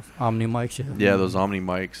anywhere. Omni mic shit. Yeah, those Omni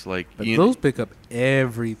mics, like But those pick up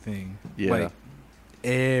everything. Yeah. Like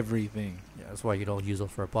everything. Yeah, that's why you don't use those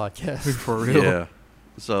for a podcast. For real. Yeah.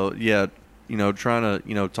 So yeah, trying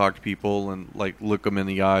to talk to people and like look them in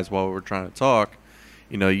the eyes while we're trying to talk.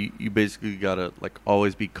 You basically gotta like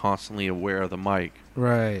always be constantly aware of the mic.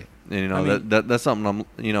 Right. And I mean- that's something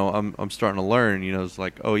I'm starting to learn. It's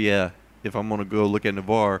like, oh yeah, if I'm gonna go look at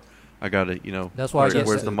Navarre, I gotta That's why I guess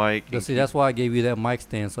where's the mic? But see, that's why I gave you that mic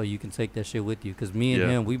stand so you can take that shit with you. Because me and Yeah.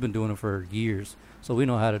 him, we've been doing it for years, so we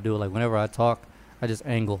know how to do it. Like whenever I talk, I just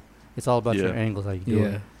angle. It's all about your Yeah. angles, how you do Yeah.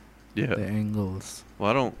 it. Yeah. The angles. Well,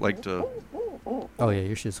 I don't like to. Oh yeah,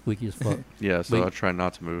 your shit's squeaky as fuck. Yeah, so But- I try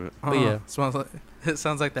not to move it. But yeah. Smells like, it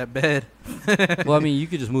sounds like that bed. Well, I mean, you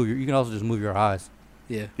could just move you can also just move your eyes.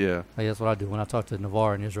 Yeah. Yeah. Like that's what I do when I talk to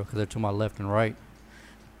Navarre in Israel because they're to my left and right.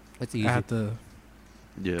 It's easy. I have to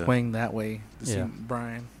Yeah. twang that way to Yeah. see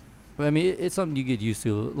Brian. But I mean, it's something you get used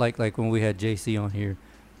to. Like when we had JC on here,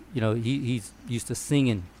 he's used to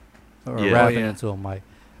singing or Yeah. rapping Oh, yeah. into a mic,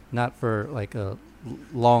 not for like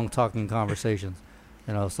long talking conversations.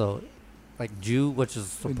 So like Jew, which is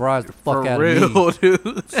surprised the fuck For out real, of me,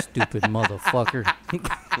 dude. stupid motherfucker.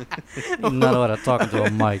 You not know how to talk into a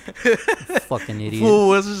mic, fucking idiot. Fool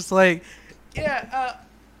was just like, yeah,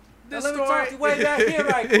 this Let me story. talk to you way back here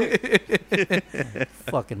right quick.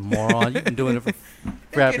 Fucking moron. You've been doing it for You can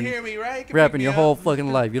rapping, hear me, right? You can rapping pick your me whole up.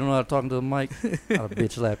 fucking life. You don't know how to talk into the mic? I'll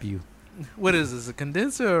bitch slap you. What is this? A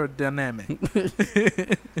condenser or a dynamic?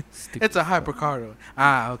 Stupid It's a hypercardo.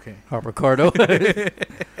 Ah, okay. Harper Cardo.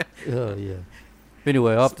 Oh yeah.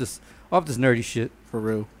 Anyway, off this nerdy shit, For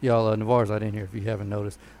real. y'all. Navarre's not in here if you haven't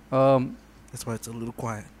noticed. That's why it's a little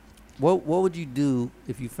quiet. What would you do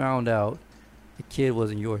if you found out the kid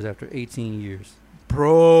wasn't yours after 18 years?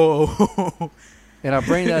 Bro. And I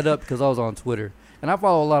bring that up because I was on Twitter, and I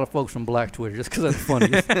follow a lot of folks from Black Twitter just because that's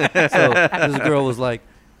funny. So this girl was like,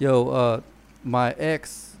 "Yo, my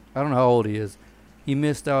ex, I don't know how old he is. He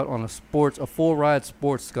missed out on a full ride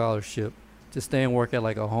sports scholarship to stay and work at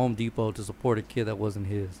like a Home Depot to support a kid that wasn't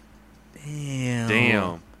his."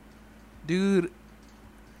 Damn. Dude.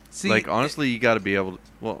 See, like honestly, you got to be able to.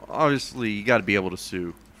 Well, obviously, you got to be able to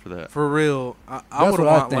sue for that. for real, I That's would what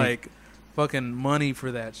I want think. like fucking money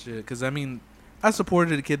for that shit. Because I mean, I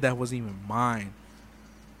supported a kid that wasn't even mine.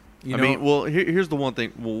 You know? mean, well, here's the one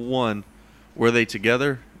thing. Well, one, were they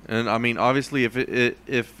together? And I mean, obviously,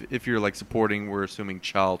 if you're like supporting, we're assuming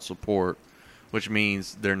child support, which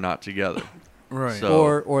means they're not together. right,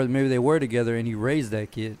 So- Or maybe they were together and he raised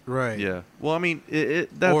that kid. right, Yeah. Well, I mean,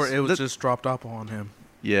 that's or it was that- just dropped off on him.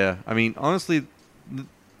 Yeah. I mean, honestly,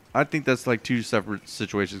 I think that's like two separate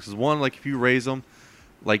situations. Because one, like if you raise them,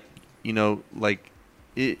 like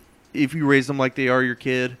if you raise them like they are your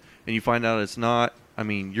kid, and you find out it's not, I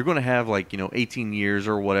mean, you're going to have like 18 years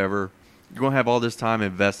or whatever. You're going to have all this time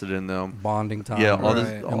invested in them. Bonding time. Yeah, or all this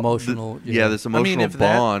Right. emotional. this I mean, emotional if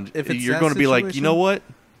that- bond. if it's you're that going to be like, you know situation- what?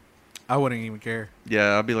 I wouldn't even care.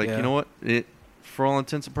 Yeah, I'd be like, Yeah. you know what? for all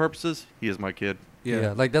intents and purposes, he is my kid.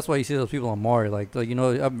 Yeah. Like that's why you see those people on Maury. Like you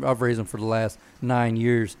know, I've raised him for the last 9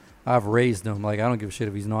 years. I've raised him. Like I don't give a shit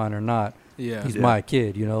if he's mine or not. Yeah. He's Yeah. my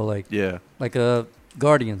kid. You know, like Yeah.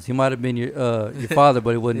 Guardians. He might have been your father,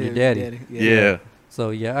 but it wasn't your daddy. Yeah.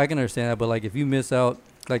 So yeah, I can understand that. But like if you miss out,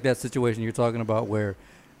 like that situation you're talking about where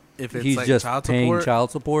If it's he's like just child paying support,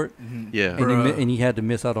 child support Yeah. and he had to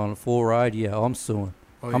miss out on a full ride, yeah, I'm suing.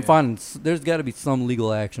 Oh, I'm yeah. finding there's got to be some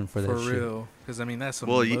legal action for that for shit. real. Because I mean, that's some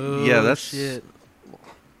Well, yeah, that's shit.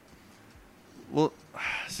 Well,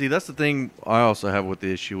 see, that's the thing I also have with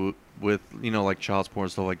the issue with, you know, like child support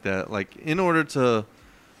and stuff like that. Like,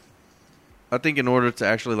 I think in order to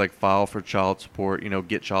actually, like, file for child support, you know,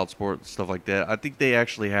 get child support and stuff like that, I think they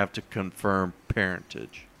actually have to confirm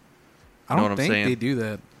parentage. I know don't what I'm think saying? they do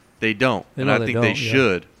that. They don't. They And know I they think they don't, yeah.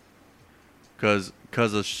 should.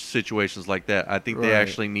 Because of situations like that. I think they Right.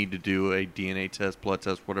 actually need to do a DNA test, blood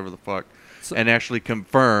test, whatever the fuck, So- and actually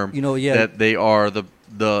confirm You know, yeah. that they are the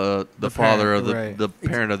father parent, of right. the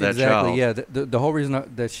parent of that exactly, child. yeah. The whole reason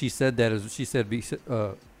that she said that is she said,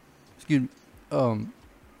 excuse me,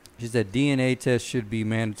 she said DNA test should be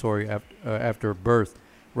mandatory after birth,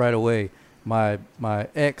 right away. My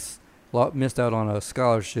ex missed out on a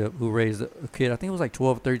scholarship who raised a kid. I think it was like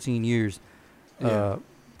 12, 13 years, Yeah.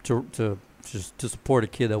 to support a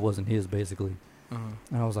kid that wasn't his, basically. Uh-huh.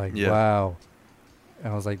 And I was like, Yeah. wow.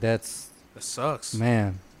 And I was like, that's That sucks.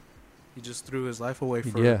 man, He just threw his life away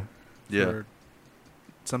for yeah. for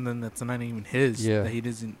something that's not even his. Yeah. That he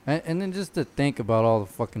doesn't. And then just to think about all the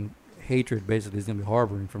fucking hatred basically he's gonna be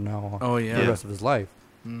harboring from now on. Oh the yeah. rest of his life.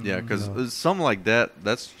 Mhm. Yeah, because No. something like that,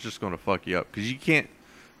 that's just going to fuck you up. Because you can't,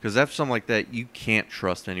 because after something like that, you can't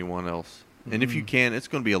trust anyone else. And if you Mhm. can, it's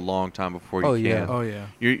going to be a long time before you Oh, can. yeah. Oh yeah.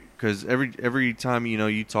 Because every time you know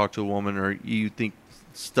you talk to a woman or you think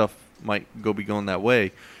stuff might be going that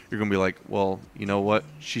way, you're going to be like, well, you know what?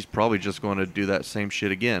 She's probably just going to do that same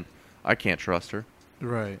shit again. I can't trust her.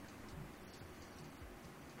 Right.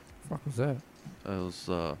 Fuck was that? That was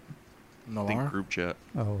I think Noir. group chat.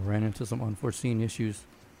 Oh, ran into some unforeseen issues.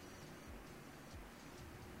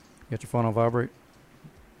 You got your phone on vibrate?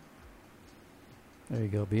 There you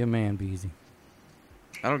go. Be a man, be easy.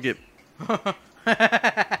 I don't get. All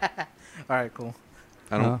right. Cool.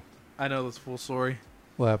 I don't. Huh? I know this full story.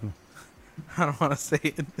 What happened? I don't want to say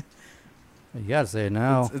it. You gotta say it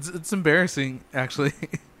now. It's embarrassing, actually.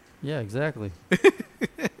 Yeah, exactly.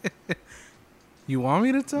 You want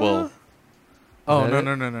me to tell? Well- her? Oh that no, it?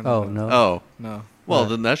 no no no Oh, no no. Oh, no well, What?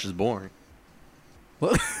 then that's just boring.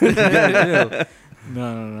 What? You gotta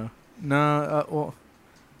do. no. Well,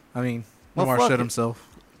 I mean, Well, Lamar fuck shit it.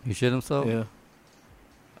 himself. He shit himself? Yeah.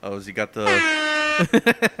 Oh, has he got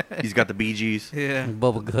the? He's got the Bee Gees. Yeah.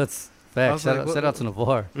 Bubble guts. I Fact. was Shout, like, out, what- shout out to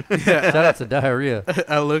Navar. Yeah. Shout out to diarrhea.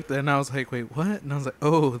 I looked and I was like, wait, what? And I was like,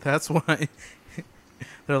 oh, that's why.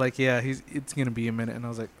 They're like, yeah, it's gonna be a minute, and I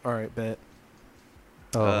was like, all right, bet.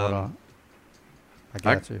 Oh, hold Um, on. I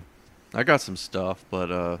got you. I got some stuff,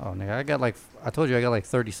 but Oh, nigga, I got like I told you I got like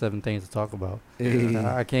 37 things to talk about. Hey.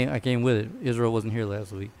 I came with it. Israel wasn't here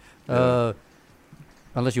last week. Yeah.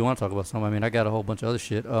 Unless you want to talk about something. I mean, I got a whole bunch of other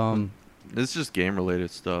shit. it's just game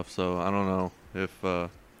related stuff. So I don't know if I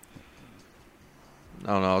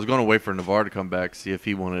don't know. I was going to wait for Navar to come back, see if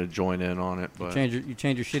he wanted to join in on it. But you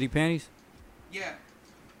change your shitty panties? Yeah.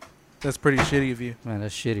 That's pretty shitty of you. Man,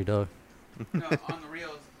 that's shitty, dog. No, on the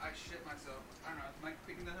reels, I shit myself. I don't know. Is Mike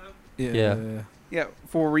picking that up? Yeah. Yeah,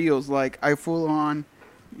 for reals. Like, I full on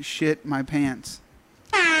shit my pants.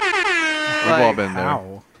 we've all Like, been there.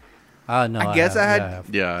 How? No, I guess I had- have.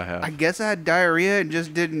 Yeah, I have. I guess I had diarrhea and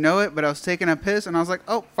just didn't know it, but I was taking a piss and I was like,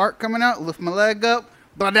 oh, fart coming out, lift my leg up,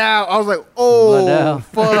 blood out. I was like, oh,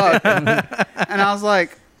 fuck. And I was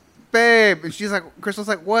like, babe. And she's like, Crystal's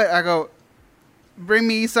like, what? I go, bring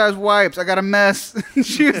me E-size wipes. I got a mess.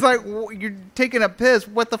 She was like, you're taking a piss.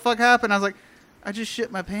 What the fuck happened? I was like, I just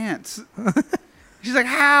shit my pants. She's like,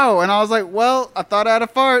 how? And I was like, well, I thought I had a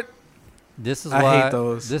fart. This is I why hate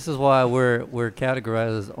those. This is why we're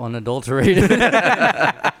categorized as unadulterated.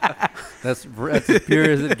 That's as pure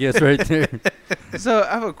as it gets right there. So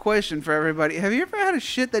I have a question for everybody. Have you ever had a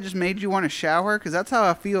shit that just made you want to shower? Because that's how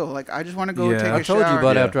I feel. Like, I just want to go Yeah. take a I told shower. you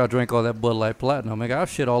about Yeah. after I drank all that Bud Light Platinum. Like, I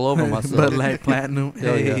shit all over myself. Bud Light Platinum.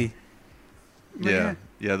 Hell yeah. Hey. Yeah.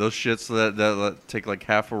 Yeah, those shits that take like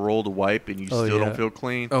half a roll to wipe and you Oh, still yeah. don't feel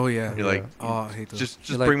clean. Oh yeah. You're like, Oh, I hate those. just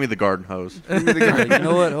You're bring like- me the garden hose. Like, you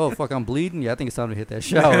know what? Oh, fuck, I'm bleeding. Yeah, I think it's time to hit that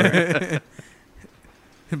shower.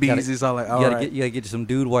 Beezy's all like, You all gotta, right. get, you gotta get you some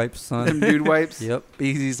dude wipes, Them son. dude wipes. Yep.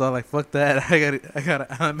 Beezy's all like, fuck that. I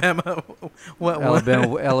got Alabama. What?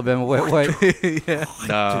 Alabama wet wipe. yeah.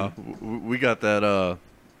 Nah, we got that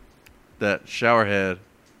that shower head,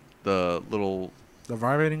 the little. The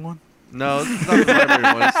vibrating one. No, it's not the vibrating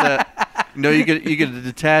one. It's that. You know, you could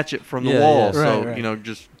detach it from the Yeah, wall, yeah. so Right. you know,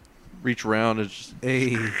 just reach around and just.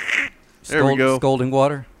 Hey, There we go. Scalding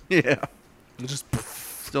water. Yeah, just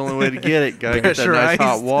it's the only way to get it. Gotta get that nice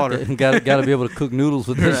hot Pressurized. water. got to be able to cook noodles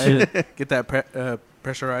with this shit. get that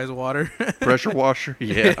pressurized water. Pressure washer.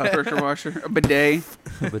 Yeah. A pressure washer, a bidet.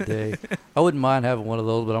 Bidet. I wouldn't mind having one of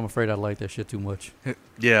those, but I'm afraid I'd like that shit too much.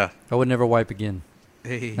 Yeah. I would never wipe again.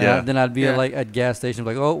 Hey, And Yeah. then I'd be Yeah. like at gas stations,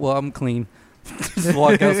 like, oh well, I'm clean. Just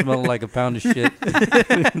walk out smelling like a pound of shit.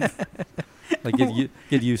 Like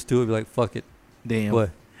get used to it. Be like, fuck it. damn. What?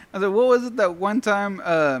 I was like, what was it that one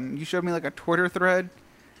time you showed me like a Twitter thread,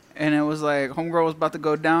 and it was like homegirl was about to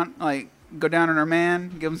go down on her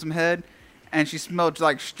man, give him some head, and she smelled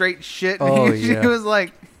like straight shit. Oh, she yeah. was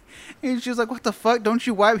like, and she was like, what the fuck? Don't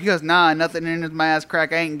you wipe? He goes, nah, nothing in my ass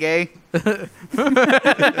crack. I ain't gay. I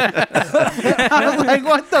was like,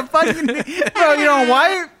 what the fuck? Bro, you don't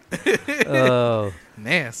wipe? Oh,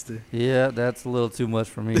 Nasty. yeah, that's a little too much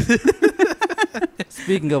for me.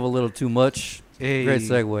 Speaking of a little too much, Hey. great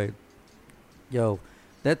segue. Yo,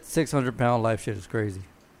 that 600-pound life shit is crazy.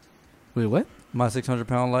 Wait, what? My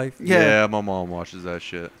 600-pound life. Yeah. My mom watches that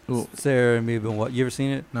shit. Ooh, Sarah and me have been. What? You ever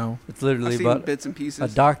seen it? no. It's I've literally seen about bits and pieces. a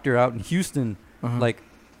doctor out in Houston. Uh-huh. Like,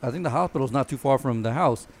 I think the hospital's not too far from the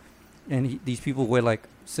house, and these people weigh like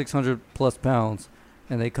 600 plus pounds,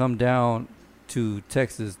 and they come down to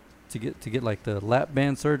Texas to get like the lap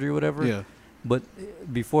band surgery or whatever. Yeah. But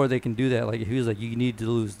before they can do that, like he was like, you need to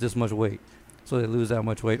lose this much weight, so they lose that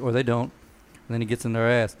much weight, or they don't, and then he gets in their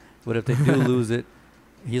ass. But if they do lose it,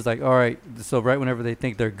 he's like, all right. So right whenever they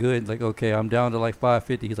think they're good, like, okay, I'm down to like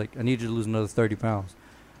 550. He's like, I need you to lose another 30 pounds.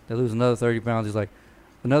 They lose another 30 pounds. He's like,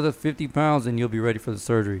 another 50 pounds, and you'll be ready for the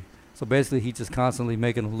surgery. So basically, he's just constantly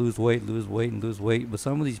making them lose weight. But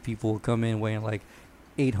some of these people will come in weighing like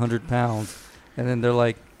 800 pounds, and then they're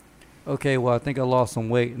like, okay, well, I think I lost some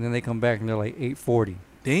weight, and then they come back and they're like 840.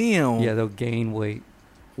 Damn. Yeah, they'll gain weight,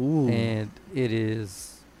 Ooh. and it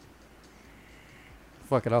is,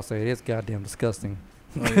 fuck it, I'll say it, it's goddamn disgusting.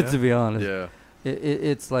 Oh, yeah? To be honest, Yeah.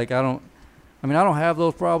 it's like I don't have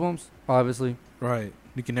those problems, obviously. Right.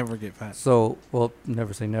 You can never get fat. So, well,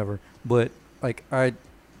 never say never, but like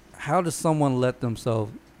how does someone let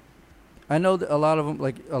themselves? I know that a lot of them,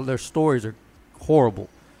 like their stories are horrible.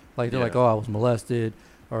 Like they're like, Yeah. oh, I was molested,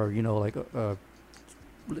 or like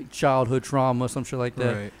like childhood trauma, some shit like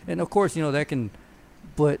that. Right. And of course, that can,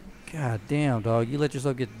 but god damn, dog, you let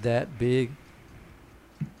yourself get that big.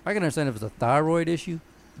 I can understand if it's a thyroid issue,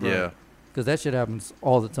 Yeah. because that shit happens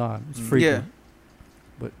all the time. It's Mm. frequent.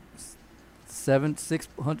 But 600,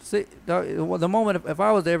 the moment if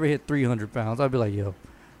I was to ever hit 300 pounds, I'd be like, yo,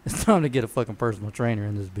 it's time to get a fucking personal trainer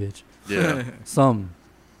in this bitch. Yeah. Some.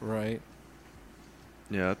 Right.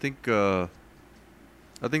 Yeah. I think the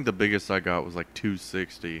biggest I got was like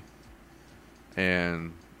 260,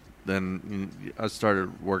 and then I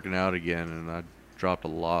started working out again, and I dropped a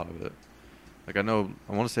lot of it. Like I want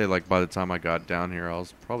to say like by the time I got down here, I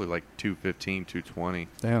was probably like 215, 220.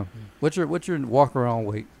 Damn. What's your walk around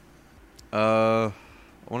weight? I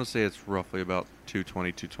want to say it's roughly about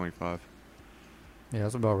 220, 225. Yeah,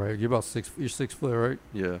 that's about right. You're 6 foot, right?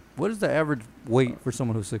 Yeah. What is the average weight for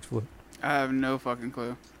someone who's 6 foot? I have no fucking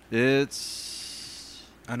clue. It's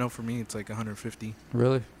I know for me it's like 150.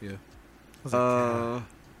 Really? Yeah. I was like, "God."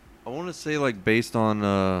 I want to say like based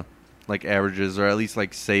on like averages, or at least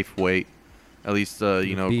like safe weight, at least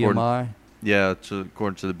according, BMI? yeah,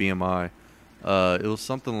 according to the BMI, it was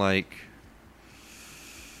something like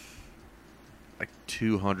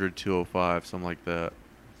 200, 205, something like that.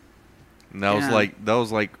 And that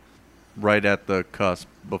was like right at the cusp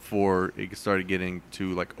before it started getting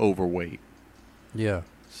to like overweight. Yeah.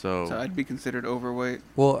 So, So I'd be considered overweight.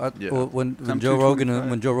 Well, Yeah. when I'm Joe Rogan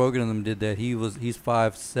 225. and them did that, he's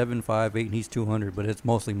 5'7", 5'8", and he's 200, but it's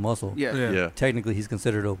mostly muscle. Yeah. yeah. Technically, he's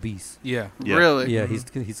considered obese. Yeah. Yeah. Really? Yeah,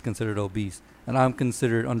 Mhm. he's considered obese, and I'm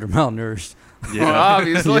considered undermalnourished. Well,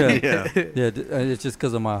 obviously. Yeah. Yeah. Yeah, it's just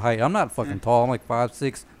because of my height. I'm not fucking tall. I'm like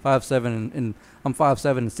 5'6", 5'7", and I'm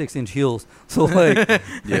 5'7" and 6-inch heels. So like,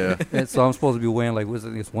 Yeah. and so I'm supposed to be weighing like what's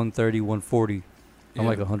it? It's 130, 140. I'm Yeah.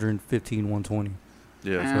 like 115, 120.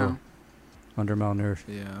 Yeah. Wow. Under malnourished.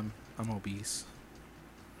 Yeah. I'm obese.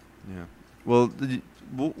 Yeah. Well,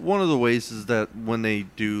 one of the ways is that when they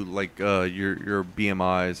do like your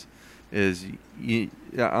BMIs is I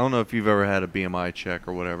don't know if you've ever had a BMI check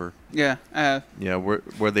or whatever. Yeah, I have. Yeah,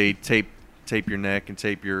 where they tape your neck and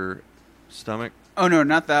tape your stomach. Oh no,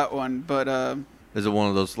 not that one. But Is it one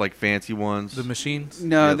of those like fancy ones? The machines.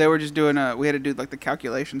 No, Yeah. they were just doing we had to do like the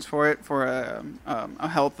calculations for it for a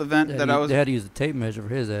health event that I was. They had to use a tape measure for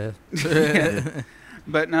his ass.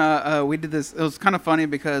 But no, we did this. It was kind of funny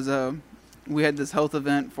because we had this health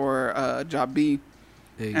event for job B,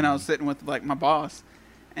 and I was sitting with like my boss,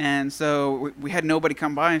 and so we had nobody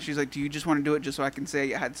come by, and she's like, "Do you just want to do it just so I can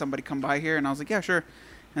say I had somebody come by here?" And I was like, "Yeah, sure."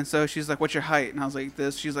 And so she's like, "What's your height?" And I was like,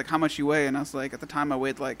 "This." She's like, "How much you weigh?" And I was like, at the time I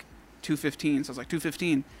weighed like 215, so I was like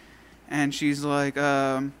 215, and she's like,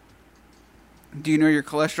 "Do you know your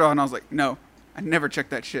cholesterol?" And I was like, "No, I never check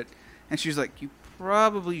that shit." And she's like, "You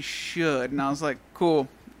probably should." And I was like, "Cool,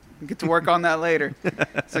 get to work on that later."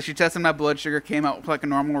 So she tested my blood sugar, came out with like a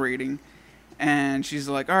normal reading, and she's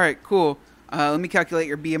like, "All right, cool. Let me calculate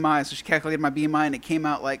your BMI." So she calculated my BMI, and it came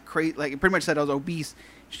out like like it pretty much said I was obese.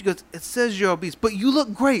 She goes, "It says you're obese, but you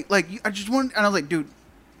look great. Like I just want." And I was like, "Dude,"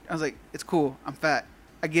 I was like, "It's cool. I'm fat.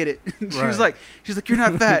 I get it." She was Right. like, "You're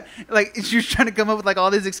not fat." Like she was trying to come up with like all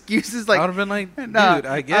these excuses. Like I would have been like, dude, nah,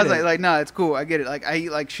 I get was it. like, "No, it's cool. I get it. Like I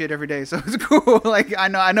eat like shit every day, so it's cool. Like I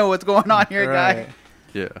know what's going on here, Right. guy.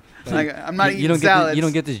 Yeah. Like I'm not you eating don't salads." you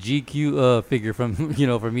don't get this GQ figure from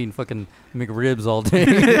from eating fucking McRibs all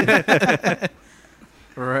day.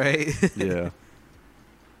 Right. Yeah.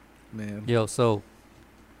 Man. Yo, so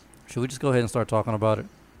should we just go ahead and start talking about it?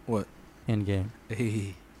 What? Endgame.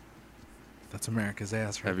 Hey. That's America's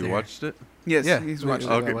ass right Have you there. watched it? Yes, Yeah. he's We- watching.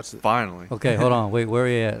 I Okay, watched it. finally. Okay, hold on. Wait, where are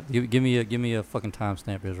you at? Give me a fucking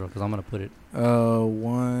timestamp, Israel, because I'm gonna put it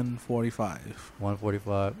 1:45.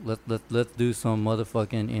 1:45. Let's do some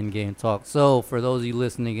motherfucking Endgame talk. So for those of you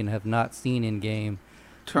listening and have not seen Endgame,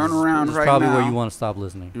 Turn this is- around this is right probably now. where you want to stop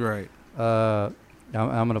listening. Right. I'm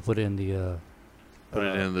gonna put it in the Put it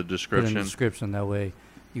in the put it in the description. description. That way,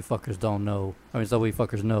 you fuckers don't know. I mean, so that way you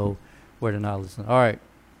fuckers know where to not listen. All right,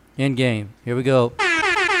 Endgame. Here we go.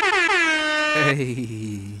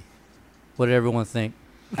 Hey. What did everyone think?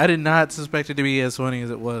 I did not suspect it to be as funny as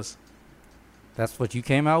it was. That's what you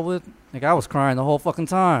came out with? Like, I was crying the whole fucking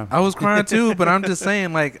time. I was crying too, but I'm just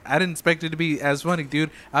saying, like, I didn't expect it to be as funny, dude.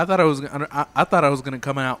 I thought I was gonna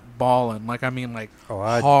come out balling, like, I mean, like,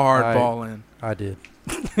 hard balling. I did.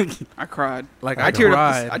 I cried. Like, I I teared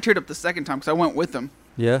cried. up. I teared up the second time because I went with them.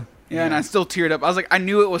 Yeah? Yeah, and I still teared up. I was like, I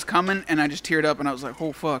knew it was coming, and I just teared up, and I was like,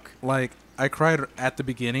 "Oh fuck!" Like, I cried at the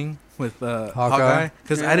beginning with Hawkeye? Hawkeye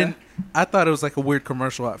because Yeah. I thought it was like a weird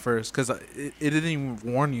commercial at first because it didn't even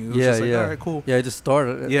warn you. It was Yeah, just like, yeah. all right, cool. Yeah, it just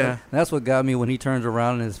started. Yeah. And that's what got me when he turns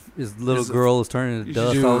around and his little It's a- girl is turning to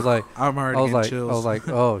dust. Dude, I was like, I'm already I was getting like, chills. I was like,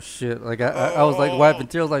 oh shit! Like I was like wiping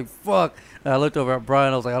tears, like fuck. And I looked over at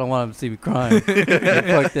Brian. I was like, I don't want him to see me crying. Like,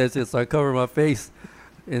 fuck that shit. So I covered my face,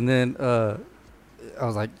 and then I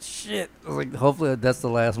was like, shit. I was like, hopefully that's the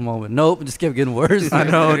last moment. Nope, it just kept getting worse. I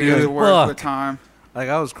know, It gets dude. worse with Fuck. time. Like,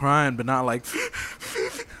 I was crying, but not like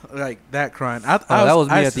like that crying. That was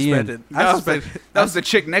me at the end. That was the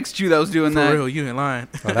chick next to you that was doing for that. real. You ain't lying.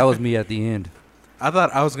 Oh, that was me at the end. I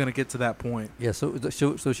thought I was gonna get to that point. Yeah. So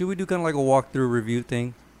should we do kind of like a walkthrough review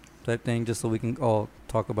thing, type thing, just so we can all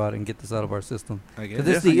talk about it and get this out of our system? I guess.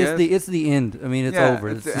 Because it's the end. I mean, it's Yeah, over.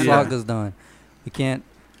 it's It's the the end. saga's done. We can't.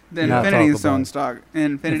 The Not Infinity talk Stone about it. stock.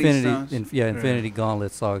 Infinity Stones. Infinity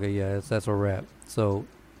Gauntlet saga. Yeah, that's a wrap. So,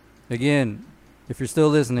 again, if you're still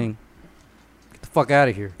listening, get the fuck out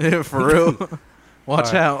of here. For real.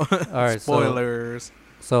 Watch out. All right. Spoilers.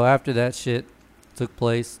 So after that shit took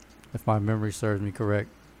place, if my memory serves me correct,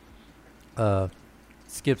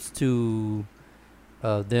 skips to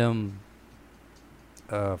them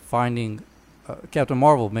finding Captain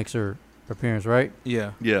Marvel makes her appearance, right?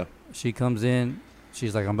 Yeah. Yeah. She comes in.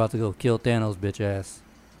 She's like, I'm about to go kill Thanos, bitch ass.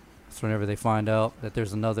 That's whenever they find out that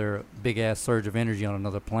there's another big ass surge of energy on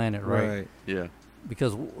another planet, right? Yeah.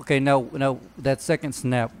 Because okay, now that second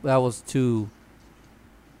snap, that was to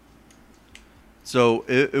So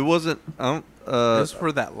it wasn't. I don't. It was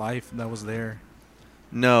for that life that was there.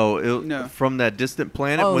 No, No. from that distant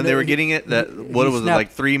planet Oh, when they no, were he- getting it. That he what was it snapped-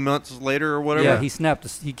 like 3 months later or whatever? yeah, he snapped.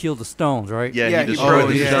 He killed the stones, right? Yeah, Yeah, he he destroyed broke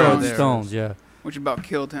the the yeah. destroyed stones. the There. stones. Yeah. Which about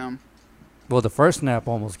killed him. Well, the first snap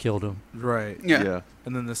almost killed him. Right. Yeah. Yeah.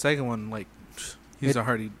 And then the second one, like, he's It-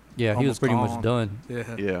 already. Yeah, he was Almost pretty gone. much done.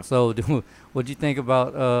 Yeah. Yeah. So, what'd you think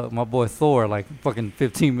about my boy Thor? Like fucking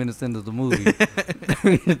 15 minutes into the movie,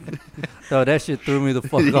 so that shit threw me the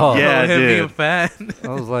fuck off. Yeah, it him did. being fat. I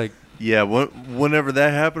was like, Yeah. Whenever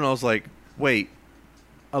that happened, I was like, wait,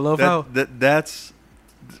 I love how. that's.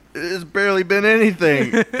 It's barely been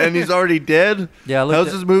anything, and he's already dead. yeah, I looked How's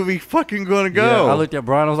at, this movie fucking gonna go? yeah, I looked at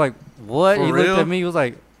Brian. I was like, what? For He real? looked at me. He was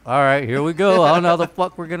like, all right, here we go. I don't know how the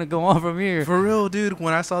fuck we're gonna go on from here. For real, dude.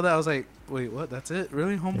 When I saw that, I was like, wait, what? That's it?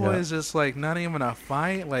 Really? Homeboy Yeah. is just like not even a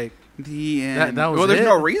fight? Like, The end. That was well, there's it?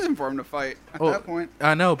 no reason for him to fight at Oh, that point.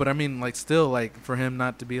 I know, but I mean, like, still, like, for him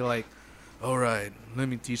not to be like, all right, let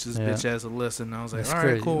me teach this Yeah. bitch ass a lesson. I was like, That's all right,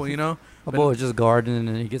 crazy. cool, you know? My But- boy was just gardening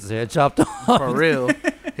and he gets his head chopped off. For real.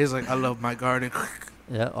 He's like, I love my garden.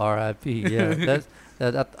 Yeah, R.I.P. Yeah,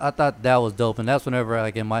 I thought that was dope, and that's whenever,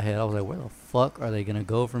 like, in my head, I was like, where the fuck are they gonna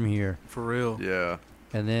go from here? For real. Yeah.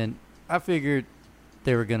 And then I figured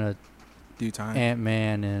they were gonna Due time.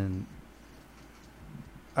 Ant-Man and.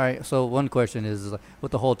 All right, so one question is like,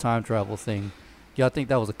 with the whole time travel thing, y'all think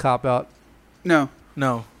that was a cop out? No,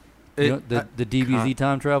 No. You know, the DBZ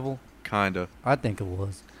time travel? Kinda. I think it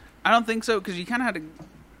was. I don't think so because you kind of had to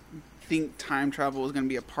think time travel was going to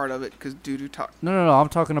be a part of it because due to No. I'm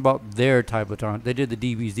talking about their type of time. They did the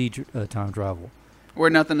DBZ time travel. where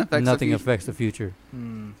nothing affects Nothing the future. affects the future.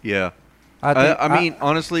 Hmm. Yeah. think- I mean,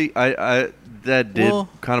 honestly, I that did Well-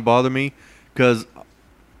 kind of bother me because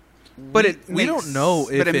But we makes- don't know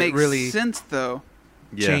if but it it makes really sense though.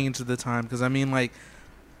 yeah, changed the time. Because, I mean, like,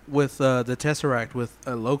 with the Tesseract, with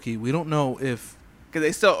Loki, we don't know if, Because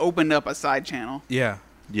they still opened up a side channel. yeah.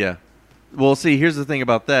 yeah. Well, see, here's the thing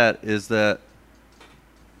about that is that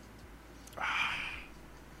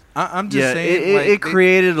I'm just yeah, saying, it like, it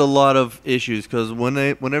created a lot of issues because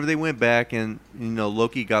whenever they went back and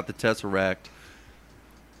Loki got the Tesseract,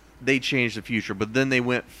 they changed the future. But then they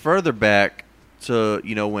went further back to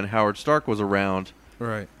when Howard Stark was around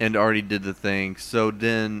right. and already did the thing. So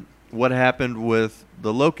then what happened with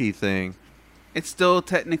the Loki thing? It still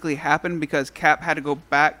technically happened because Cap had to go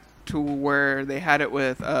back to where they had it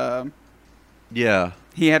with. Yeah,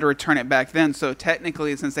 He had to return it back then. So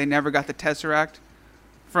technically, since they never got the Tesseract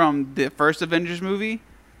from the first Avengers movie,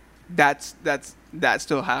 that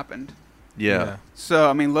still happened. yeah, So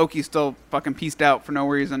I mean, Loki still fucking pieced out for no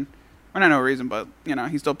reason. Or not no reason, but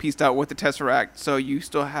he still pieced out with the Tesseract. So you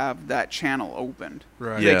still have that channel opened.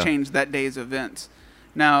 Right. Yeah. They changed that day's events.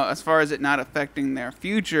 Now, as far as it not affecting their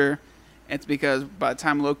future, it's because by the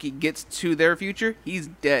time Loki gets to their future, he's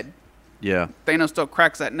dead. yeah, Thanos still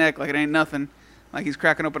cracks that neck like it ain't nothing. Like he's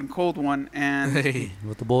cracking open a cold one, and Hey.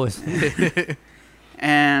 With the boys.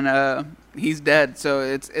 and he's dead.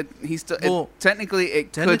 So he's still Well, technically it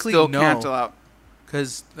could technically, still no. cancel out.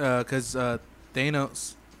 Because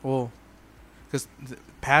Thanos, well, because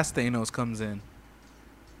past Thanos comes in,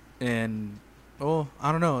 and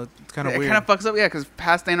I don't know, it's kind of It weird. kind of fucks up, yeah, because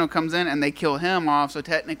past Thanos comes in and they kill him off. So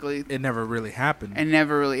technically, It never really happened. it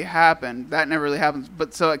never really happened. That never really happens.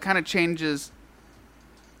 But so it kind of changes.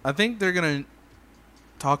 I think they're gonna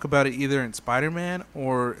talk about it either in Spider-Man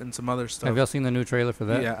or in some other stuff. Have y'all seen the new trailer for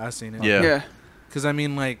that? Yeah, I've seen it. Yeah. Yeah. Because I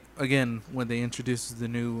mean, like, again, when they introduced the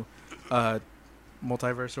new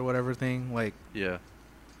multiverse or whatever thing, like, yeah.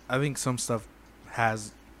 I think some stuff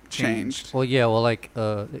has changed. Well, yeah. Well, like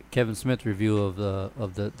Kevin Smith review of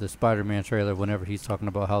the Spider-Man trailer. Whenever he's talking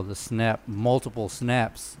about how the multiple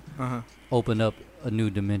snaps Uh-huh. open up a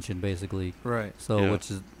new dimension, basically. Right. So, Yeah.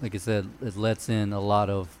 which is, like I said, it lets in a lot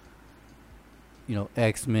of,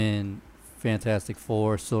 X-Men, Fantastic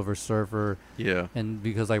Four, Silver Surfer, Yeah. and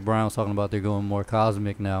because like Brian was talking about, they're going more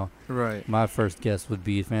cosmic now. Right. My first guess would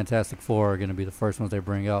be Fantastic Four are going to be the first ones they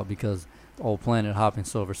bring out because the old planet hopping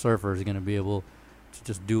Silver Surfer is going to be able to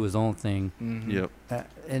just do his own thing. Mm-hmm. Yep.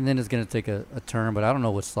 And then it's going to take a turn, but I don't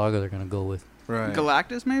know which saga they're going to go with. Right.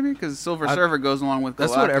 Galactus maybe because Silver I- Surfer goes along with Galactus.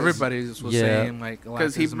 That's what everybody was Yeah. saying. Like,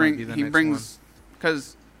 because Galactus might be the next brings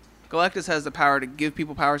because Galactus has the power to give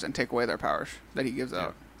people powers and take away their powers that he gives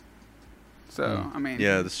out. So I mean,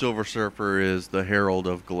 Yeah, the Silver Surfer is the herald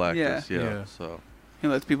of Galactus. Yeah. Yeah. Yeah. So he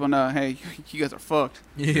lets people know, hey, you guys are fucked.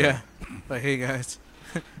 one. Yeah. Like, hey guys,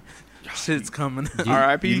 shit's coming.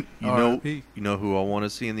 R.I.P. R.I.P. you know who I want to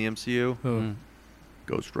see in the MCU? Mm.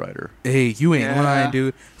 Ghost Rider. Hey, you ain't Yeah. lying,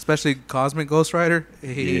 dude. Especially Cosmic Ghost Rider.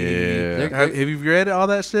 Hey. Yeah. Have you read all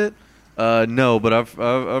that shit? No, but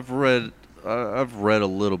I've read a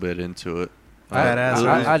little bit into it. Badass,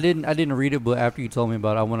 right? I didn't read it, but after you told me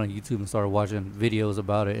about it, I went on YouTube and started watching videos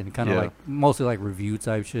about it and kind of Yeah. like mostly like review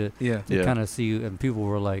type shit. Yeah. To Yeah. kind of see, and people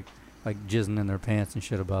were like jizzing in their pants and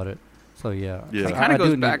shit about it. So yeah, Yeah. He I- kind I of goes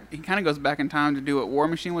do need- back. He kind of goes back in time to do what War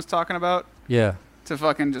Machine was talking about. Yeah, To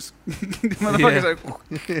fucking just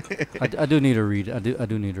motherfuckers like I do need to read. I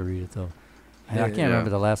do need to read it though. And I Yeah. can't Yeah. remember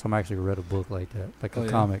the last time I actually read a book like that, like Oh, a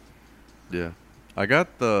yeah. comic. Yeah. I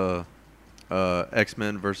got the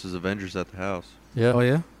X-Men versus Avengers at the house. Yeah, Oh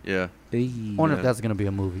yeah. Yeah. Hey. I wonder Yeah. if that's gonna be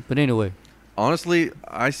a movie. But anyway, Honestly,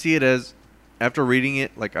 I see it as, after reading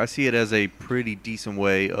it, like I see it as a pretty decent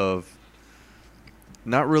way of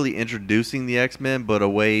not really introducing the X-Men, but a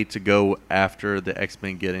way to go after the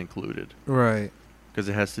X-Men get included. Right. Because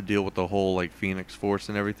it has to deal with the whole like Phoenix Force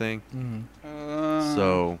and everything. Mm-hmm.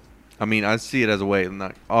 So I mean, I see it as a way, and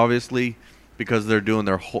like, obviously, because they're doing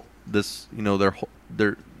their whole this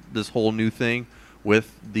whole new thing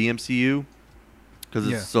with the MCU, because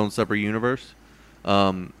it's its own separate universe.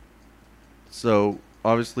 So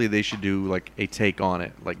obviously they should do like a take on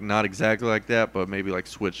it, like not exactly like that, but maybe like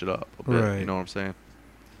switch it up a bit. Right. You know what I'm saying?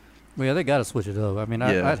 Well, yeah, they got to switch it up. I mean,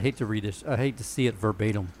 Yeah. I'd hate to read this. I hate to see it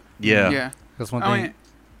verbatim. Yeah. Yeah. That's one I thing. mean,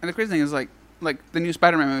 and the crazy thing is like the new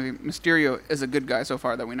Spider-Man movie, Mysterio is a good guy so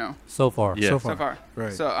far that we know. So far. Yeah. So So far.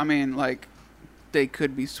 Right. So I mean, like, they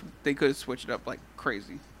could switch it up like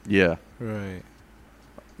crazy. Yeah. Right.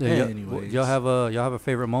 Yeah, Anyways. y'all have a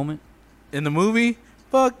favorite moment? In the movie,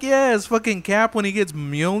 fuck yes, fucking Cap when he gets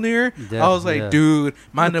Mjolnir. Yeah, I was like, yeah. dude,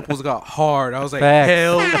 my nipples got hard. I was like, Facts.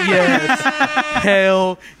 hell yes,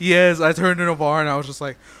 hell yes. I turned in a bar and I was just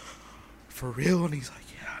like, for real? And he's like,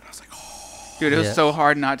 yeah. And I was like, oh. Dude, it was Yeah. so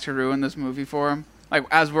hard not to ruin this movie for him. Like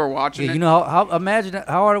as we're watching Yeah, it. you know how imagine how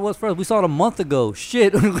hard it was for us. We saw it a month ago.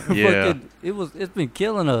 Shit. Yeah. It's been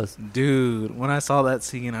killing us. Dude, when I saw that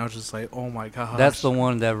scene, I was just like, oh my gosh. That's the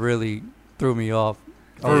one that really threw me off.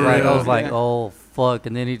 I For was real? like, Yeah. oh fuck,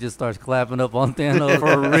 and then he just starts clapping up on Thanos.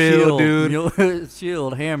 For real, dude.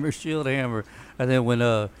 Shield hammer. And then when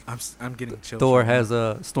I'm getting chills. Thor right now. has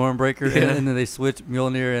a Stormbreaker, Yeah. and then they switch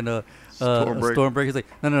Mjolnir and Stormbreaker. Stormbreaker. He's like,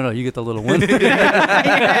 no, you get the little one. no.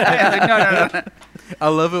 I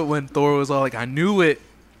love it when Thor was all like, I knew it.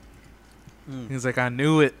 He's like, I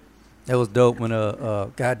knew it. That was dope. When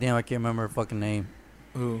goddamn, I can't remember her fucking name.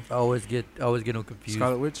 Ooh. I always get them confused.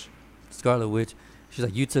 Scarlet Witch? Scarlet Witch. She's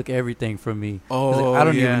like, you took everything from me. He's Oh, like, I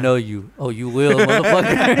don't yeah. even know you. Oh, you will,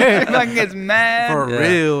 motherfucker. Fucking gets mad. For Yeah.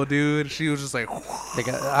 real, dude. She was just like,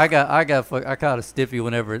 I caught a stiffy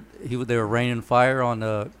whenever they were raining fire on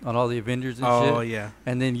all the Avengers and oh, shit. yeah.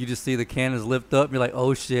 And then you just see the cannons lift up. And you're like,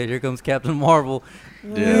 oh shit, here comes Captain Marvel.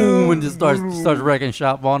 Yeah. Boom, and just starts wrecking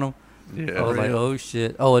shop on them. Yeah. I was like, oh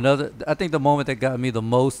shit. Oh, I think the moment that got me the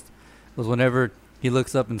most was whenever he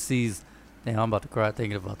looks up and sees. Damn, I'm about to cry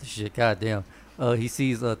thinking about this shit. God damn. He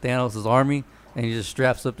sees Thanos' army and he just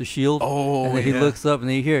straps up the shield. Oh, and then he yeah. looks up and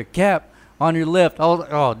then you hear Cap on your left. I was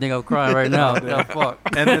like, oh, nigga, I'm crying right now. Oh, fuck.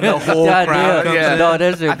 And then the whole God crowd damn. comes Yeah. in. No,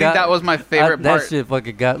 that shit I think that was my favorite that part. shit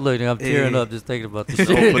fucking got. Look, I'm tearing up just thinking about this shit.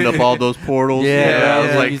 Opened up all those portals. Yeah, I was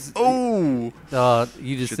yeah. like, You s- oh.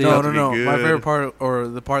 You just Shit, see. that No, was no, to be no. My good. favorite part, or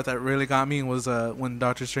the part that really got me, was when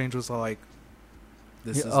Doctor Strange was like,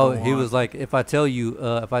 "This is Oh, the he one." was like, if I tell you,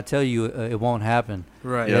 it won't happen.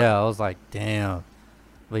 right." Yeah. I was like, damn.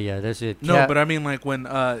 But yeah, that shit. No, Cap- but I mean, like when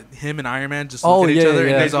him and Iron Man just Oh, look at each yeah, other,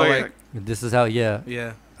 yeah. and he's all Like- like, this is how. Yeah.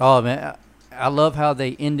 "Yeah, Oh man, I love how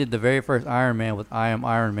they ended the very first Iron Man with "I am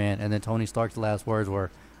Iron Man," and then Tony Stark's last words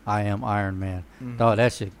were "I am Iron Man." mhm, Oh,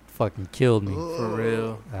 that shit fucking killed me. for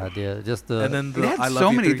real." I did. Just the. And then It the had I love so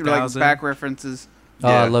you many 3000. back references. oh,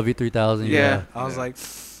 I Yeah. love you 3000. Yeah. Yeah. I was Yeah. like,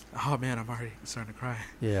 "Oh man, I'm already starting to cry."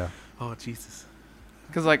 Yeah. Oh Jesus.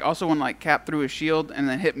 Because like also when like Cap threw his shield and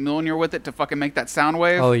then hit Mjolnir with it to fucking make that sound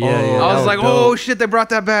wave. Oh yeah. Oh, yeah. I that was like, dope. oh shit, they brought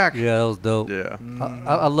that back. Yeah, that was dope. Yeah. Mm.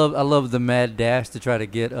 I love the mad dash to try to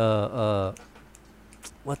get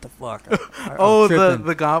what the fuck? I'm Oh, tripping.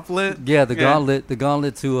 the gauntlet. Yeah, the Yeah.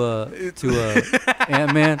 gauntlet to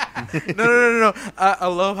Ant-Man. No. I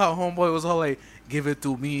love how Homeboy was all like, "Give it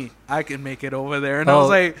to me. I can make it over there." And I Oh. was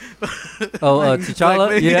like, Oh, Like, T'Challa?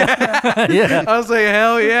 like, Yeah. Yeah. I was like,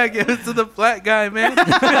 "Hell yeah, give it to the black guy, man."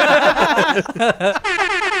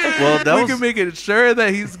 Well, that we was can make it sure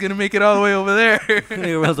that he's gonna make it all the way over there.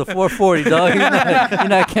 Nigga runs a 440, dog. You're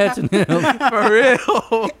not catching him. For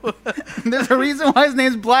real. There's a reason why his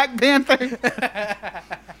name's Black Panther.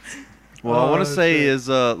 Well, I want Oh, to say shit. is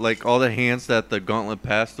like all the hands that the gauntlet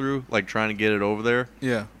passed through, like trying to get it over there.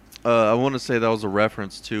 Yeah. I want to say that was a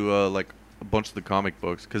reference to like a bunch of the comic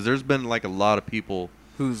books, because there's been like a lot of people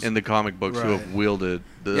Who's in the comic books who Right. have wielded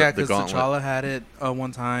the because gauntlet. T'Challa had it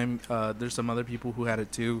one time. There's some other people who had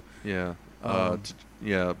it too. Yeah. Um,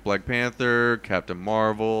 Yeah. Black Panther, Captain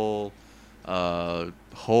Marvel,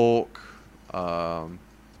 Hulk,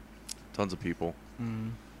 tons of people.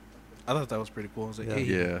 Mm. I thought that was pretty cool. I was like, Yeah. hey,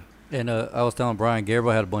 Yeah. And I was telling Brian,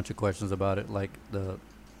 Gabriel had a bunch of questions about it, like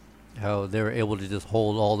how they were able to just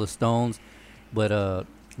hold all the stones, but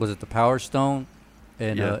was it the Power Stone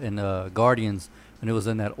and Yeah. Guardians, and it was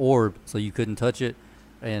in that orb, so you couldn't touch it,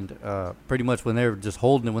 and pretty much when they're just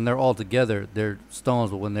holding it, when they're all together, they're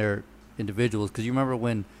stones, but when they're individuals, because you remember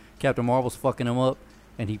when Captain Marvel's fucking him up,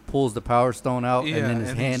 and he pulls the Power Stone out, Yeah, and then his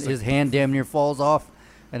and he's hand just his like- hand damn near falls off.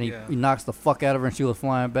 And Yeah. he knocks the fuck out of her, and she was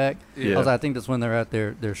flying back. Yeah. I was like, I think that's when they're at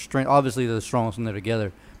their strength. Obviously, they're the strongest when they're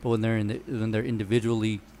together, but when they're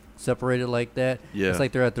individually separated like that, Yeah. it's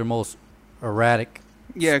like they're at their most erratic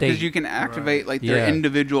Yeah, because state. you can activate like their Yeah.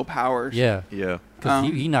 individual powers. Yeah, Yeah. because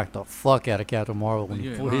Um, he knocked the fuck out of Captain Marvel when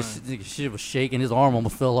Yeah, his shit was shaking. His arm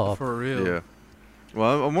almost fell off. For real. Yeah.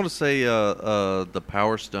 Well, I want to say the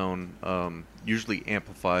Power Stone usually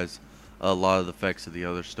amplifies a lot of the effects of the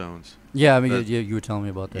other stones. Yeah, I mean, That- you were telling me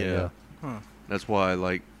about that. Yeah. Huh. That's why,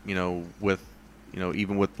 like, even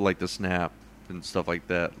with like the snap and stuff like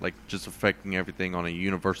that, like just affecting everything on a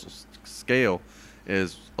universal scale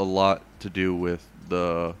is a lot to do with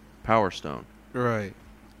the Power Stone. Right.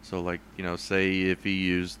 So, like, say if he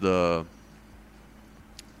used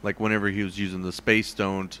whenever he was using the Space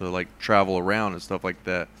Stone to, like, travel around and stuff like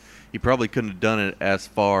that, he probably couldn't have done it as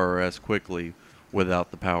far or as quickly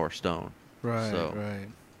without the Power Stone. Right. So- Right.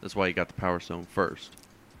 That's why he got the Power Stone first.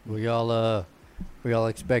 Were y'all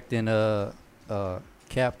expecting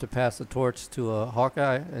Cap to pass the torch to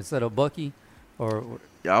Hawkeye instead of Bucky, or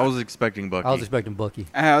Yeah, I was expecting Bucky. I was expecting Bucky.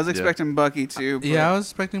 I was expecting Bucky too. But Yeah, I was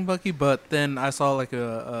expecting Bucky, but then I saw like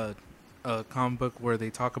a comic book where they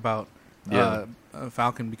talk about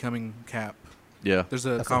Falcon becoming Cap. Yeah. There's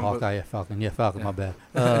a That's a comic book. Hawkeye, yeah, Falcon. Yeah, Falcon. Yeah. My bad.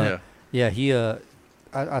 Yeah. Yeah, he.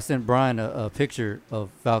 I sent Brian a picture of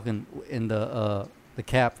Falcon in the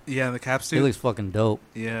cap. Yeah, the Cap He suit. looks fucking dope.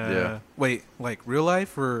 Yeah. Yeah. Wait, like real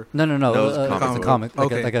life or? No, No, it's it's comic a book. comic. Like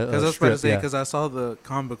Okay. a Because I was about strip, to say yeah. because I saw the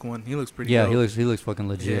comic book one. He looks pretty. Yeah, dope. he looks fucking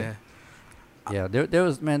legit. Yeah. Yeah,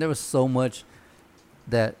 there was so much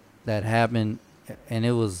that happened, and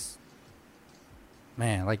it was,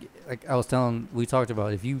 man, like I was telling, we talked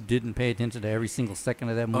about, if you didn't pay attention to every single second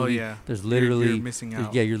of that movie, Oh yeah. there's You're- literally you're missing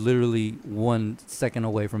out. yeah, you're literally 1 second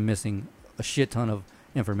away from missing a shit ton of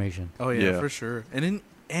information. Oh yeah, Yeah. for sure.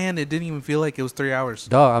 And it didn't even feel like it was 3 hours.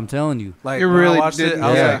 Dog, I'm telling you, Like It when really I watched it, didn't, I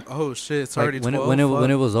was yeah. like, oh shit, it's like, already when 12. when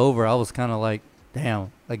it fuck. was over, I was kind of like,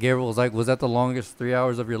 damn. Like Gabriel was like, was that the longest 3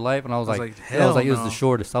 hours of your life? And I was like, it hell was no. the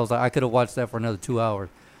shortest. I was like, I could have watched that for another 2 hours.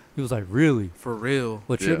 He was like, really? For real.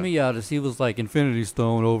 What tripped Yeah. me out is he was like Infinity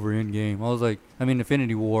Stone over Endgame. I was like,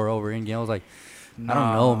 Infinity War over Endgame. I was like, I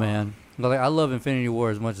don't know, man. But like, I love Infinity War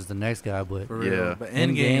as much as the next guy, but For real. Yeah. But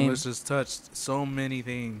Endgame- Endgame was just touched so many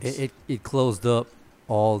things. it closed up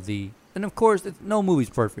all the, and of course, no movie's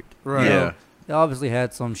perfect. Right. Yeah. It obviously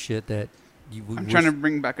had some shit that you. I'm trying to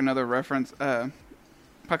bring back another reference.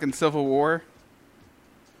 Fucking Civil War.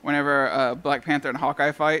 Whenever Black Panther and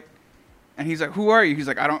Hawkeye fight, and he's like, "Who are you?" He's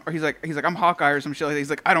like, "I don't." Or he's like, "I'm Hawkeye or some shit like that." He's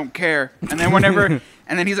like, "I don't care." And then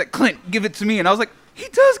and then he's like, "Clint, give it to me." And I was like, "He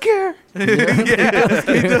does care." Yeah,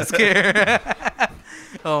 he does care.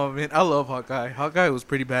 Oh man, I love Hawkeye. Hawkeye was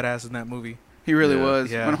pretty badass in that movie. He really Yeah.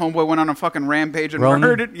 was. Yeah. When Homeboy went on a fucking rampage and Ronan?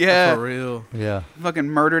 murdered, yeah, For real. Yeah. fucking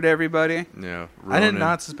murdered everybody. Yeah. I did Ronan.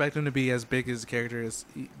 not suspect him to be as big as a character as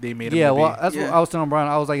they made him Yeah, to well, be. that's what Yeah. I was telling Brian.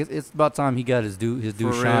 I was like, it's about time he got his due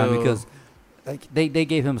For shine, real. because like they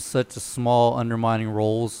gave him such a small undermining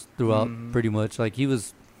roles throughout, Mhm. pretty much. Like he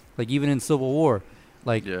was, like even in Civil War,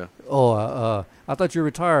 like Yeah. I thought you were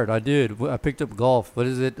retired. I did. I picked up golf. What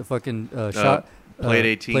is it? The fucking shot. played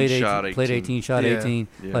 18, shot Played 18. 18, shot Yeah. 18.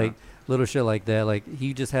 Yeah. Like little shit like that. Like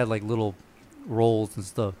he just had like little roles and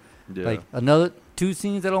stuff. Yeah. Like another 2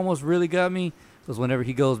 scenes that almost really got me was whenever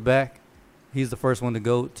he goes back. He's the first one to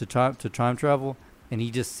go to time travel, and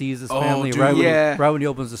he just sees his Oh, family dude. right Yeah. right when he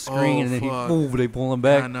opens the screen, Oh, and then fuck. he boom, they pull him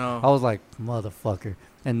back. I know. I was like, motherfucker.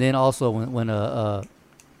 And then also when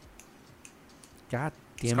God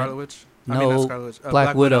damn Scarlet it, Witch? No, I mean, not Scarlet Witch.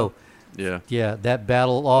 Black Widow. yeah. Yeah, that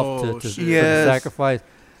battle off Oh, to shit. Yes. sacrifice.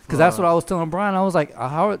 Because that's what Fuck. I was telling Brian. I was like,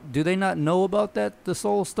 how do they not know about that, the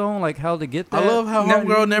Soul Stone? Like how to get that? I love how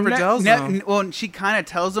Homegirl never tells them. Well, she kind of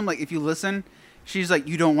tells them, like, if you listen, she's like,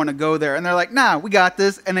 "You don't want to go there," and they're like, "Nah, we got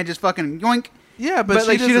this," and they just fucking yoink. Yeah, But,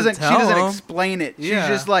 like, she doesn't tell them. explain it. Yeah.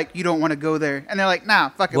 She's just like, "You don't want to go there," and they're like, "Nah,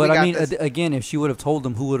 fuck it, But we got I mean, this." again, if she would have told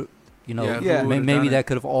them, who would, Yeah, who Yeah. would've maybe done it? that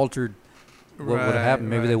could have altered what would have Right, happened.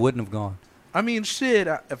 Maybe they right. wouldn't have gone. I mean, shit.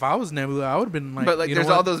 If I was Nebula, I would have been like. But like, you know there's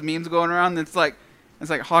what? all those memes going around. That's like, it's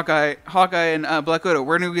like Hawkeye and Black Widow.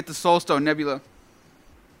 Where do we get the Soul Stone, Nebula?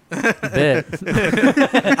 Bet.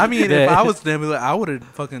 I mean, Yeah. if I was Nebula, I would have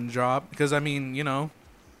fucking dropped because I mean, you know,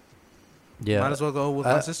 Yeah. might as well go with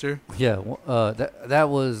my sister. Yeah.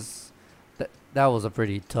 That was a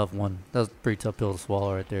pretty tough one. That was a pretty tough pill to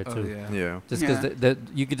swallow right there Oh too. yeah. Yeah. Just because Yeah. that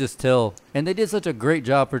you could just tell, and they did such a great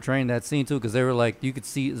job portraying that scene too, because they were like, you could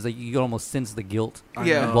see, it's like you could almost sense the guilt I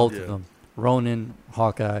Yeah. in know. both Yeah. of them. Ronan,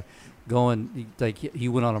 Hawkeye, he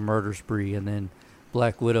went on a murder spree, and then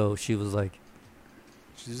Black Widow, she was like,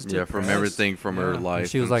 She's Yeah, from depressed. everything from her Yeah. life.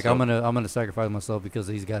 she was and like, I'm stuff. gonna sacrifice myself because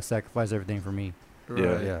these guys sacrifice everything for me. Right.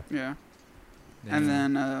 Yeah. Yeah. Yeah. And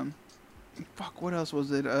then, fuck, what else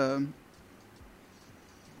was it?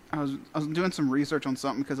 I was doing some research on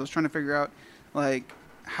something because I was trying to figure out. like,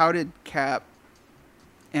 how did Cap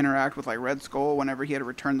interact with like Red Skull whenever he had to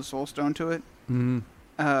return the Soul Stone to it?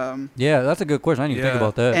 Yeah, that's a good question. I didn't even think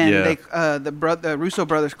about that. And Yeah. the Russo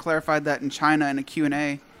brothers clarified that in China in a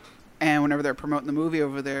Q&A, and whenever they're promoting the movie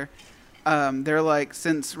over there, they're like,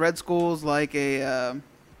 since Red Skull's like he's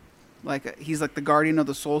like the guardian of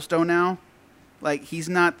the Soul Stone now, like he's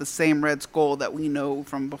not the same Red Skull that we know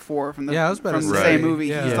from before from the Yeah, I was about to from the say, same movie.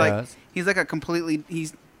 yeah. He's Yeah. like a completely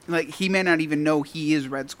like he may not even know he is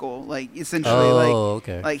Red Skull. Like essentially Oh,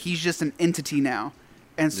 okay. like he's just an entity now.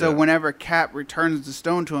 And so Yeah. whenever Cap returns the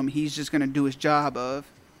stone to him, he's just going to do his job of,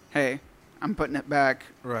 hey, I'm putting it back.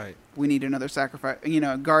 Right. We need another sacrifice.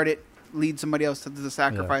 Guard it, lead somebody else to the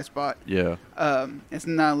sacrifice spot. Yeah. It's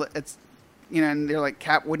not, it's, and they're like,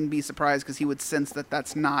 Cap wouldn't be surprised because he would sense that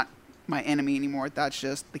that's not my enemy anymore. That's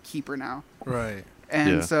just the keeper now. Right. And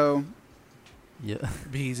Yeah. so, Yeah.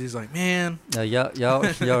 He's like, man. Y'all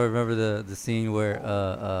remember the scene where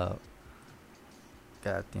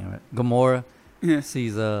God damn it, Gamora yeah.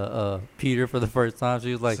 sees Peter for the first time.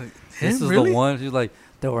 She was like, It's like, "This him, is really? the one." She was like,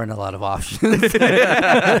 "There weren't a lot of options."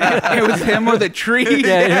 It was him or the tree.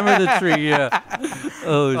 Yeah, him or the tree. Yeah.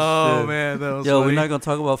 Oh, Oh shit. man, that was Yo, funny. we're not gonna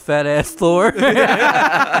talk about fat ass Thor.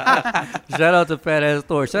 Shout out to fat ass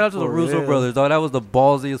Thor. Shout out to the For Russo real. brothers. Dog, that was the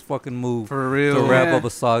ballsiest fucking move for to real. wrap Yeah. up a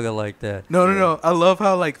saga like that. No. I love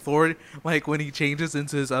how like Thor, like when he changes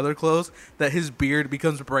into his other clothes, that his beard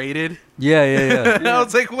becomes braided. Yeah. And I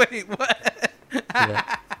was like, wait, what?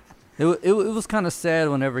 Yeah. It was kind of sad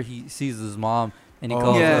whenever he sees his mom and he Oh,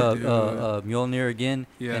 calls Yeah. Mjolnir again.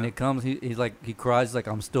 Yeah. And it comes, he's like, he cries, he's like,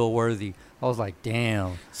 I'm still worthy. I was like,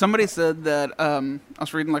 damn. Somebody said that I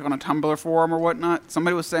was reading like on a Tumblr forum or whatnot.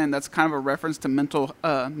 Somebody was saying that's kind of a reference to mental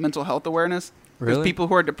health awareness. Because Really? people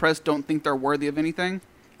who are depressed don't think they're worthy of anything.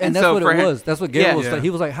 And that's so what for it him- was. That's what Gabriel was Yeah. like. He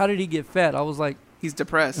was like, how did he get fat? I was like, He's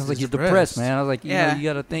depressed. he's depressed. depressed, man. I was like, you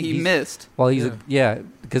got to think. he he's- missed. Well, he's Yeah.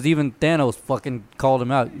 because even Thanos fucking called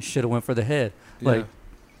him out. You should have went for the head. Like,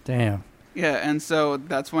 damn. Yeah, and so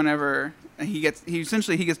that's whenever he gets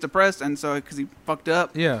depressed, and so because he fucked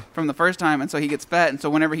up Yeah. from the first time, and so he gets fat, and so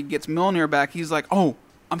whenever he gets Mjolnir back, he's like, oh,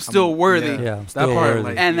 I'm still worthy. Yeah, I'm That still part, worthy.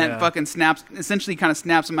 like- And Yeah. that fucking essentially kind of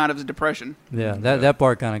snaps him out of his depression. Yeah, that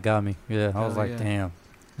part kind of got me. Yeah, I was Hell like, yeah. damn.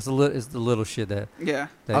 It's the little shit that. Yeah.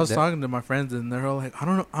 that I was that- talking to my friends and they're all like, I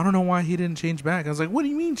don't know why he didn't change back. I was like, what do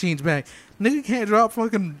you mean change back? Nigga can't drop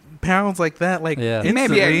fucking pounds like that. Like, Yeah. He may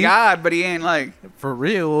be a instantly. god, but he ain't like. For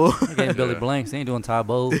real. Getting Billy Blanks. He ain't doing Tae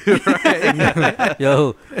Bo. Yo,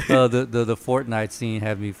 the Fortnite scene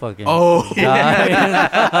had me fucking. Oh.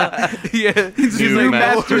 dying. Yeah. He's New like,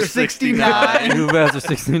 Master Thor. 69. New Master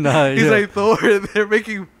 69. He's yeah. like, Thor, they're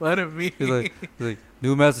making fun of me. He's like,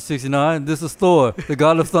 New Master 69. This is Thor, the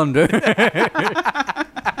God of Thunder.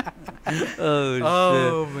 Oh shit.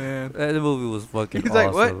 oh, man. The movie was fucking He's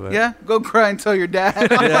awesome. like, what? man. Yeah, go cry and tell your dad.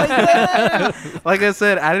 I'm like, yeah. Like I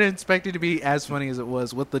said, I didn't expect it to be as funny as it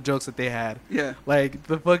was with the jokes that they had. Yeah. Like,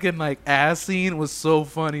 the fucking, like, ass scene was so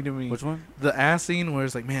funny to me. Which one? The ass scene where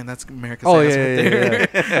it's like, man, that's America's Oh, ass yeah, right yeah, there.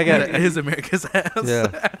 yeah. I got it. His America's ass.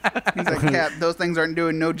 Yeah. He's like, Cap, those things aren't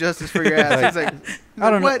doing no justice for your ass. He's like, I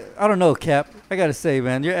don't what? know. I don't know, Cap. I gotta say,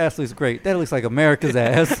 man, your ass looks great. That looks like America's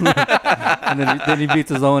ass. And then he beats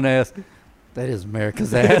his own ass. That is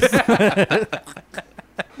America's ass.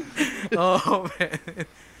 Oh, man.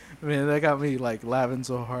 Man, that got me, like, laughing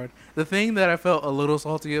so hard. The thing that I felt a little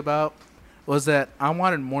salty about was that I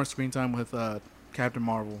wanted more screen time with Captain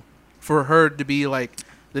Marvel. For her to be, like,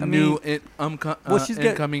 the I new mean, she's got-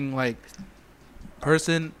 incoming, like,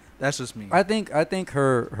 person. That's just me. I think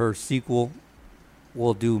her sequel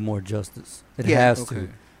will do more justice. It Yeah. has Okay. to.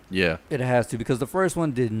 Yeah. It has to because the first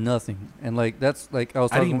one did nothing, and like that's like I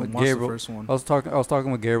was I didn't talking even with watch the Gabriel. first one. I was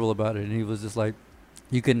talking with Gabriel about it, and he was just like,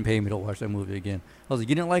 "You couldn't pay me to watch that movie again." I was like,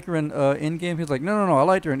 "You didn't like her in Endgame?" He was like, "No, I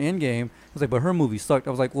liked her in Endgame." I was like, "But her movie sucked."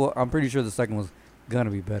 I was like, "Well, I'm pretty sure the second one's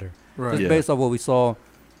gonna be better, Right. just Yeah. based off what we saw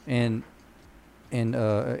in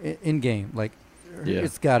Endgame. Like, Yeah.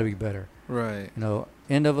 it's got to be better." Right. You know,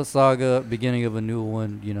 end of a saga, beginning of a new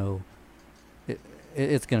one. You know,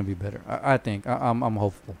 it's gonna be better. I think. I'm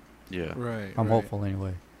hopeful. Yeah. Right. I'm right. hopeful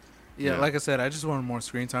anyway. Yeah, Yeah. like I said, I just wanted more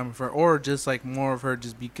screen time with her, or just like more of her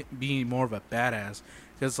just being more of a badass.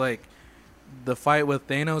 Because like the fight with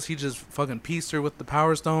Thanos, he just fucking pieced her with the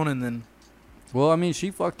Power Stone, and then Well, I mean, she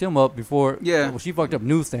fucked him up before. Yeah. Well, she fucked up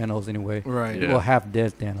new Thanos anyway. right. Yeah. Well, half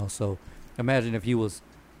dead Thanos. So imagine if he was,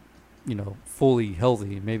 you know, fully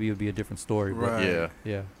healthy. Maybe it would be a different story. But Right. Yeah.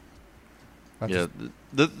 yeah. I Yeah. just-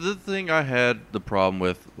 The thing I had the problem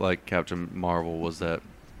with, like, Captain Marvel, was that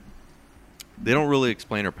they don't really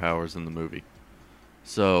explain her powers in the movie.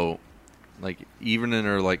 So, like, even in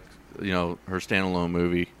her, like, her standalone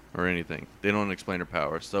movie or anything. They don't explain her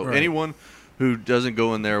powers. So Right. anyone who doesn't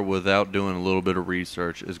go in there without doing a little bit of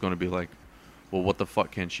research is going to be like, well, what the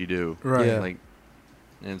fuck can she do? Right. Yeah. Like,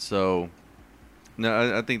 and so,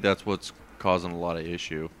 no, I think that's what's causing a lot of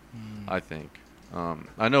issue. I think.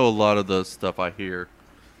 I know a lot of the stuff I hear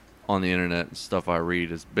on the internet and stuff I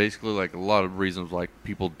read is basically like a lot of reasons like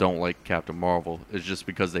people don't like Captain Marvel is just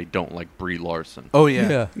because they don't like Brie Larson. Oh yeah. Yeah.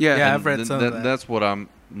 Yeah. Yeah, And I've read some of that. That's what I'm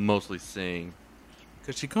mostly seeing.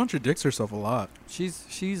 Because she contradicts herself a lot.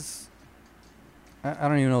 She's I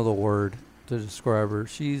don't even know the word to describe her.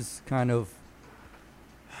 She's kind of,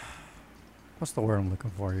 what's the word I'm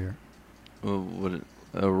looking for here?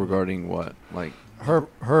 Regarding what? Like,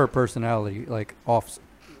 Her personality, like off,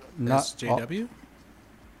 not SJW?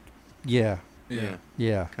 yeah, yeah,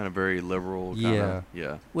 yeah. kind of very liberal. Yeah. Kinda,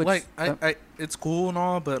 yeah. Which, Like, I it's cool and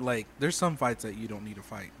all, but like, there's some fights that you don't need to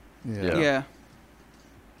fight. Yeah. Yeah.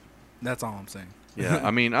 That's all I'm saying. Yeah,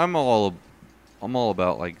 I mean, I'm all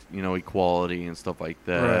about like equality and stuff like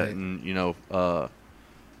that, Right. and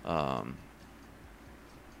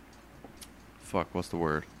fuck, what's the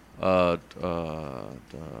word?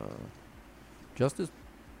 justice.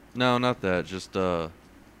 No, not that. Just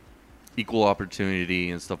equal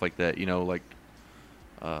opportunity and stuff like that.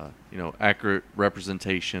 Accurate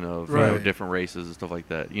representation of Right. different races and stuff like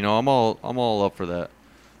that. I'm all up for that.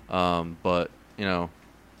 But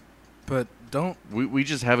But don't we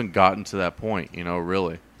just haven't gotten to that point.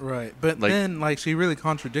 Really. right. But Like- then like she really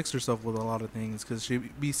contradicts herself with a lot of things because she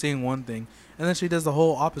be saying one thing and then she does the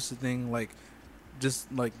whole opposite thing like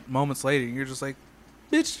just like moments later. And you're just like,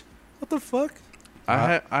 bitch, what the fuck?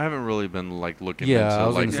 I haven't really been like looking Yeah, into I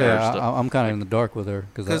was like gonna say her I, stuff. I'm kind of in the dark with her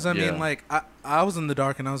Because I Yeah. mean, like I was in the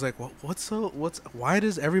dark and I was like, well, why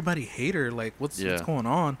does everybody hate her? Like, what's Yeah. going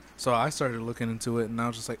on? So I started looking into it and I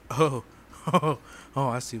was just like, oh,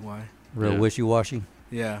 I see why. real Yeah. wishy-washy.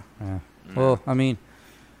 Yeah. Yeah. Yeah. Well, I mean,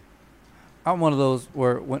 I'm one of those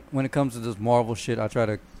where when it comes to this Marvel shit, I try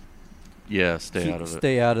to Yeah, stay out of it.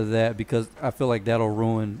 stay out of that because I feel like that'll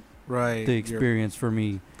ruin Right. the Your experience for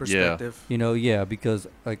me. perspective. Yeah, because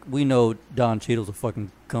like we know Don Cheadle's a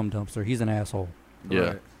fucking cum dumpster. He's an asshole. Yeah.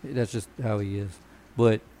 Right. That's just how he is.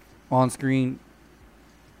 But on screen,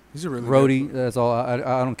 He's a really roadie. good- That's all. I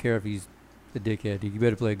don't care if he's a dickhead. You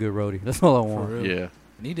better play a good roadie. That's all I for want. real. Yeah.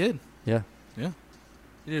 And he did. Yeah. Yeah.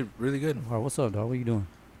 He did really good. All right, what's up, dog? What you doing?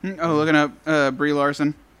 Oh, looking up Brie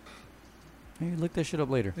Larson. Hey, look that shit up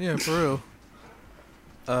later. Yeah, for real.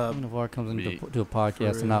 Even if it comes into Me. to a podcast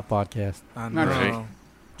real. and not podcast. I Not know. right.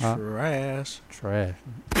 Huh? Trash. Trash.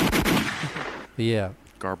 But yeah.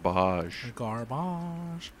 Garbage.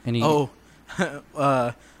 Garbage. And he, Oh,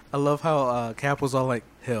 I love how Cap was all like,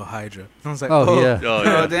 "Hell Hydra." I was like, oh, yeah. Oh Oh,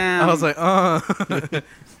 yeah. damn. I was like,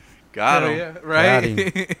 Got hell him. yeah,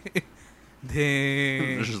 right? Got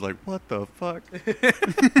Dang. It's just like, what the fuck?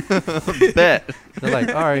 Bet. They're like,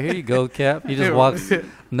 all right, here you go, Cap. He just walks.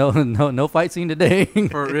 No fight scene today.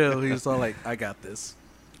 For real, he was all like, "I got this."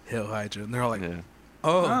 Hell Hydra, and they're all like, Yeah.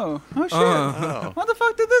 "Oh, Oh shit! Oh. What the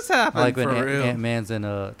fuck did this happen? I like when for real. Ant Man's in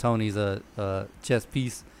Tony's chest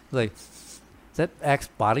piece. He's like, is that Axe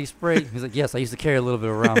body spray? He's like, yes, I used to carry a little bit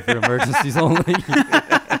around for emergencies only.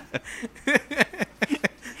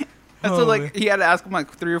 And so like he had to ask him like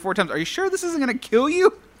 3 or 4 times. Are you sure this isn't gonna kill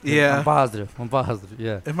you? yeah." I'm positive.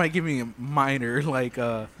 Yeah. It might give me a minor like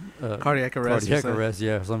cardiac arrest. or Cardiac something. arrest,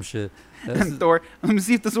 yeah, or some shit. That's- And Thor, let me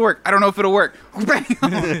see if this works. I don't know if it'll work.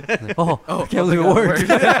 oh, I can't believe it God, worked.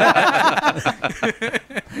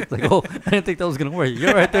 It's like, oh, I didn't think that was gonna work.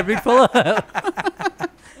 You're right there, big fella.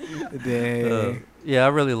 Dang. Yeah, I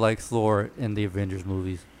really like Thor in the Avengers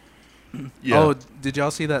movies. Yeah. Oh, did y'all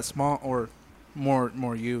see that small or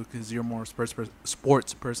more you because you're more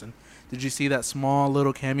sports person? Did you see that small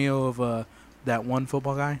little cameo of that one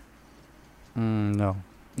football guy? No.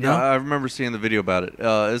 Yeah, I remember seeing the video about it.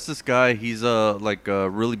 It's this guy. He's like a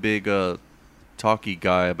really big talky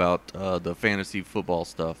guy about the fantasy football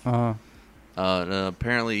stuff. Uh-huh. And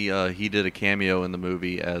apparently, he did a cameo in the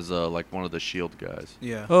movie as like one of the Shield guys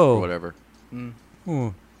Yeah. Oh. or whatever. Mm.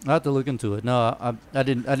 I have to look into it. No, I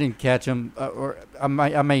didn't catch him, or I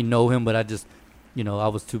may know him, but I just, I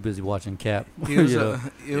was too busy watching Cap. He was, You know?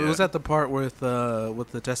 it was at the part with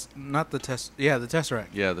the test, not the test, yeah, the Tesseract.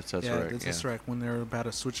 Yeah, the Tesseract. Yeah, the Tesseract when they were about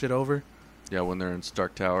to switch it over. Yeah, when they're in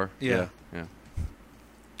Stark Tower. Yeah. Yeah.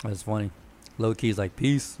 That's funny. Low key's like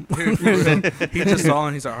peace. He just saw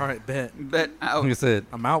and he's like, "All right, bet, Bet out. Like I said,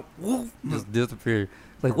 I'm out." just disappeared.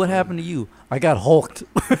 Like, what happened to you? I got hulked.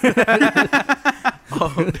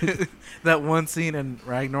 Oh, dude, that one scene in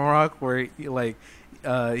Ragnarok where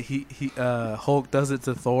he Hulk does it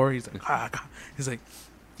to Thor. He's like, God. He's like,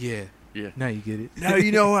 Yeah. Yeah. Now you get it. Now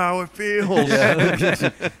you know how it feels.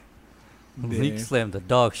 He slammed the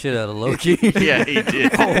dog shit out of Loki. Yeah, he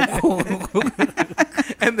did.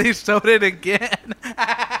 And they showed it again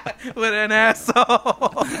with an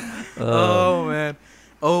asshole. Oh man.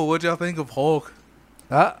 Oh, what'd y'all think of Hulk?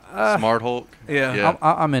 Smart Hulk. Yeah.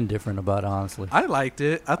 I'm indifferent about it, honestly. I liked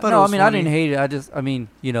it. I thought No, it I was mean, funny. I didn't hate it. I mean,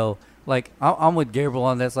 you know, like I'm with Gabriel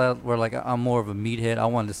on that side, where like I'm more of a meathead. I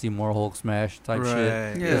wanted to see more Hulk smash type shit,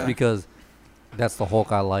 Right. Yeah. just because that's the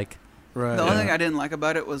Hulk I like. Right. The only thing I didn't like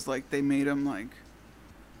about it was like they made him like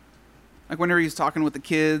whenever he's talking with the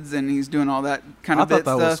kids and he's doing all that kind I of thought bit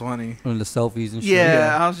that stuff. was funny. And the selfies and shit.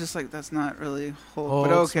 Yeah, I was just like, that's not really Hulk,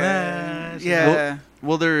 but Hulk okay. smash. Yeah.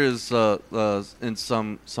 Well, there is in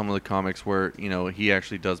some of the comics where he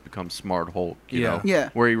actually does become Smart Hulk. You Yeah. know, Yeah.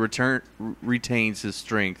 where he retains his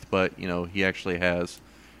strength, but he actually has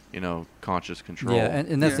conscious control. Yeah,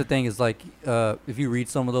 and that's Yeah. the thing is like if you read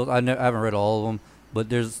some of those, I haven't read all of them, but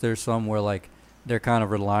there's some where like they're kind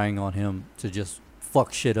of relying on him to just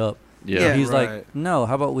fuck shit up. Yeah. Yeah. He's Right. like, no,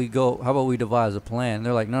 how about we devise a plan? And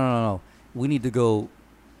they're like, no, we need to go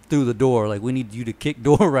through the door. Like, we need you to kick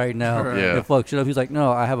door right now Right. Yeah. and fuck shit up. He's like,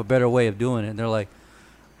 no, I have a better way of doing it. And they're like,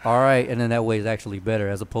 all right. And then that way is actually better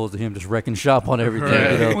as opposed to him just wrecking shop on everything.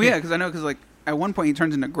 Right. You know? Well, yeah, because like at one point he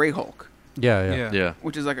turns into Grey Hulk, Yeah. Yeah.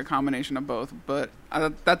 which is like a combination of both. But I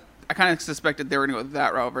kind of suspected they were gonna go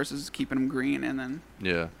that route versus keeping him green and then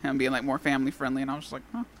Yeah. him being like more family friendly. And I was just like,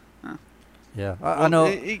 huh. Yeah. Well, I know.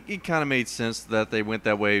 it kind of made sense that they went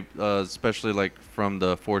that way, especially like from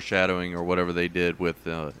the foreshadowing or whatever they did with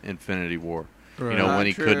Infinity War. Right. When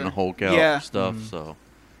he True. couldn't Hulk out Yeah. stuff, Mhm. so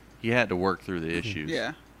he had to work through the issues.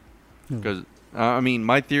 Yeah. Because I mean,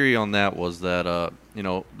 my theory on that was that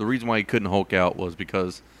the reason why he couldn't Hulk out was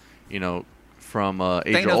because from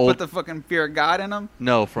Age of Thanos put the fucking fear of God in him.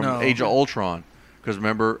 from No. Age of Ultron. Because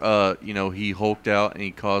remember, he Hulked out and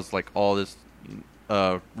he caused like all this.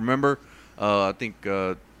 Remember, I think.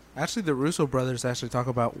 Actually, the Russo brothers actually talk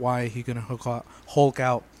about why he couldn't Hulk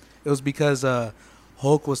out. It was because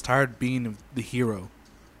Hulk was tired of being the hero.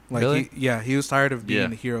 Like, Really? he was tired of being Yeah.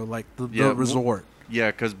 the hero, like the Yeah, resort.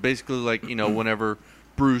 Yeah, because basically, like whenever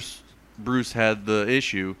Bruce had the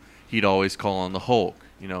issue, he'd always call on the Hulk.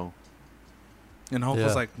 And Hulk Yeah.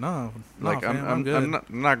 was like, no, Like fam, I'm good. I'm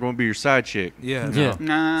not going to be your side chick. Yeah, Yeah.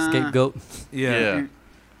 Nah. Scapegoat. yeah. Yeah.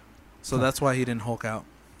 So that's why he didn't Hulk out.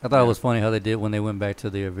 I thought it was funny how they did when they went back to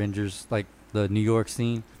the Avengers, like the New York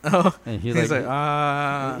scene. Oh, And he's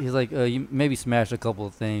like, he's like, you maybe smashed a couple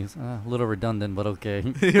of things. A little redundant, but okay.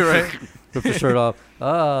 you're right. Rip the shirt off.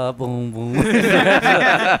 Boom, boom. He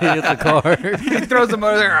hits the car. He throws him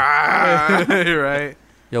over there. Ah. You're right.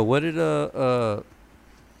 Yo, what did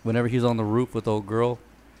whenever he's on the roof with the old girl,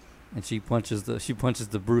 and she punches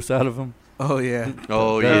the Bruce out of him. Oh yeah.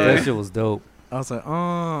 Oh that, yeah. that shit was dope. I was like,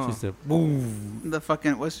 oh. She said, boom. The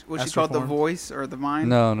fucking what's she called? The Astroform. voice or the mind?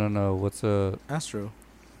 No. What's Astro.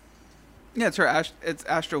 Yeah, it's her. It's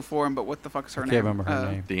Astroform, but what the fuck is her I name? can't remember her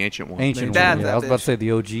name. The ancient one. Ancient That- one. Yeah, that I was about to bitch. say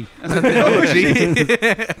the OG.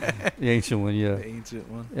 The ancient one. Yeah. The ancient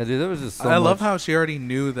one. Yeah, dude, there was just so I love much- how she already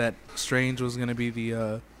knew that Strange was gonna be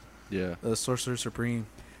the Yeah. Sorcerer Supreme.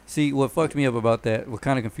 See, what fucked me up about that, what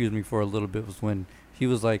kind of confused me for a little bit was when he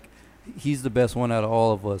was like, he's the best one out of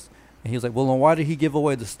all of us. And he was like, well, then why did he give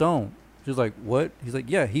away the stone? She was like, what? He's like,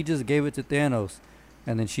 yeah, he just gave it to Thanos.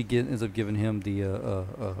 And then she ends up giving him the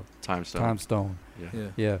Time stone. time stone. Yeah. Yeah.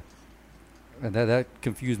 Yeah. And that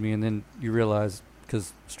confused me. And then you realize,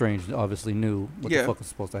 because Strange obviously knew what Yeah. the fuck was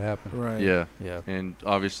supposed to happen. Right. Yeah. Yeah. And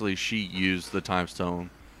obviously she used the time stone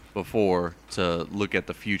before to look at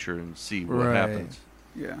the future and see what Right. happens.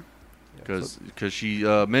 Yeah. Because she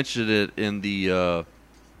mentioned it in the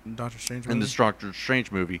Doctor Strange. in the movie? Doctor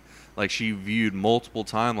Strange movie. Like she viewed multiple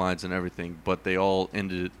timelines and everything, but they all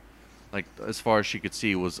ended, like as far as she could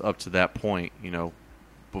see, was up to that point,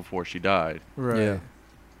 before she died. Right. Yeah.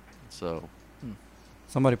 So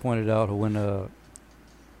Somebody pointed out when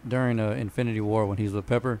during Infinity War when he's with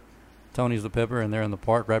Pepper, Tony's with Pepper, and they're in the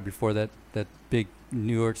park right before that big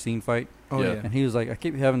New York scene fight, Oh Yeah. yeah. and he was like, I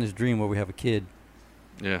keep having this dream where we have a kid,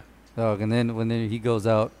 yeah, dog. And then when he goes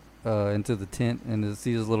out into the tent and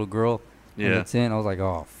sees his little girl in yeah, the tent, I was like,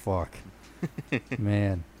 oh fuck,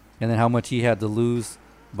 man. And then how much he had to lose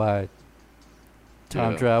by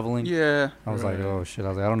time Yeah. traveling. Yeah. I was like, Right. oh shit. I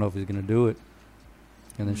was like, I don't know if he's gonna do it.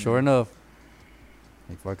 And then sure Mm. enough,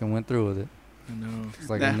 he fucking went through with it. I know. It's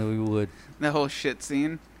like I Nah. knew he would. That whole shit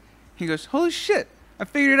scene. He goes, holy shit. I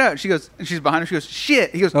figured it out. She goes, and she's behind him. She goes,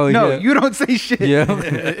 shit. He goes, Oh, no, yeah. you don't say shit. Yeah.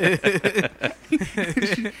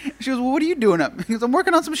 She goes, well, what are you doing up? He goes, I'm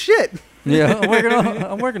working on some shit. Yeah,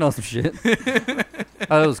 I'm working on some shit.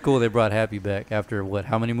 thought it was cool they brought Happy back after what?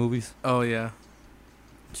 How many movies? Oh yeah.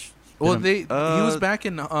 Well, Been he was back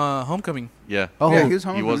in Homecoming. Yeah. Oh, Yeah, he was He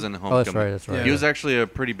Homecoming. was in Homecoming. oh, that's right. That's right. Yeah. He was actually a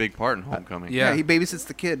pretty big part in Homecoming. Yeah. Yeah, he babysits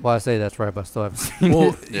the kid. Well, I say that's right, but I still haven't seen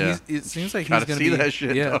Well, it. Yeah. it seems like he's Gotta gonna see be that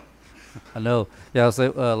shit, Yeah. though. I know. Yeah, I was say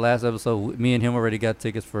last episode, me and him already got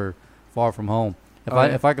tickets for Far From Home. If Oh, I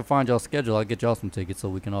yeah. if I could find y'all's schedule, I'll get y'all some tickets so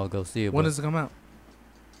we can all go see it. When but does it come out?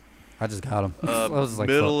 I just got them. I was just like,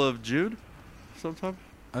 fuck. Middle of June, sometime.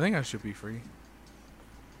 I think I should be free.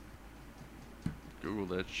 Google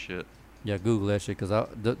that shit. Yeah, Google that shit because I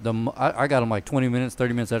got them like 20 minutes,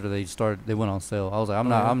 30 minutes after they went on sale. I was like,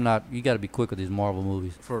 I'm Oh, not. You got to be quick with these Marvel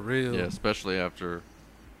movies. For real. Yeah, especially after.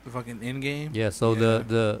 The fucking Endgame. Yeah. So Yeah.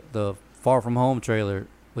 the Far From Home trailer.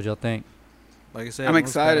 What y'all think? Like I said, I'm it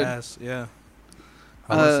looks excited. badass, Yeah.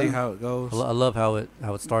 I want to see how it goes. I love how it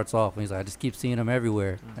starts off. And he's like, I just keep seeing him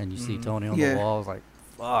everywhere, and you see Mhm. Tony on Yeah. the wall. I was like,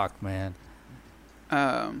 fuck, man.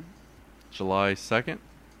 July 2nd?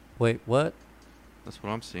 Wait, what? That's what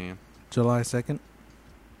I'm seeing. July 2nd.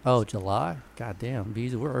 Oh, July. God damn,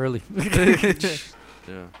 Beezy, we're early.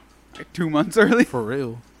 Yeah. Like 2 months early. For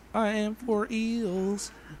real. I am for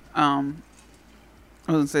eels. I was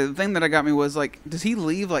gonna say the thing that got me was like, does he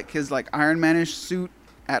leave like his like Iron Man-ish suit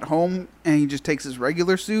at home and he just takes his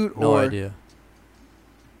regular suit? No or idea.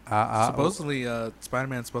 Supposedly,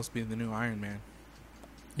 Spider-Man's supposed to be the new Iron Man.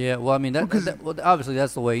 Yeah, well, I mean, Because- obviously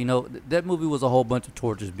that's the way. You know, that movie was a whole bunch of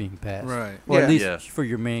torches being passed. Right. Well, Yeah. at least Yeah. for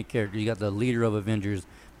your main character, you got the leader of Avengers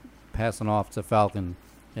passing off to Falcon,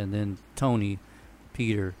 and then Tony,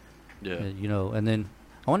 Peter. Yeah. You know, and then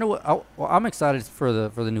I wonder what. I'm excited for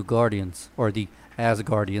the new Guardians or the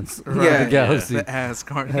Asgardians. Right. Yeah. the Galaxy. The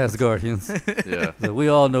Asgard. Asgardians. Yeah. So we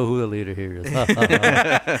all know who the leader here is.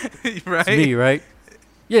 It's Right. me, right?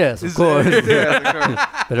 Yes, of Is course. it?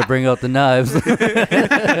 Better bring out the knives.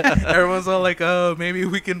 Everyone's all like, "Oh, maybe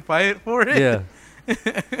we can fight for it." Yeah.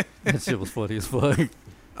 That shit was funny as fuck.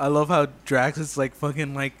 I love how Drax is like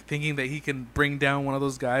fucking like thinking that he can bring down one of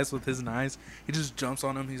those guys with his knives. He just jumps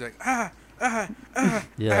on him. He's like,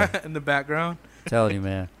 Yeah. in the background. Telling you,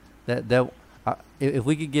 man. If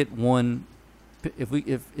we could get one,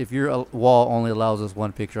 if your wall only allows us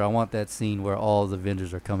one picture, I want that scene where all the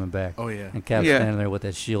Avengers are coming back Oh yeah. and Cap's Yeah. standing there with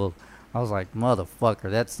that shield. I was like,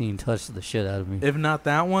 motherfucker, that scene touched the shit out of me. If not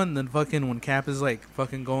that one, then fucking when Cap is like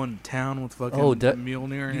fucking going to town with fucking Oh,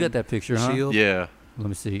 Mjolnir. You got that picture, huh? Shield. Yeah. Let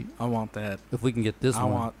me see I want that. if we can get this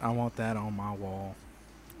one. I want that on my wall.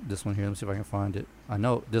 This one here. Let me see if I can find it. I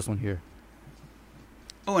know this one here.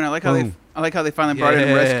 Oh, and I like how Boom. they finally brought in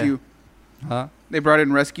Yeah. Rescue. Huh? They brought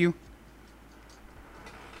in Rescue.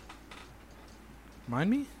 Remind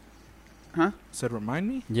me? Huh? Said remind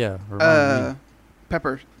me? Yeah. remind me.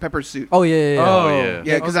 Pepper's suit. Oh yeah, yeah, yeah. Oh, yeah. Yeah,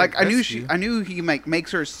 because was like, I knew Rescue. I knew he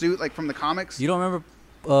makes her suit like from the comics. You don't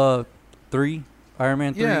remember 3 Iron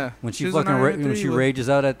Man 3 Yeah, when she she was in fucking Iron Man when 3 she with- rages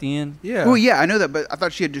out at the end? Yeah. Well, yeah, I know that, but I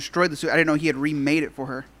thought she had destroyed the suit. I didn't know he had remade it for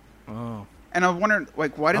her. Oh. And I was wondering,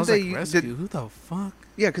 like, why I didn't was they? like, rescue? Who the fuck?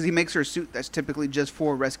 Yeah, because he makes her a suit that's typically just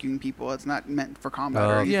for rescuing people. It's not meant for combat or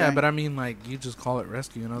Oh. anything. Yeah, but I mean, like, you just call it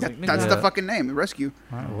rescue, and I was like, that's nigga, the Yeah. fucking name, rescue.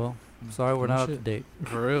 All right, well, sorry we're not up to Shit. date.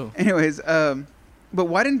 for real. Anyways, but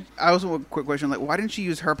why didn't I also have a quick question? Like, why didn't she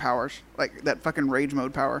use her powers, like that fucking rage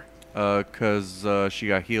mode power? Because she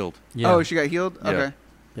got healed. Yeah. Oh, she got healed. Yeah. Okay.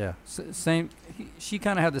 Yeah, same. She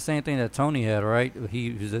kind of had the same thing that Tony had, right?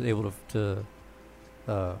 He was able to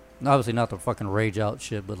obviously not the fucking rage out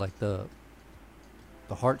shit, but like the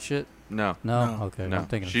heart shit. No. No, No. okay. No. I'm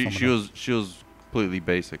thinking She of someone she was completely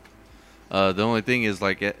basic. The only thing is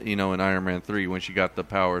like you know in Iron Man 3 when she got the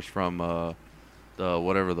powers from the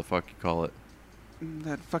whatever the fuck you call it.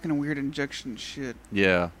 That fucking weird injection shit.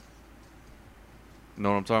 Yeah.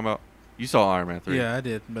 Know what I'm talking about? You saw Iron Man 3. Yeah, I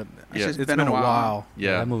did, but Yeah. it's been a while.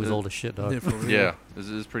 Yeah, Yeah. that movie's old as shit, dog. Yeah, for real. Yeah, this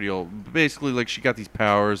is pretty old. But basically, like she got these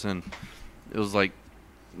powers, and it was like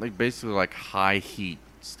basically like high heat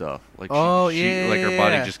stuff. Like Oh, she, yeah, like her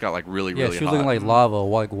body yeah. just got like really Yeah, really she was hot. looking like lava,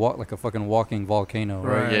 like a fucking walking volcano,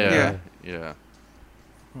 right? Right. yeah, Yeah.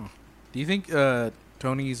 yeah. Do you think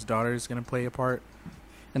Tony's daughter is gonna play a part?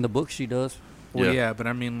 In the book, she does. Well, Yeah. yeah, but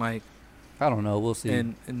I mean, like, I don't know. We'll see.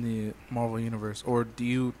 in the Marvel universe, or do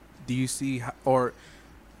you see or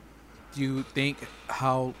do you think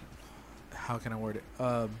how can I word it?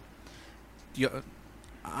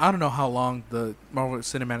 I don't know how long the Marvel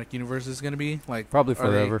Cinematic Universe is gonna be. Like, Probably are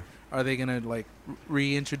they- forever. Are they gonna like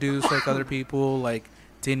reintroduce like other people? Like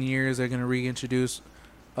 10 years, they're gonna reintroduce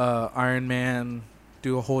Iron Man,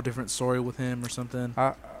 do a whole different story with him or something.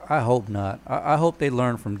 I hope not. I hope they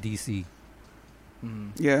learn from DC.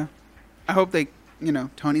 Mm. Yeah. I hope they,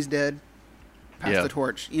 Tony's dead. pass Yeah. the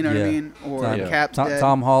torch. You know what Yeah. I mean? Or Tom- Cap's Tom, dead.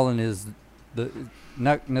 Tom Holland is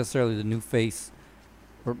not necessarily the new face,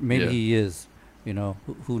 or maybe Yeah. he is. You know,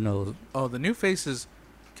 who knows? Oh, the new face is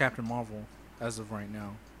Captain Marvel as of right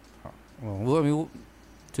now. Well, I mean,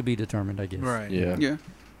 to be determined, I guess. Right. Yeah. Yeah.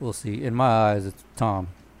 We'll see. In my eyes, it's Tom.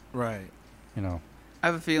 Right. You know. I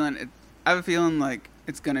have a feeling like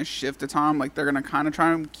it's gonna shift to Tom. Like they're gonna kind of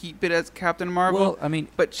try and keep it as Captain Marvel. Well, I mean,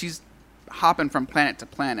 but she's hopping from planet to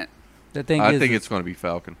planet. the thing I is, think it's going to be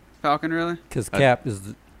Falcon. Falcon, really? because I- Cap is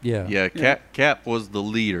the yeah. Yeah, Yeah. Cap was the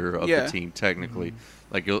leader of Yeah. the team technically.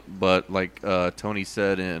 But Tony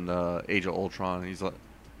said in Age of Ultron, he's like,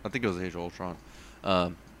 I think it was Age of Ultron.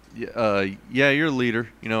 Yeah, you're a leader.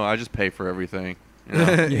 You know, I just pay for everything. You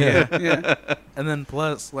know? Yeah. Yeah. And then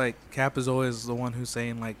plus, like, Cap is always the one who's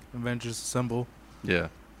saying, like, Avengers Assemble. Yeah.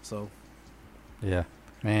 So, Yeah.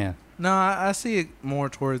 Man. no, I see it more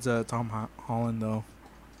towards Tom Holland, though,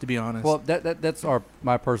 to be honest. Well, that's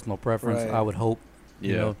my personal preference. Right. I would hope.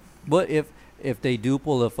 You Yeah. know? But if they do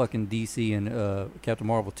pull a fucking DC and Captain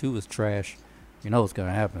Marvel 2 is trash, you know what's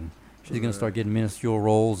gonna happen. She's gonna start getting minuscule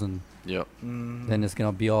roles, and Yep. then it's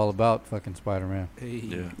gonna be all about fucking Spider-Man, Hey.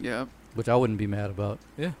 Yeah. Yeah. which I wouldn't be mad about.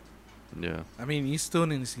 Yeah. I mean, you still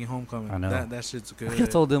need to see Homecoming. I know. That shit's good. I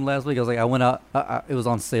told them last week. I was like, I went out. It was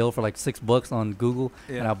on sale for like $6 on Google,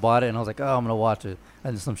 and Yeah. I bought it. And I was like, oh, I'm gonna watch it.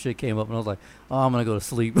 And then some shit came up, and I was like, oh, I'm gonna go to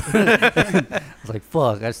sleep. I was like,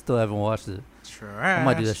 fuck, I still haven't watched it. I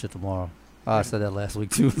might do that shit tomorrow. Oh, I said that last week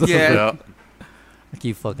too. Yeah. Yeah. I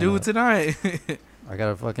keep fucking. Do up. it tonight. I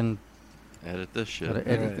gotta fucking Edit this shit. gotta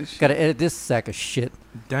edit. Right. Gotta edit this sack of shit.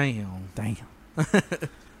 Damn. Damn.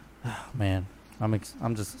 Man, I'm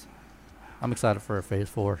excited for Phase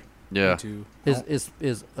 4. Yeah. Me too.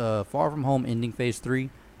 Is Far From Home ending Phase 3?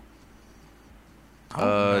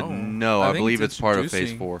 No, I think believe it's part of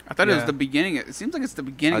Phase introducing- 4. I thought it was Yeah. the beginning. It seems like it's the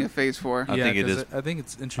beginning I- of Phase 4. I think it 'cause is. I think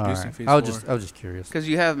it's All introducing right. Phase I 4. was just curious. Because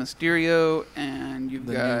you have Mysterio and you've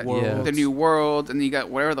The got New Yeah. World. the New World, and you got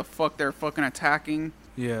whatever the fuck they're fucking attacking.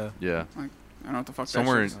 Yeah. Yeah. I don't know what the fuck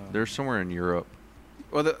Somewhere that in, shit they're somewhere in Europe.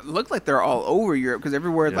 Well, it looked like they're all over Europe because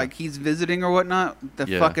everywhere Yeah. like he's visiting or whatnot, the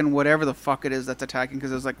Yeah. fucking whatever the fuck it is that's attacking.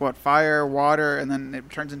 Because there's like what fire, water, and then it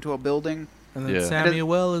turns into a building. And then Yeah.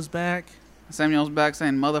 Samuel is back Samuel's back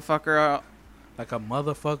saying "motherfucker" out. like a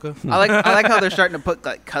motherfucker. I like how they're starting to put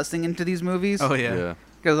like cussing into these movies. Oh, yeah. Yeah.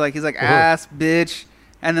 Because like he's like ass bitch,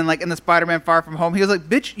 and then like in the Spider-Man Far From Home, he was like,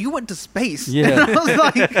 "Bitch, you went to space." Yeah. And I was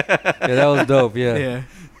like, Yeah, that was dope. Yeah. Yeah.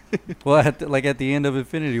 Well, at the end of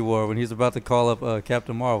Infinity War, when he's about to call up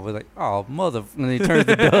Captain Marvel, he's like, "Oh, mother!" And then he turns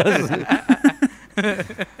to dust.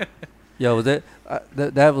 Yo,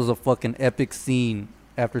 that was a fucking epic scene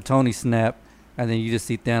after Tony snapped, and then you just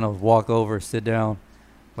see Thanos walk over, sit down,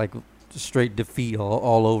 like just straight defeat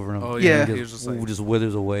all over him. Oh, yeah. And He he was just, just like- just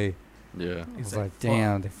withers away. Yeah. I He's was like, like,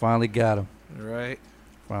 damn, they finally got him. Right.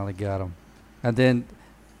 Finally got him. And then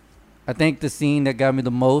I think the scene that got me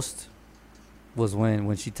the most was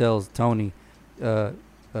when she tells Tony, what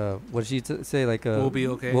did she say? Like, We'll be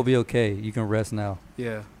okay. We'll be okay. You can rest now.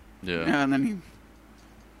 Yeah. Yeah. yeah, and then he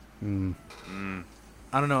Mm. Mm.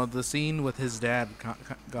 I don't know. The scene with his dad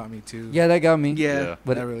got me, too. Yeah, that got me. yeah.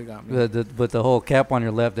 But That really got me. but the whole cap on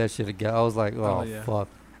your left, that shit got. I was like, oh, Oh, yeah. fuck.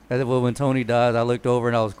 And then when Tony died, I looked over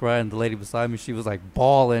and I was crying. The lady beside me, she was like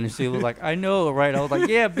bawling, and she was like, "I know, right?" I was like,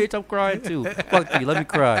 "Yeah, bitch, I'm crying too. Fuck you, let me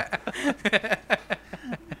cry."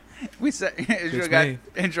 We said Israel me.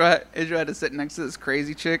 Israel had to sit next to this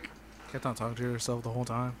crazy chick. Kept on talking to herself the whole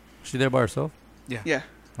time. She there by herself? Yeah,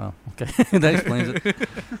 Oh, okay, that explains it.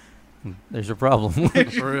 There's your problem.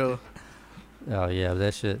 For real. Oh yeah,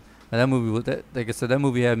 that shit. And that movie, like I said, that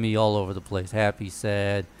movie had me all over the place. Happy,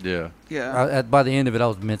 sad. Yeah. yeah. By the end of it, I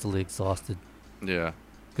was mentally exhausted. Yeah.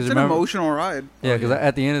 It's an emotional ride. Yeah, Oh, because yeah.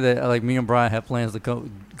 at the end of that, like me and Brian had plans to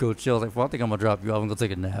go chill. I was like, well, I think I'm gonna drop you off and go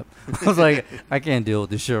take a nap. I was like, I can't deal with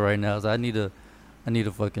this shit right now. So I need a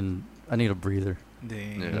breather.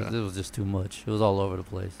 Dang. Yeah. It was just too much. It was all over the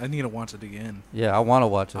place. I need to watch it again. Yeah, I want to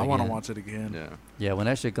watch it. I want to again. watch it again. Yeah. Yeah, when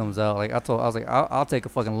that shit comes out, like I was like, I'll take a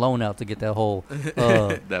fucking loan out to get that whole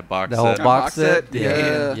That box the whole set. box set.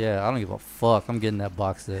 Yeah. Yeah. I don't give a fuck. I'm getting that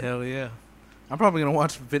box set. Hell yeah. I'm probably going to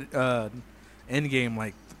watch Endgame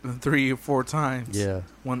like 3 or 4 times. Yeah,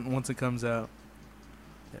 Once it comes out.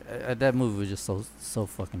 that movie was just so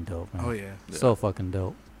fucking dope, man. Oh, yeah. So fucking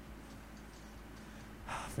dope.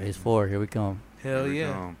 Phase 4, here we come. Hell Here we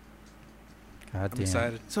yeah. go. God I'm damn.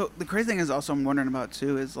 excited. So the crazy thing is also I'm wondering about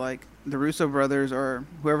too is like the Russo brothers or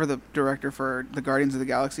whoever the director for the Guardians of the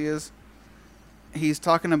Galaxy is. He's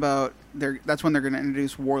talking about that's when they're going to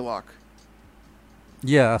introduce Warlock.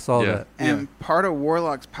 Yeah, I saw Yeah. that. And part of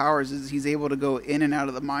Warlock's powers is he's able to go in and out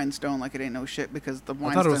of the Mind Stone like it ain't no shit because the I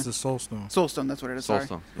Mind thought it Stone, was the Soul Stone. Soul Stone, that's what it is. Sorry.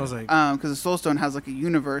 Soulstone. I was like, Because the Soul Stone has like a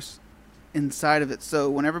universe inside of it. So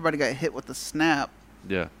when everybody got hit with the snap,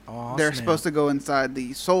 Yeah. oh, they're snap. supposed to go inside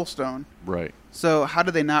the Soul Stone. Right. So how do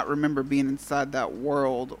they not remember being inside that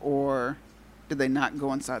world, or did they not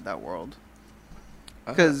go inside that world?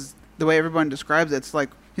 Because the way everyone describes it, it's like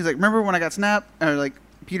he's like, remember when I got snapped? Or like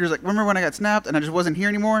Peter's like, remember when I got snapped and I just wasn't here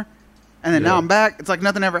anymore? And then now Yeah. I'm back. It's like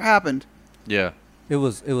nothing ever happened. Yeah. It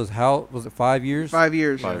was how was it 5 years? 5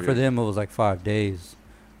 years. 5 For years. them, it was like 5 days,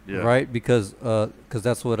 Yeah. right? Because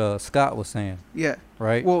that's what Scott was saying, Yeah.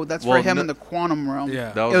 right? Well, that's Well, for him no- in the quantum realm.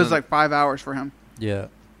 Yeah. That It was in- like 5 hours for him. yeah.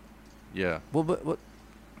 Yeah. Well, but what?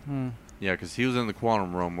 Yeah, because he was in the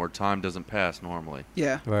quantum realm where time doesn't pass normally.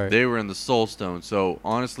 Yeah. Right. They were in the Soul Stone, so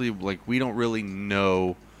honestly, like we don't really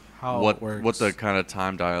know how what it works. what the kind of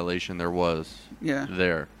time dilation there was Yeah.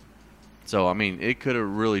 there. So I mean, it could have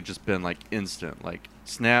really just been like instant, like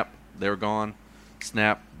snap, they're gone,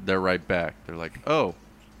 snap, they're right back. They're like, oh,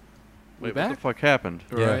 We wait, what back? the fuck happened?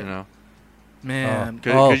 Yeah. You know, Man.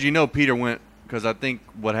 because you know Peter went. Because I think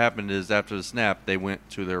what happened is after the snap, they went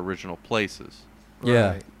to their original places.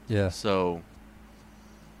 Yeah. Right. Yeah. So,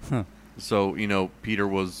 Huh. so you know, Peter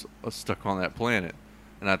was stuck on that planet,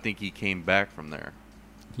 and I think he came back from there.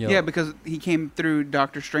 Yo, Yeah, because he came through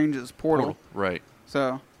Doctor Strange's portal. Right.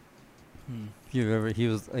 So, if you remember, he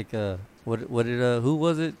was like, what did who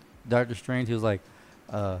was it? Doctor Strange. He was like,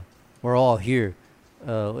 we're all here.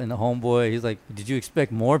 And the homeboy, he's like, did you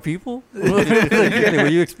expect more people? Were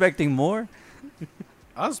you expecting more?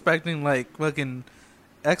 I was expecting like fucking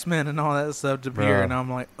X-Men and all that stuff to appear, Bruh. and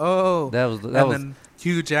I'm like, oh. That was then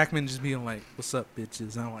Hugh Jackman just being like, "What's up,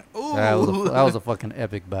 bitches?" And I'm like, "Oh." that was a fucking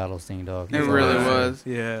epic battle scene, dog. it That's all really I say. was.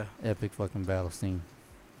 Yeah. Epic fucking battle scene.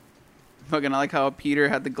 Fucking, I like how Peter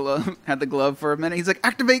had the glove for a minute. He's like,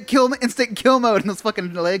 activate instant kill mode, and those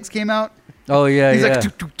fucking legs came out. Oh yeah, He's yeah. like,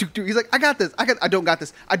 tuk, tuk, tuk, tuk. He's like, I got this. I don't got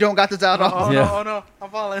this. I don't got this at all. Oh Yeah. no! Oh no! I'm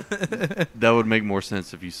falling. That would make more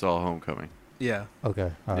sense if you saw Homecoming. yeah.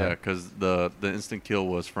 Okay. All Yeah, right. because the instant kill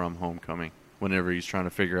was from Homecoming. Whenever he's trying to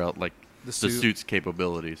figure out like The the suit. suit's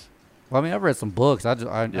capabilities. Well, I mean, I've read some books. I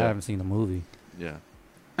Yeah. haven't seen the movie. Yeah.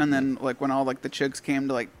 And then like when all like the chicks came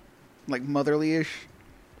to like motherly-ish.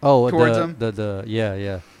 Oh, Towards the, him? the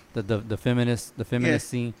yeah. The feminist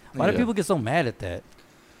scene. Why do Yeah. people get so mad at that?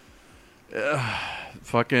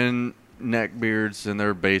 Fucking neckbeards in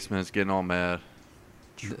their basements getting all mad.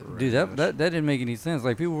 Dude, that didn't make any sense.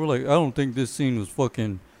 Like people were like, I don't think this scene was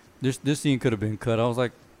fucking. This scene could have been cut. I was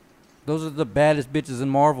like, those are the baddest bitches in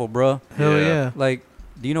Marvel, bruh. Hell Yeah. yeah. Like,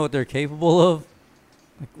 do you know what they're capable of?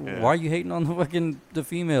 Like, Yeah. why are you hating on the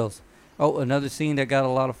females? Oh, another scene that got a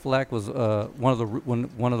lot of flack was when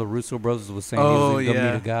one of the Russo brothers was saying Oh, he was gonna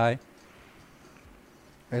yeah. meet a guy.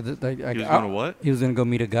 He was gonna what? He was gonna go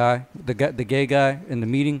meet a guy, the gay guy in the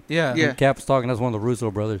meeting. Yeah. Yeah. When Cap was talking. That's one of the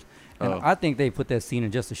Russo brothers, and Oh. I think they put that scene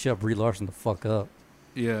in just to shut Brie Larson the fuck up.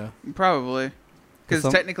 Yeah. Probably. Because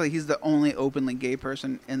some- technically he's the only openly gay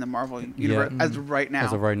person in the Marvel universe as of right now.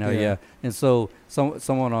 As of right now, Yeah. yeah. And so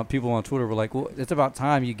people on Twitter were like, "Well, it's about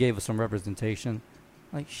time you gave us some representation."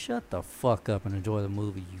 Like, shut the fuck up and enjoy the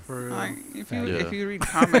movie. You For real. Like, if you Yeah. if you read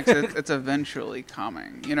comics, it's eventually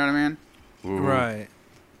coming. You know what I mean? Ooh. Right.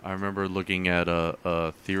 I remember looking at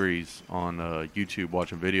theories on YouTube,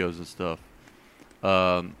 watching videos and stuff.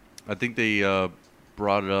 I think they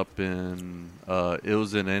brought it up in it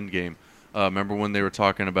was in Endgame. Remember when they were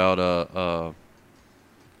talking about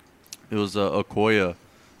it was Okoye.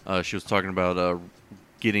 She was talking about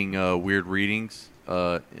getting weird readings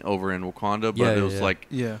over in Wakanda, but Yeah, it was yeah. like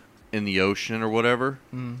Yeah. in the ocean or whatever.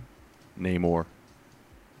 Mm. Namor.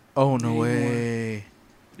 Oh no Namor. way.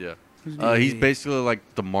 Yeah. He's Namor. basically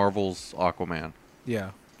like the Marvel's Aquaman.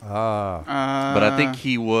 Yeah. Ah, But I think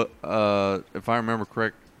he would, if I remember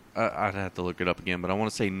correct, I'd have to look it up again. But I want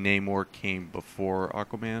to say Namor came before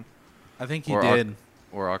Aquaman, I think he Or did.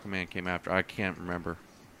 or Aquaman came after. I can't remember.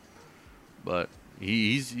 But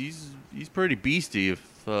he's pretty beastie. If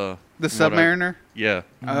the Submariner. yeah,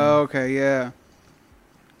 Oh, okay, yeah.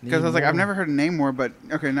 Because I was like, I've Namor. never heard of Namor, but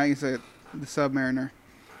okay, now you say it. The Submariner.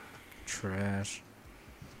 Trash.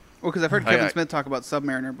 Well, because I've heard I- Kevin I- Smith talk about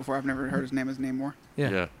Submariner before. I've never heard his name as Namor. Yeah.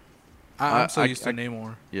 yeah, I'm so I- used to I-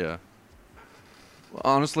 Namor. yeah. Well,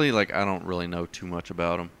 honestly, like I don't really know too much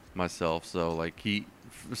about him myself. So like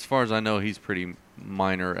as far as I know, he's pretty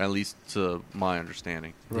minor, at least to my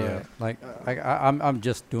understanding. yeah. Right. Like I'm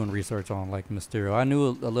just doing research on like Mysterio. I knew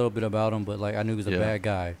a little bit about him, but like I knew he was a Yeah. bad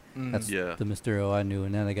guy. Mm. That's Yeah. the Mysterio I knew.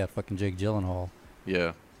 And then they got fucking Jake Gyllenhaal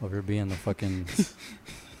Yeah. over here being the fucking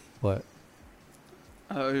what?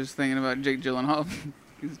 I was just thinking about Jake Gyllenhaal.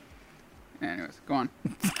 Anyways, go on.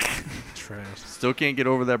 Trash. Still can't get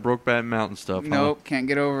over that Brokeback Mountain stuff. Nope, can't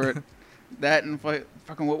get over it. That and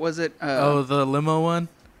fucking what was it? Oh, the limo one.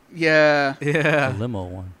 Yeah. The Yeah, limo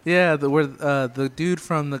one. yeah. The dude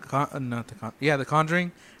from the The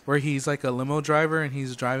Conjuring, where he's like a limo driver and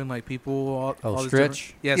he's driving like people. All these Stretch?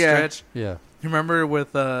 different- Yeah, Yeah. Stretch. Yeah. You remember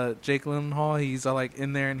with Jake Gyllenhaal? He's like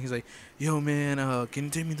in there and he's like, "Yo, man, can you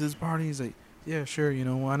take me to this party?" He's like, "Yeah, sure. You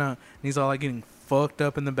know, why not?" And he's all like getting fucked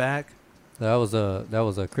up in the back. That was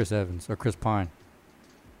a Chris Evans or Chris Pine.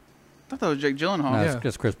 I thought that was Jake Gyllenhaal. No, yeah. it's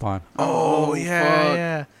just Chris Pine. Oh, yeah, fuck.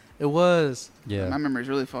 yeah. It was. Yeah. My memory's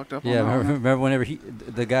really fucked up. Yeah, on that one. remember whenever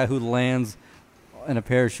the guy who lands in a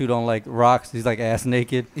parachute on like rocks, he's like ass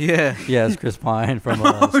naked. Yeah. Yeah, it's Chris Pine from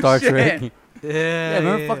Oh, Star shit. Trek. Yeah. Yeah,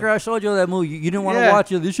 remember, fucker, I showed you that movie. You didn't want to Yeah.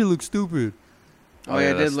 watch it. This shit looks stupid. Oh,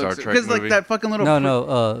 yeah, it that did Star look Trek because like movie. that fucking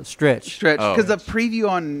little Stretch. stretch Oh. because the preview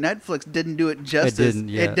on Netflix didn't do it justice. didn't,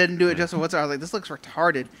 yeah. It didn't do it justice whatsoever. I was like, this looks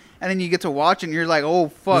retarded. And then you get to watch it and you're like, oh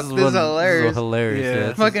fuck, this is one- hilarious. This is hilarious. Yeah. Yeah.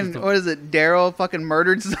 It's Fucking just- what is it? Daryl fucking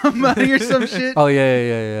murdered somebody or some shit. Oh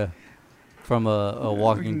yeah. From a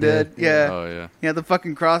Walking Dead. Yeah. Oh yeah. Yeah, the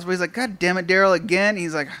fucking crossbow. He's like, God damn it, Daryl again.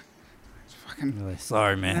 He's like, it's fucking. You're like,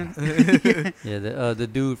 sorry, man. Yeah, the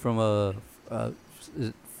dude from is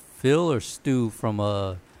it Phil or Stu from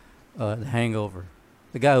The Hangover,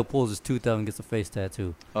 the guy who pulls his tooth out and gets a face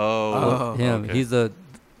tattoo. Oh, Him. okay.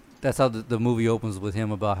 That's how the movie opens with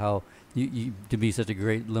him about how you to be such a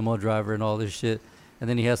great limo driver and all this shit, and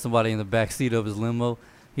then he has somebody in the back seat of his limo.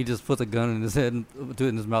 He just puts a gun in his head and to it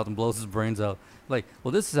in his mouth and blows his brains out. Like,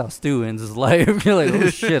 well, this is how Stu ends his life. You're like, oh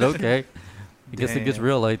shit, okay. I guess it gets Damn.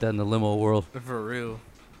 real like that in the limo world. For real.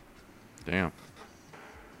 Damn.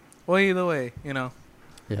 Well, either way, you know,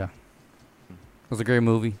 Yeah, it was a great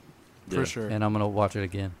movie, Yeah. for sure. and I'm gonna watch it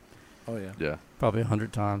again, Oh yeah, Yeah. probably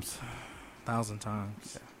 100 times. 1,000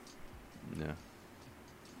 times. Yeah.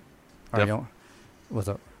 All right, Def- y'all. What's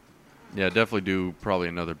up? Yeah. Definitely do probably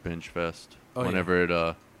another binge fest Oh, yeah. whenever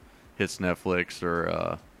it hits Netflix or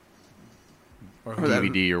Or Or that-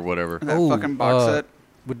 DVD or whatever. That Oh, fucking box set.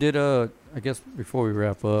 We did I guess before we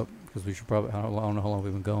wrap up, because we should probably I don't know how long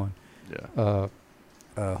we've been going. Yeah.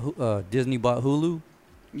 Disney bought Hulu.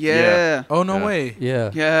 Yeah. Oh no Yeah. way.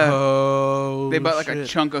 Yeah. Yeah. Oh. They bought like a shit.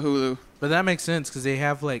 chunk of Hulu. But that makes sense because they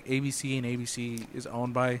have like ABC and ABC is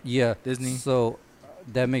owned by Yeah. Disney. So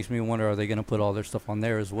that makes me wonder: are they going to put all their stuff on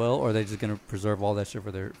there as well, or are they just going to preserve all that shit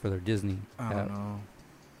for their Disney? I app? don't know.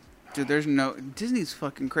 Dude, there's no Disney's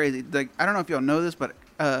fucking crazy. Like I don't know if y'all know this, but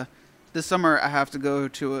this summer I have to go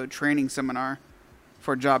to a training seminar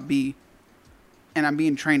for Job B, and I'm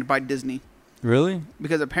being trained by Disney Really?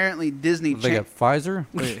 because apparently Disney. They got Pfizer.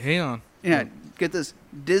 Wait, hang on. Yeah, get this.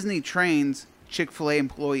 Disney trains Chick-fil-A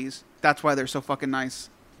employees. That's why they're so fucking nice.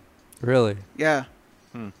 Really? Yeah.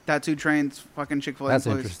 Hmm. That's who trains fucking Chick-fil-A That's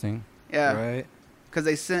employees. interesting. Yeah. Right. Because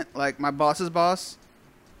they sent, like, my boss's boss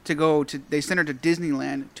they sent her to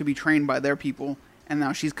Disneyland to be trained by their people. And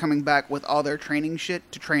now she's coming back with all their training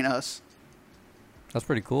shit to train us. That's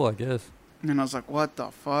pretty cool, I guess. And I was like, what the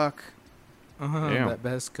fuck? Damn. That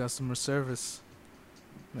best customer service.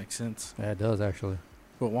 Makes sense. Yeah, it does actually.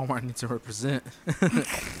 But Walmart needs to represent.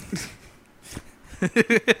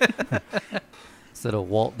 Instead of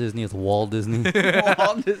Walt Disney, it's Walt Disney.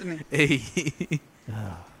 Walt Disney. Hey.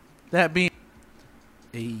 That being.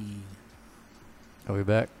 Hey. Are we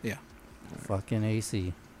back? Yeah. Fucking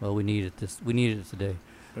AC. Well, we needed this. We needed it today.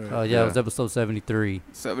 Alright. Yeah, it Yeah. was episode 73.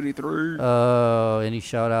 73. Any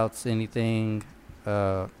shout outs? Anything?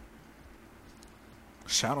 Shout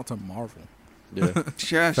out to Marvel. Yeah. Yeah,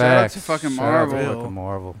 shout out to Facts. fucking Shout out to Marvel. fucking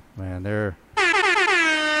Marvel. Man, they're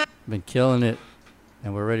been killing it.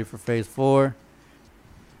 And we're ready for phase 4.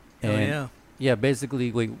 Hell And yeah. yeah,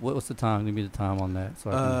 basically, wait, what's the time? Give me the time on that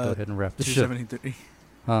so I can go ahead and wrap this shit. 273.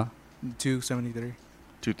 Huh? 273.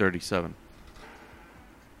 237.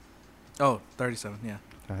 Oh, 37. Yeah.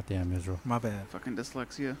 Goddamn Israel. My bad. Fucking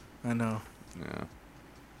dyslexia. I know. Yeah.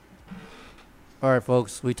 All right,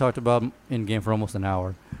 folks. We talked about in-game for almost an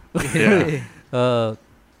hour. Yeah. I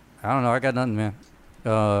don't know. I got nothing, man.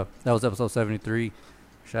 That was episode 73.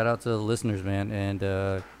 Shout out to the listeners, man,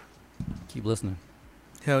 and keep listening.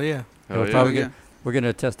 Hell yeah. Hell We're yeah. probably Yeah. gonna, we're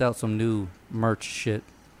gonna test out some new merch shit.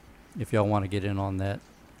 If y'all want to get in on that,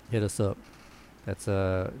 hit us up. That's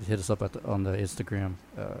hit us up on the Instagram,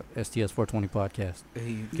 STS420 podcast.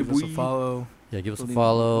 Hey, give us a We- follow. Yeah, give us a Leave-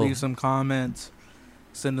 follow, Leave some comments.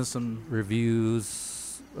 Send us some.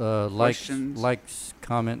 reviews, Questions. likes,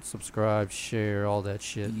 comment, subscribe, share, all that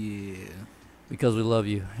shit. Yeah. Because we love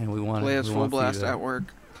you and we want Play us we full want blast feedback. at work.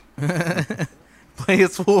 play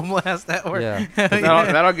his full blast at work. Yeah.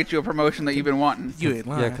 That'll get you a promotion that you've been wanting. You ain't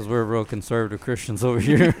lying. Yeah, because we're real conservative Christians over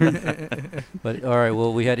here. But all right,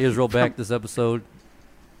 well, we had Israel back this episode.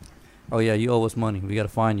 Oh yeah, you owe us money. We got to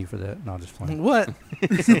fine you for that. No, just playing. What?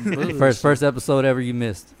 First episode ever you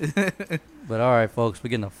missed. But all right, folks, we're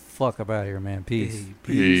getting the fuck up out of here, man. Peace. Hey,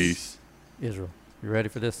 Peace. Israel, you ready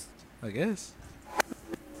for this? I guess.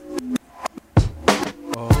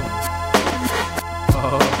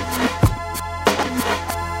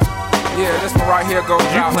 Yeah, this one right here goes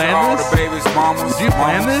out to plan all this? the babies, mamas. Did you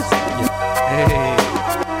plan mamas, this? Hey.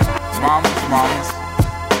 Mamas.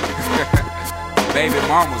 Baby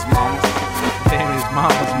mamas. Baby's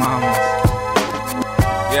mamas.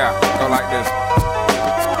 Yeah, go like this.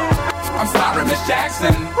 I'm sorry, Miss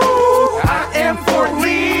Jackson. I am for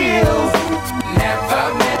real.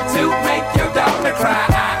 Never meant to make your daughter cry.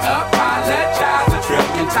 I apologize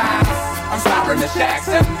 1,000,000,000 times. I'm sorry, Miss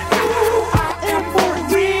Jackson.